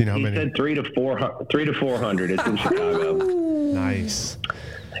 Do you know how many? He said 300 to 400. It's in Chicago. Nice.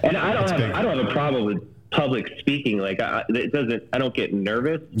 And I don't have a problem with public speaking. Like I don't get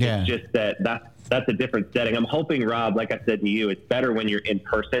nervous. Yeah. It's just that's a different setting. I'm hoping, Rob, like I said to you, it's better when you're in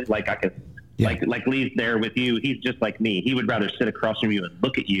person. Like I can. Yeah. Like Lee's there with you. He's just like me. He would rather sit across from you and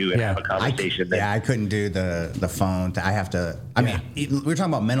look at you and have a conversation. I couldn't do the phone. I have to. I mean, we're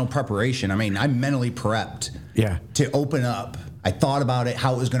talking about mental preparation. I mean, I'm mentally prepped. To open up. I thought about it,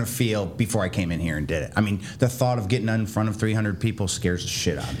 how it was going to feel before I came in here and did it. I mean, the thought of getting in front of 300 people scares the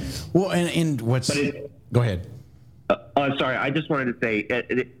shit out of me. Well, and what's? Go ahead. Sorry, I just wanted to say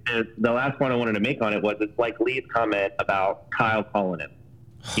the last point I wanted to make on it was it's like Lee's comment about Kyle calling him.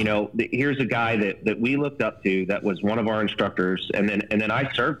 Here's a guy that we looked up to that was one of our instructors, and then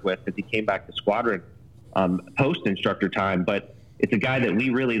I served with as he came back to squadron post instructor time. But it's a guy that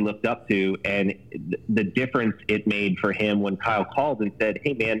we really looked up to, and the difference it made for him when Kyle called and said,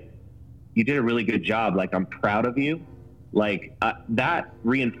 "Hey man, you did a really good job. Like, I'm proud of you." Like that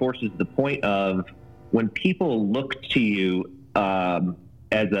reinforces the point of when people look to you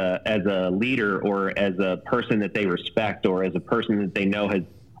as a leader or as a person that they respect or as a person that they know has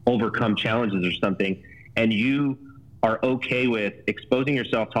overcome challenges or something, and you are okay with exposing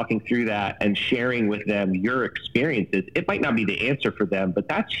yourself, talking through that, and sharing with them your experiences. It might not be the answer for them, but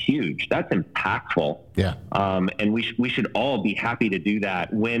that's huge. That's impactful. Yeah. And we should all be happy to do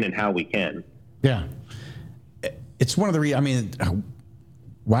that when and how we can. Yeah. It's one of the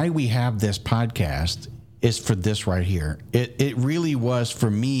why we have this podcast is for this right here. It really was for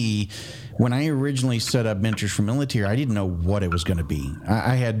me. When I originally set up Mentors for Military, I didn't know what it was going to be.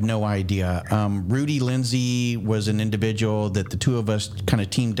 I had no idea. Rudy Lindsay was an individual that the two of us kind of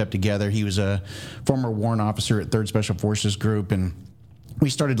teamed up together. He was a former warrant officer at 3rd Special Forces Group, and we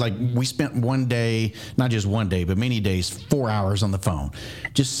spent one day, not just one day, but many days, 4 hours on the phone,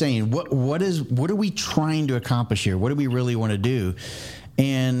 just saying, what are we trying to accomplish here? What do we really want to do?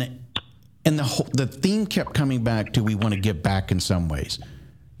 And the theme kept coming back to we want to give back in some ways.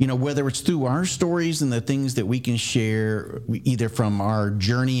 Whether it's through our stories and the things that we can share, either from our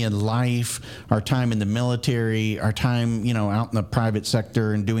journey in life, our time in the military, our time, out in the private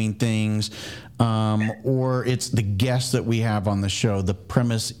sector and doing things, or it's the guests that we have on the show. The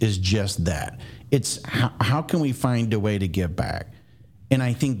premise is just that. It's how can we find a way to give back? And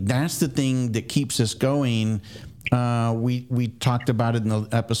I think that's the thing that keeps us going. We talked about it in the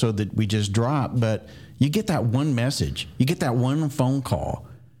episode that we just dropped, but you get that one message, you get that one phone call.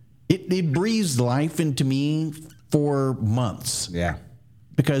 It breathes life into me for months. Yeah.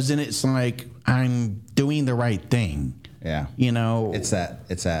 Because then it's like I'm doing the right thing. Yeah. It's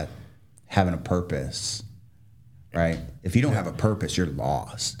that having a purpose, right? If you don't have a purpose, you're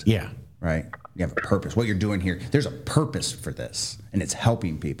lost. Yeah. Right? You have a purpose. What you're doing here, there's a purpose for this, and it's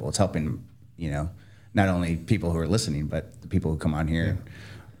helping people. It's helping, not only people who are listening, but the people who come on here and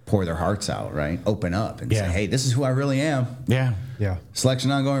pour their hearts out, right? Open up and say, hey, this is who I really am. Yeah. Yeah.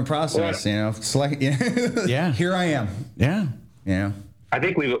 Selection ongoing process, Yeah. Here I am. Yeah. I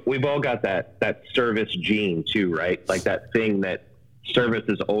think we've all got that service gene too, right? Like that thing that service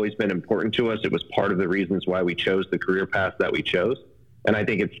has always been important to us. It was part of the reasons why we chose the career path that we chose. And I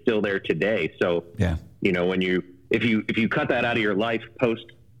think it's still there today. So, when if you cut that out of your life post,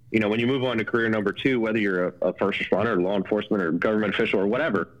 when you move on to career number 2, whether you're a first responder or law enforcement or government official or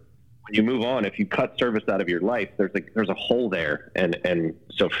whatever, when you move on, if you cut service out of your life, there's a hole there. And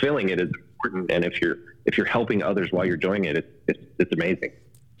so filling it is important. And if you're helping others while you're doing it, it's amazing.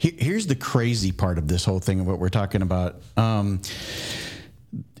 Here's the crazy part of this whole thing of what we're talking about.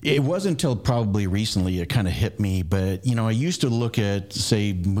 It wasn't until probably recently it kind of hit me, but, I used to look at,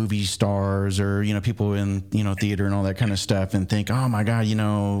 say, movie stars or, people in, theater and all that kind of stuff and think, oh, my God,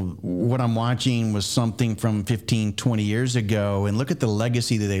 what I'm watching was something from 15, 20 years ago, and look at the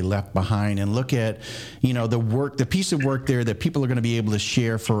legacy that they left behind and look at, the piece of work there that people are going to be able to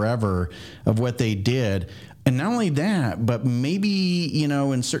share forever of what they did. And not only that, but maybe,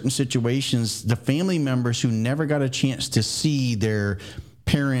 in certain situations, the family members who never got a chance to see their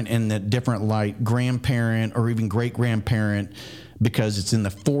parent in a different light, grandparent or even great-grandparent, because it's in the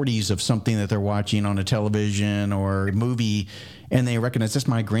 40s of something that they're watching on a television or a movie, and they recognize that's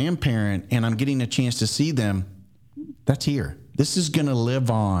my grandparent, and I'm getting a chance to see them. That's here. This is going to live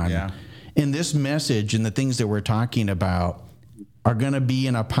on. Yeah. And this message and the things that we're talking about are going to be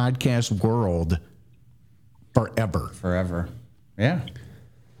in a podcast world forever. Yeah.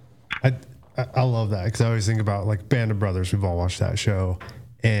 I love that because I always think about like Band of Brothers. We've all watched that show,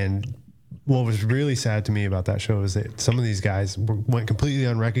 and what was really sad to me about that show is that some of these guys went completely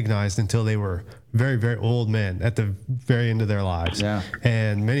unrecognized until they were very, very old men at the very end of their lives. Yeah.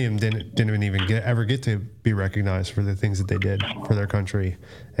 And many of them didn't even ever get to be recognized for the things that they did for their country.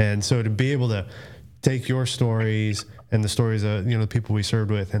 And so to be able to take your stories and the stories of the people we served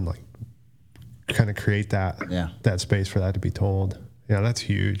with and like kind of create that space for that to be told. Yeah, that's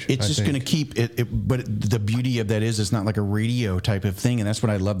huge. It's just going to keep it. But the beauty of that is it's not like a radio type of thing. And that's what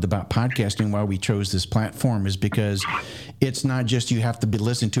I loved about podcasting, why we chose this platform, is because it's not just you have to be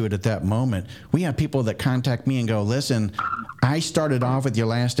listening to it at that moment. We have people that contact me and go, listen, I started off with your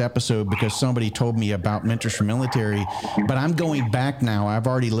last episode because somebody told me about Mentors for Military, but I'm going back now. I've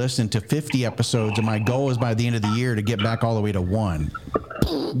already listened to 50 episodes, and my goal is by the end of the year to get back all the way to 1.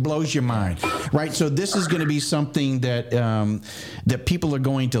 Blows your mind, right? So this is going to be something that that people are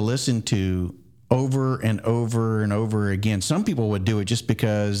going to listen to over and over and over again. Some people would do it just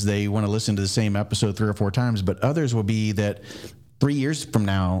because they want to listen to the same episode 3 or 4 times, but others will be that 3 years from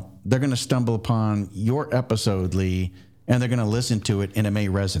now, they're going to stumble upon your episode, Lee, and they're going to listen to it, and it may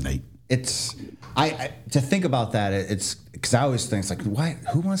resonate. It's to think about that. It's because I always think it's like, why?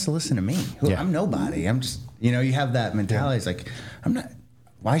 Who wants to listen to me? I'm nobody. I'm just you have that mentality. It's like I'm not.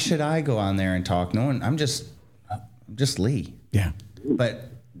 Why should I go on there and talk? No one. I'm just Lee. Yeah. But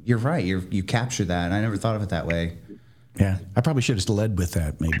you're right. You capture that. And I never thought of it that way. Yeah. I probably should have led with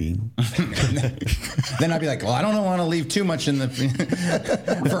that, maybe. Then I'd be like, well, I don't want to leave too much in the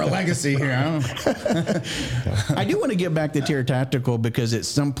for a legacy here. I do want to get back to Tier Tactical because at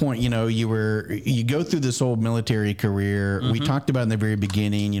some point, you go through this whole military career. Mm-hmm. We talked about in the very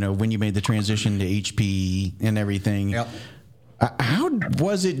beginning, when you made the transition to HP and everything. Yep. How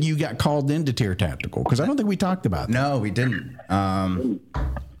was it you got called into Tier Tactical? Because I don't think we talked about that. No, we didn't.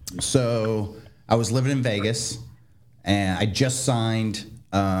 So I was living in Vegas, and I just signed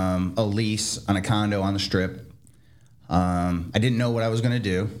a lease on a condo on the Strip. I didn't know what I was going to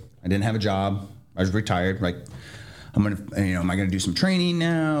do. I didn't have a job. I was retired. Like, am I going to do some training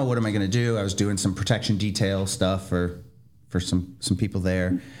now? What am I going to do? I was doing some protection detail stuff for some people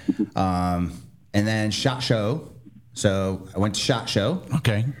there. And then SHOT Show. So I went to SHOT Show.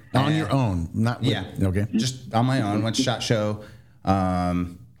 Okay. On your own. Okay. Just on my own. Went to SHOT Show.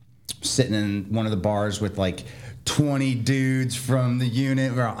 Sitting in one of the bars with like 20 dudes from the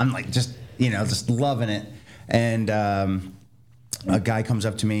unit. I'm like just loving it. And a guy comes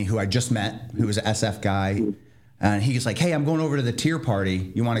up to me who I just met, who was an SF guy. And he's like, hey, I'm going over to the tier party.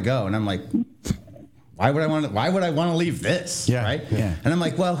 You want to go? And I'm like, why would I want to leave this? Yeah, right? Yeah. And I'm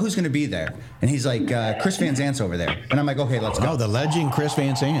like, well, who's going to be there? And he's like, Chris Van Zant's over there. And I'm like, okay, let's go. Oh, the legend Chris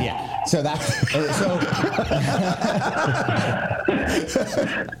Van Zant. Yeah. So that's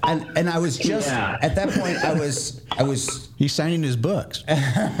and I was just at that point I was he's signing his books.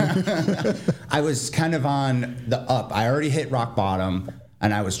 I was kind of on the up. I already hit rock bottom,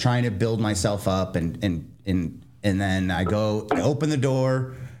 and I was trying to build myself up, and then I open the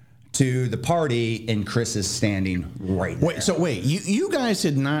door to the party, and Chris is standing right there. Wait, you guys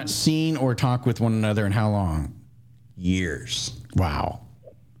had not seen or talked with one another in how long? Years. Wow.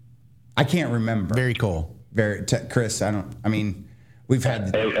 I can't remember. Very cool. Chris, we've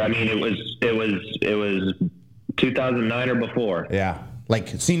had. It was 2009 or before. Yeah, like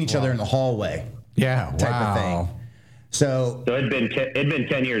seeing each other in the hallway. Yeah, type of thing. So it'd been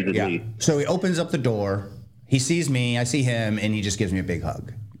 10 years at least. So he opens up the door. He sees me. I see him, and he just gives me a big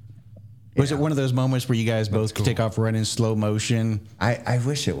hug. Was it one of those moments where you guys both could take off running in slow motion? I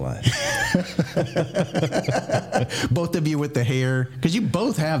wish it was. Both of you with the hair, because you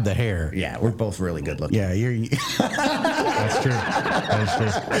both have the hair. Yeah, we're both really good looking. Yeah, you're. That's true.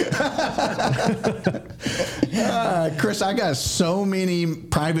 Chris, I got so many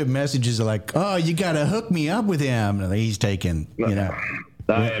private messages like, "Oh, you got to hook me up with him." He's taken,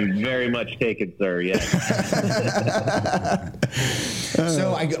 I am very much taken, sir. Yes.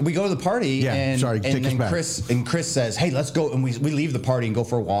 So we go to the party, and then Chris says, "Hey, let's go." And we leave the party and go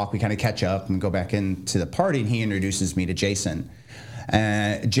for a walk. We kind of catch up and go back into the party, and he introduces me to Jason.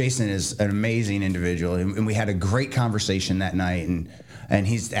 Jason is an amazing individual, and we had a great conversation that night. And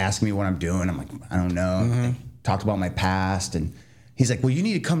he's asking me what I'm doing. I'm like, I don't know. Mm-hmm. Talked about my past, and he's like, well, you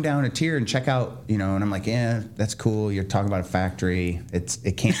need to come down a tier and check out, and I'm like, yeah, that's cool. You're talking about a factory.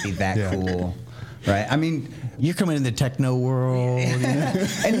 It can't be that cool, right? I mean, you're coming in the techno world.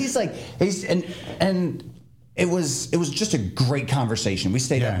 And he's like, and it was just a great conversation. We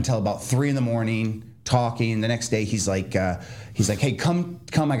stayed up until about 3 a.m. talking. The next day he's like, hey, come,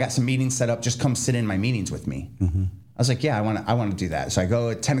 I got some meetings set up. Just come sit in my meetings with me. Mm-hmm. I was like, yeah, I want to do that. So I go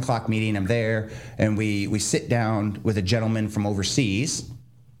at 10 o'clock meeting. I'm there, and we sit down with a gentleman from overseas,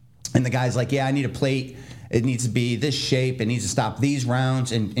 and the guy's like, yeah, I need a plate. It needs to be this shape. It needs to stop these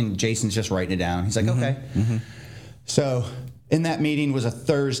rounds. And Jason's just writing it down. He's like, okay. Mm-hmm. So in that meeting was a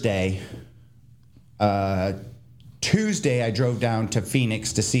Thursday. Tuesday, I drove down to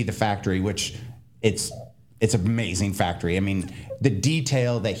Phoenix to see the factory, which it's an amazing factory. I mean, the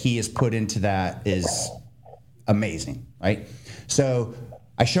detail that he has put into that is amazing, right? So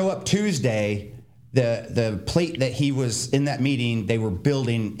I show up Tuesday. The plate that he was in that meeting, they were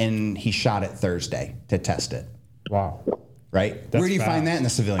building, and he shot it Thursday to test it. Wow. Right? Where do you find that in the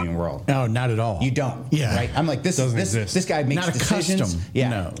civilian world? No, not at all. You don't. Yeah. Right? I'm like, this guy makes not decisions. Custom. Yeah.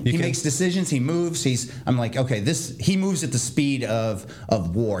 No. He makes decisions. He moves. I'm like, okay, he moves at the speed of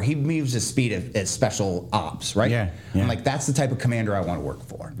war. He moves at the speed of special ops, right? Yeah. I'm like, that's the type of commander I want to work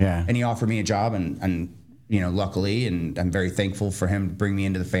for. Yeah. And he offered me a job, and luckily, and I'm very thankful for him to bring me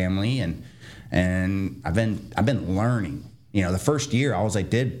into the family, and I've been learning. The first year, all I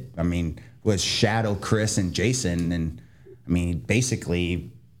did, was shadow Chris and Jason, and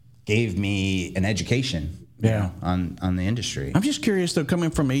basically gave me an education. On the industry. I'm just curious though, coming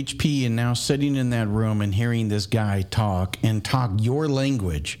from HP and now sitting in that room and hearing this guy talk your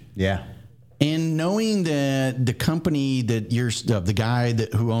language. Yeah. And knowing that the company that the guy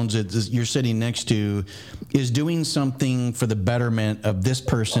who owns it, you're sitting next to, is doing something for the betterment of this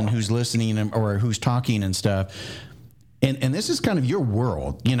person who's listening or who's talking and stuff, and this is kind of your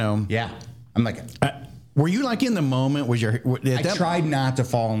world, Yeah, I'm like, were you like in the moment? I tried not to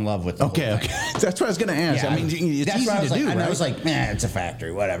fall in love with the whole thing. That's what I was going to ask. Yeah, it's that's easy what I was to do, like, right? I was like, it's a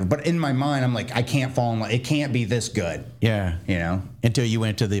factory, whatever. But in my mind, I'm like, I can't fall in love. It can't be this good. Yeah. Until you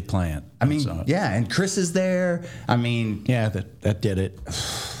went to the plant. And Chris is there. Yeah, that did it.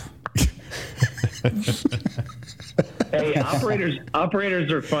 Hey,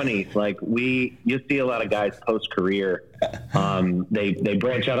 operators are funny. Like you see a lot of guys post career. They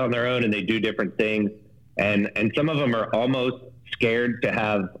branch out on their own and they do different things. And some of them are almost scared to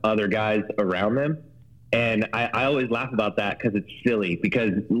have other guys around them. And I always laugh about that because it's silly,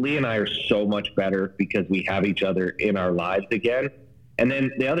 because Lee and I are so much better because we have each other in our lives again. And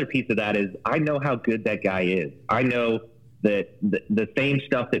then the other piece of that is I know how good that guy is. I know that the same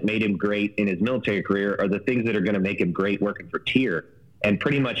stuff that made him great in his military career are the things that are going to make him great working for Tier. And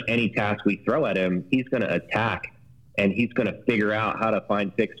pretty much any task we throw at him, he's going to attack. And he's going to figure out how to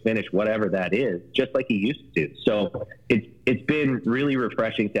find, fix, finish, whatever that is, just like he used to. So it's been really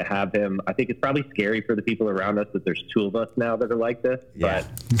refreshing to have him. I think it's probably scary for the people around us that there's two of us now that are like this. Yeah.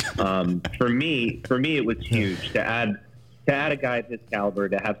 But for me, it was huge to add a guy of his caliber,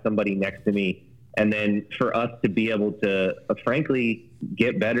 to have somebody next to me, and then for us to be able to, frankly,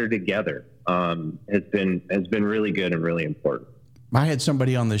 get better together has been really good and really important. I had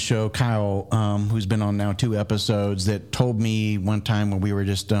somebody on the show, Kyle, who's been on now 2 episodes, that told me one time when we were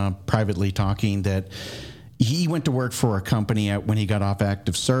just privately talking that he went to work for a company when he got off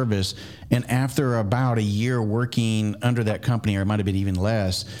active service, and after about a year working under that company, or it might have been even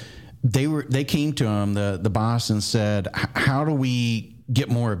less, they came to him, the boss, and said, "How do we get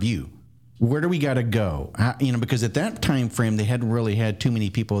more of you? Where do we got to go?" Because at that time frame, they hadn't really had too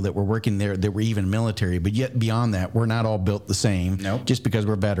many people that were working there that were even military. But yet beyond that, we're not all built the same. Nope. Just because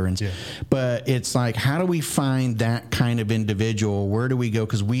we're veterans. Yeah. But it's like, how do we find that kind of individual? Where do we go?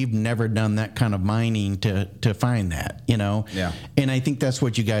 Because we've never done that kind of mining to find that, Yeah. And I think that's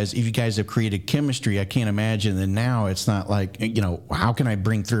what if you guys have created chemistry, I can't imagine that now it's not like, how can I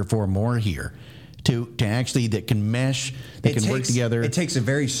bring 3 or 4 more here? To actually that can mesh, that can work together. It takes a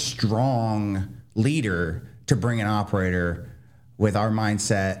very strong leader to bring an operator with our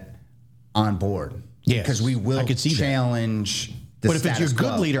mindset on board. Yes, because we will challenge the But if it's your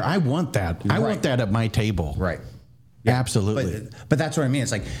good leader, I want that. I want that at my table. Right. Yeah, absolutely. But that's what I mean.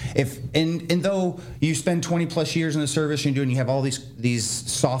 It's like and though you spend 20 plus years in the service and you have all these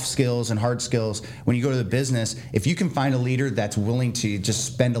soft skills and hard skills, when you go to the business, if you can find a leader that's willing to just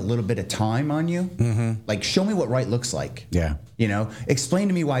spend a little bit of time on you, like show me what right looks like. Yeah. Explain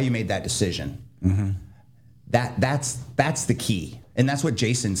to me why you made that decision. Mm-hmm. That's the key. And that's what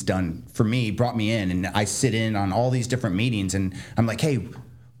Jason's done for me, brought me in, and I sit in on all these different meetings and I'm like, hey,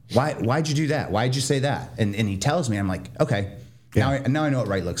 why'd you do that? Why'd you say that? And he tells me, I'm like, okay, now I know what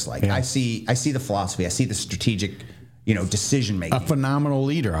right looks like. Yeah. I see the philosophy. I see the strategic, decision making. A phenomenal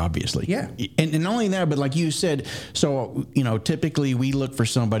leader, obviously. Yeah. And not only that, but like you said, so, typically we look for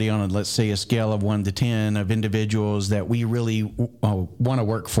somebody on let's say a scale of 1 to 10 of individuals that we really want to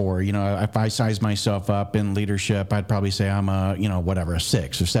work for. If I size myself up in leadership, I'd probably say I'm a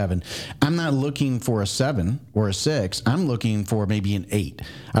 6 or 7. I'm not looking for a 7 or a 6. I'm looking for maybe an 8.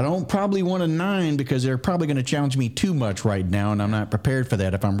 I don't probably want a 9 because they're probably going to challenge me too much right now. And I'm not prepared for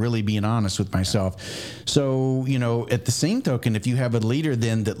that if I'm really being honest with myself. So, at the same token, if you have a leader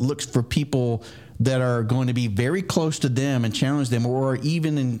then that looks for people that are going to be very close to them and challenge them, or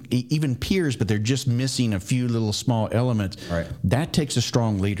even peers, but they're just missing a few little small elements, right, that takes a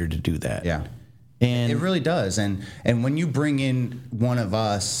strong leader to do that. Yeah, and it really does. And when you bring in one of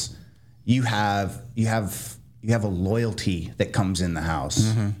us, you have a loyalty that comes in the house.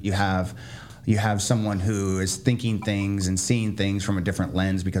 Mm-hmm. You have someone who is thinking things and seeing things from a different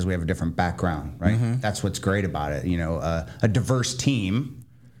lens because we have a different background, right? Mm-hmm. That's what's great about it. A diverse team,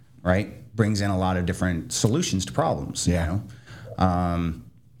 right, brings in a lot of different solutions to problems. Yeah.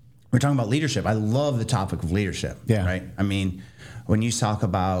 We're talking about leadership. I love the topic of leadership. Yeah. Right. I mean, when you talk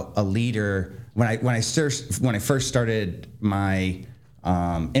about a leader, when I first started my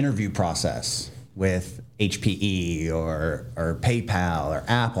interview process with HPE or PayPal or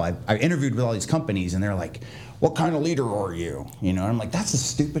Apple, I interviewed with all these companies, and they're like, "What kind of leader are you?" And I'm like, "That's the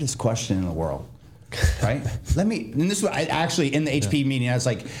stupidest question in the world." Right? And this was actually in the HP meeting. I was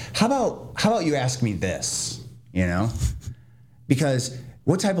like, "How about you ask me this?" Because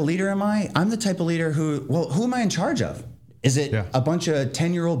what type of leader am I? I'm the type of leader who am I in charge of? Is it a bunch of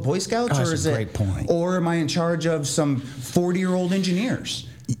 10-year-old Boy Scouts, or is it? Great point. Or am I in charge of some 40-year-old engineers?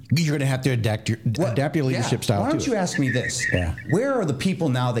 You're going to have to adapt your leadership style. Why don't you ask me this? Yeah. Where are the people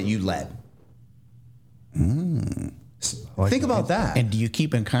now that you led? Think about that. And do you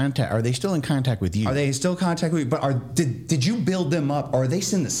keep in contact? Are they still in contact with you? Are they still in contact with you? But did you build them up? Or are they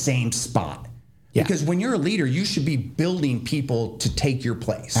in the same spot? Yeah. Because when you're a leader, you should be building people to take your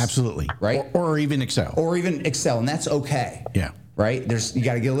place. Absolutely. Right? Or even excel. And that's okay. Yeah. Right? You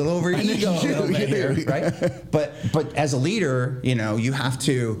got to get a little over your ego a little bit here, right? But as a leader, you have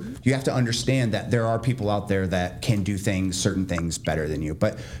to understand that there are people out there that can do certain things better than you.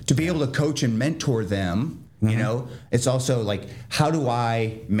 But to be able to coach and mentor them, it's also like, how do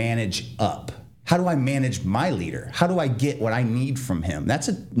I manage up? How do I manage my leader? How do I get what I need from him? That's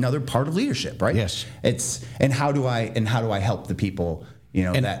another part of leadership, right? Yes. And how do I help the people?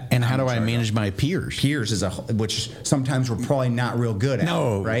 And how do I manage my peers? Peers which sometimes we're probably not real good at.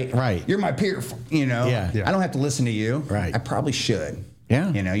 No, right? Right. You're my peer. Yeah. I don't have to listen to you. Right. I probably should.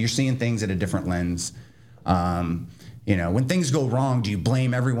 Yeah. You're seeing things at a different lens. When things go wrong, do you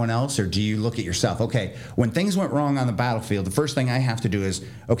blame everyone else, or do you look at yourself? Okay, when things went wrong on the battlefield, the first thing I have to do is,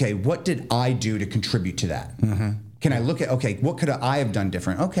 okay, what did I do to contribute to that? Mm-hmm. Can I look at, okay, what could I have done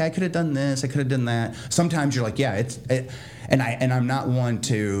different? Okay, I could have done this, I could have done that. Sometimes you're like, and I'm not one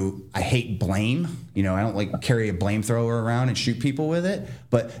to, I hate blame. I don't like carry a blame thrower around and shoot people with it.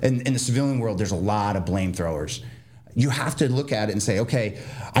 But in the civilian world, there's a lot of blame throwers. You have to look at it and say, okay,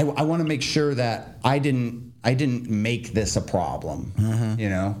 I want to make sure that I didn't make this a problem,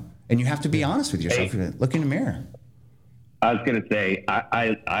 and you have to be honest with yourself. Hey, look in the mirror. I was going to say,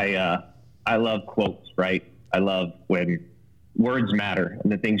 I love quotes, right? I love when words matter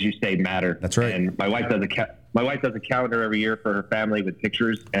and the things you say matter. That's right. And my wife does a calendar every year for her family with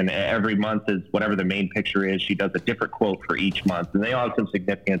pictures, and every month is whatever the main picture is. She does a different quote for each month, and they all have some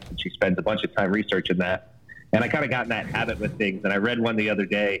significance, and she spends a bunch of time researching that. And I kind of got in that habit with things, and I read one the other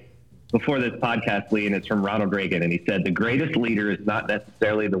day before this podcast, Lee, and it's from Ronald Reagan, and he said, the greatest leader is not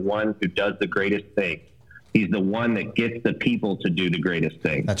necessarily the one who does the greatest thing. He's the one that gets the people to do the greatest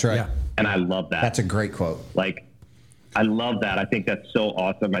thing. That's right. Yeah. And I love that. That's a great quote. I love that. I think that's so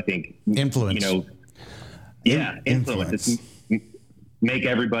awesome. I think influence. Influence. It's make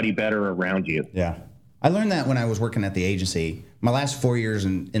everybody better around you. Yeah. I learned that when I was working at the agency. My last 4 years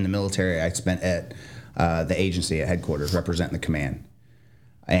in the military, I spent at the agency at headquarters representing the command.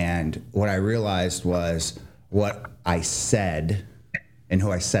 And what I realized was what I said and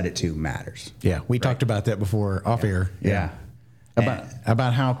who I said it to matters. Yeah, we talked about that before off air. Yeah.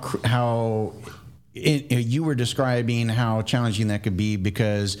 About how you were describing how challenging that could be,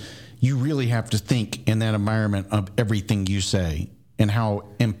 because you really have to think in that environment of everything you say and how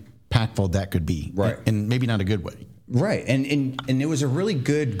impactful that could be. Right. And maybe not a good way. Right. And it was a really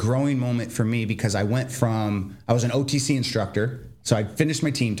good growing moment for me, because I went from, I was an OTC instructor. So I finished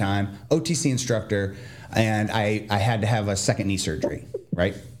my team time, OTC instructor, and I had to have a second knee surgery,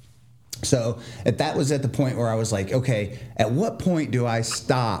 right? So that was at the point where I was like, okay, at what point do I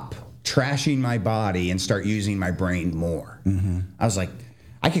stop trashing my body and start using my brain more. I was like,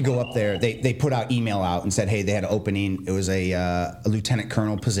 I could go up there. They put out email out and said, hey, they had an opening. It was a lieutenant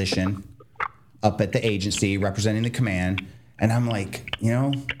colonel position up at the agency representing the command. And I'm like,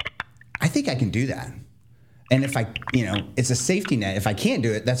 I think I can do that. And if I, it's a safety net. If I can't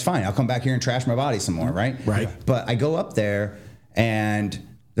do it, that's fine. I'll come back here and trash my body some more, right? Right. But I go up there, and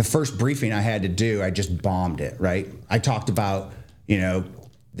the first briefing I had to do, I just bombed it, right? I talked about,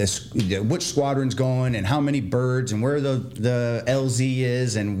 which squadron's going and how many birds and where the LZ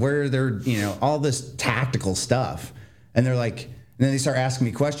is and where they're, all this tactical stuff. And they're like, and then they start asking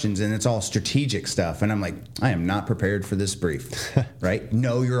me questions, and it's all strategic stuff. And I'm like, I am not prepared for this brief, right?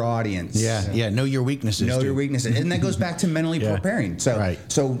 Know your audience. Yeah. Know your weaknesses. Your weaknesses. And that goes back to mentally preparing. So,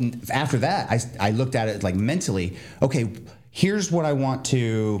 so after that, I looked at it like mentally, okay, here's what I want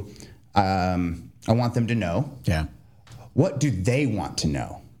them to know. Yeah. What do they want to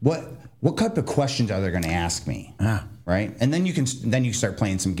know? What type of questions are they going to ask me? Right? And then you start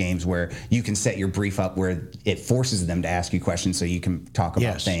playing some games where you can set your brief up where it forces them to ask you questions so you can talk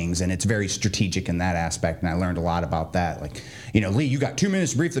about things, and it's very strategic in that aspect. And I learned a lot about that. Like, Lee, you got 2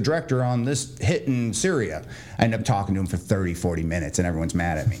 minutes to brief the director on this hit in Syria. I end up talking to him for 30, 40 minutes, and everyone's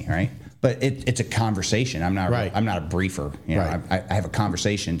mad at me, right? But it's a conversation. I'm not a briefer. I have a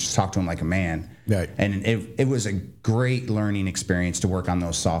conversation, just talk to him like a man. Right. And it was a great learning experience to work on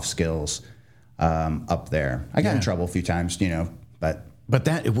those soft skills up there. I got in trouble a few times, but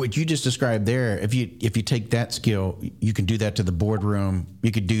that what you just described there, if you take that skill, you can do that to the boardroom.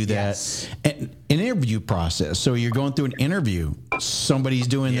 You could do that an interview process. So you're going through an interview, somebody's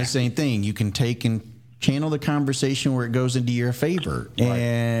doing the same thing. You can take and channel the conversation where it goes into your favor. Right.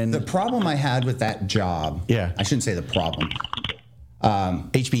 And the problem I had with that job, I shouldn't say the problem.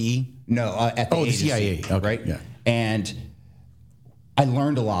 HPE? No, at the agency, CIA, okay. Right? Yeah. And I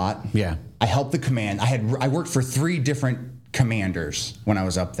learned a lot. Yeah. I helped the command. I worked for 3 different commanders when I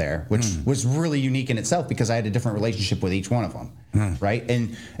was up there, which was really unique in itself because I had a different relationship with each one of them, right?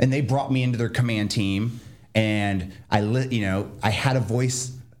 And they brought me into their command team, and I had a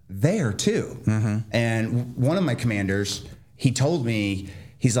voice there too. And one of my commanders, he told me,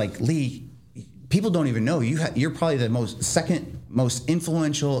 he's like, Lee, people don't even know you're probably the second most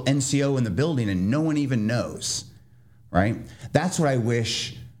influential NCO in the building, and no one even knows, right? That's what I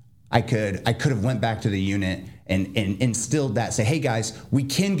wish I could have went back to the unit and instilled that. Say, hey guys, we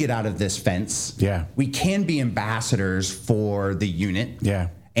can get out of this fence. Yeah, we can be ambassadors for the unit. Yeah,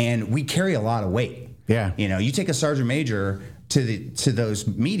 and we carry a lot of weight. Yeah, you take a sergeant major to those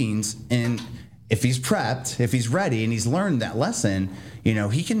meetings, and if he's prepped, if he's ready, and he's learned that lesson,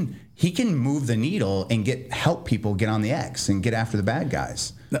 he can move the needle and help people get on the X and get after the bad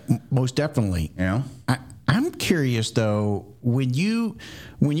guys. Most definitely. I'm curious though, when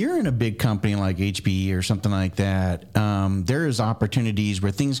you're in a big company like HPE or something like that, there is opportunities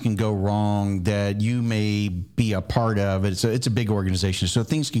where things can go wrong that you may be a part of. It's a big organization, so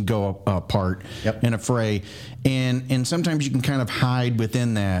things can go apart in a fray, and sometimes you can kind of hide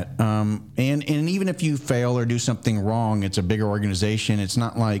within that. And even if you fail or do something wrong, it's a bigger organization. It's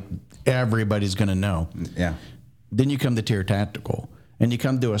not like everybody's going to know. Yeah. Then you come to Tier Tactical. And you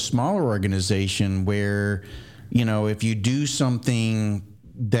come to a smaller organization where, if you do something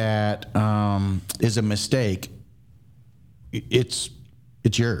that is a mistake, it's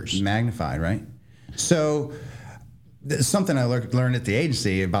yours. Magnified, right? So something I learned at the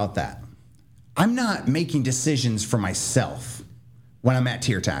agency about that. I'm not making decisions for myself when I'm at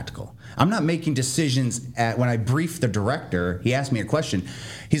Tier Tactical. I'm not making decisions when I brief the director. He asked me a question.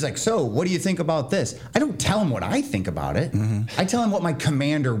 He's like, so what do you think about this? I don't tell him what I think about it. I tell him what my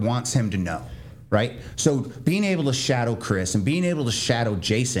commander wants him to know, right? So being able to shadow Chris and being able to shadow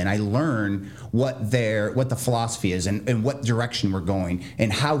Jason, I learn what the philosophy is and what direction we're going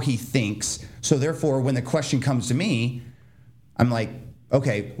and how he thinks. So therefore, when the question comes to me, I'm like,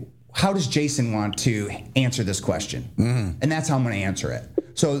 okay, how does Jason want to answer this question? And that's how I'm going to answer it.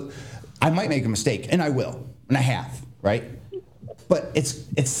 So I might make a mistake, and I will, and I have, right? But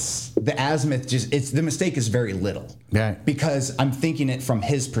it's the azimuth. The mistake is very little, because I'm thinking it from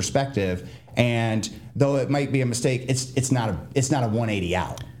his perspective, and though it might be a mistake, it's not a 180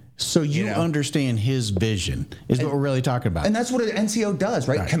 out. So you understand his vision is what we're really talking about, and that's what an NCO does,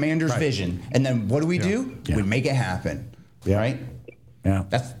 right? Commander's vision, and then what do? We make it happen, right? Yeah,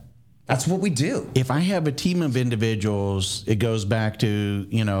 That's what we do. If I have a team of individuals, it goes back to,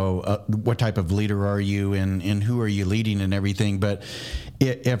 what type of leader are you and who are you leading and everything. But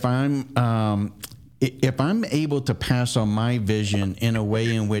if I'm if I'm able to pass on my vision in a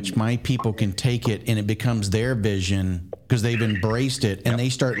way in which my people can take it and it becomes their vision because they've embraced it and they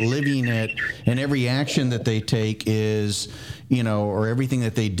start living it, and every action that they take is, or everything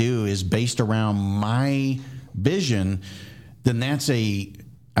that they do is based around my vision, then that's an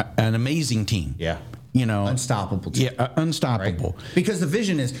amazing team. Yeah. Unstoppable. Yeah, unstoppable. Right? Because the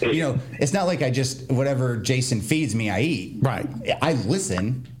vision is, it's not like I just, whatever Jason feeds me, I eat. Right. I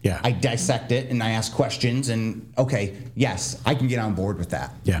listen. Yeah. I dissect it and I ask questions and, okay, yes, I can get on board with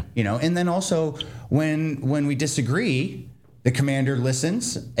that. Yeah. And then also when we disagree, the commander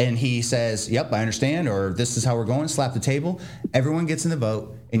listens and he says, yep, I understand, or this is how we're going, slap the table. Everyone gets in the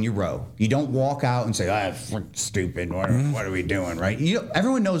boat and you row. You don't walk out and say, stupid, what are we doing, right?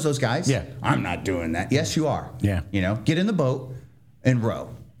 Everyone knows those guys. Yeah. I'm not doing that. Yes, you are. Yeah. Get in the boat and row.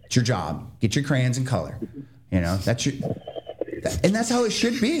 It's your job. Get your crayons and color. That's and that's how it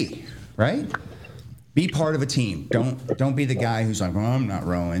should be, right? Be part of a team. Don't be the guy who's like, I'm not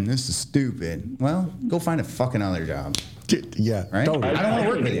rowing. This is stupid. Well, go find a fucking other job. Yeah, right. Totally. I don't want to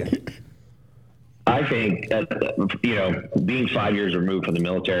work with you. I think being 5 years removed from the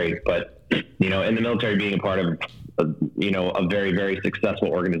military, but in the military, being a part of a very, very successful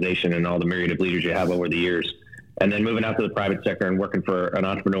organization and all the myriad of leaders you have over the years, and then moving out to the private sector and working for an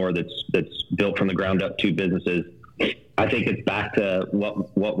entrepreneur that's built from the ground up 2 businesses. I think it's back to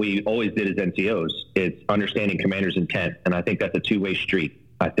what we always did as NCOs. It's understanding commander's intent, and I think that's a 2-way street.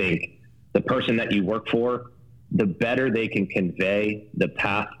 I think the person that you work for, the better they can convey the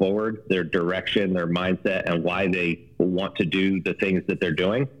path forward, their direction, their mindset, and why they want to do the things that they're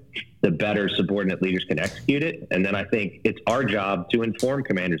doing, the better subordinate leaders can execute it. And then I think it's our job to inform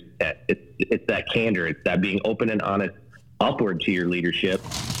commander's intent. It's that candor. It's that being open and honest upward to your leadership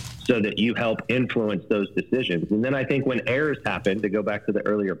so that you help influence those decisions. And then I think when errors happen, to go back to the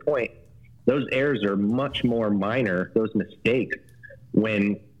earlier point, those errors are much more minor, those mistakes,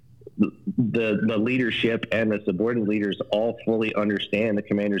 when the leadership and the subordinate leaders all fully understand the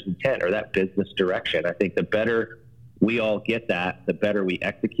commander's intent or that business direction. I think the better we all get that, the better we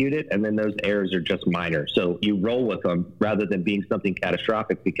execute it. And then those errors are just minor. So you roll with them rather than being something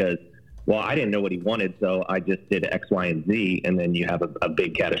catastrophic because, well, I didn't know what he wanted, so I just did X, Y, and Z. And then you have a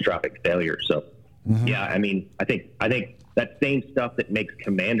big catastrophic failure. So, yeah, I think that same stuff that makes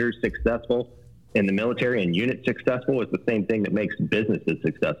commanders successful in the military and units successful is the same thing that makes businesses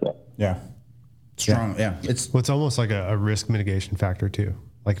successful. Yeah. Strong. Yeah. It's almost like a risk mitigation factor too.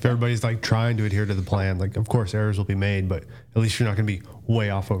 Like if everybody's like trying to adhere to the plan, like of course errors will be made, but at least you're not going to be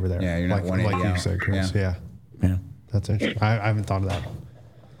way off over there. Yeah. You're not like you said, Chris. Yeah. That's interesting. I haven't thought of that.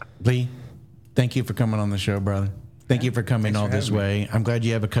 Lee, thank you for coming on the show, brother. Thank you for coming all this way. I'm glad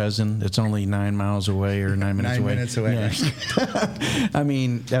you have a cousin that's only 9 miles away or 9 minutes away. 9 minutes away. Yeah. I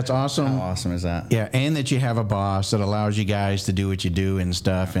mean, that's awesome. How awesome is that? Yeah, and that you have a boss that allows you guys to do what you do and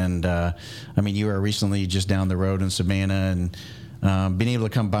stuff. And, I mean, you were recently just down the road in Savannah and being able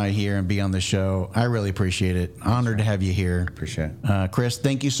to come by here and be on the show. I really appreciate it. Honored to have you here. Appreciate it. Chris,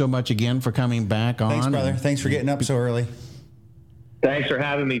 thank you so much again for coming back on. Thanks, brother. Thanks for getting up so early. Thanks for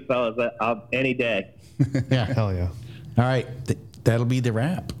having me, fellas. Any day. Yeah. Hell yeah. All right. That'll be the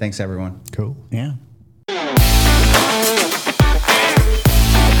wrap. Thanks, everyone. Cool. Yeah.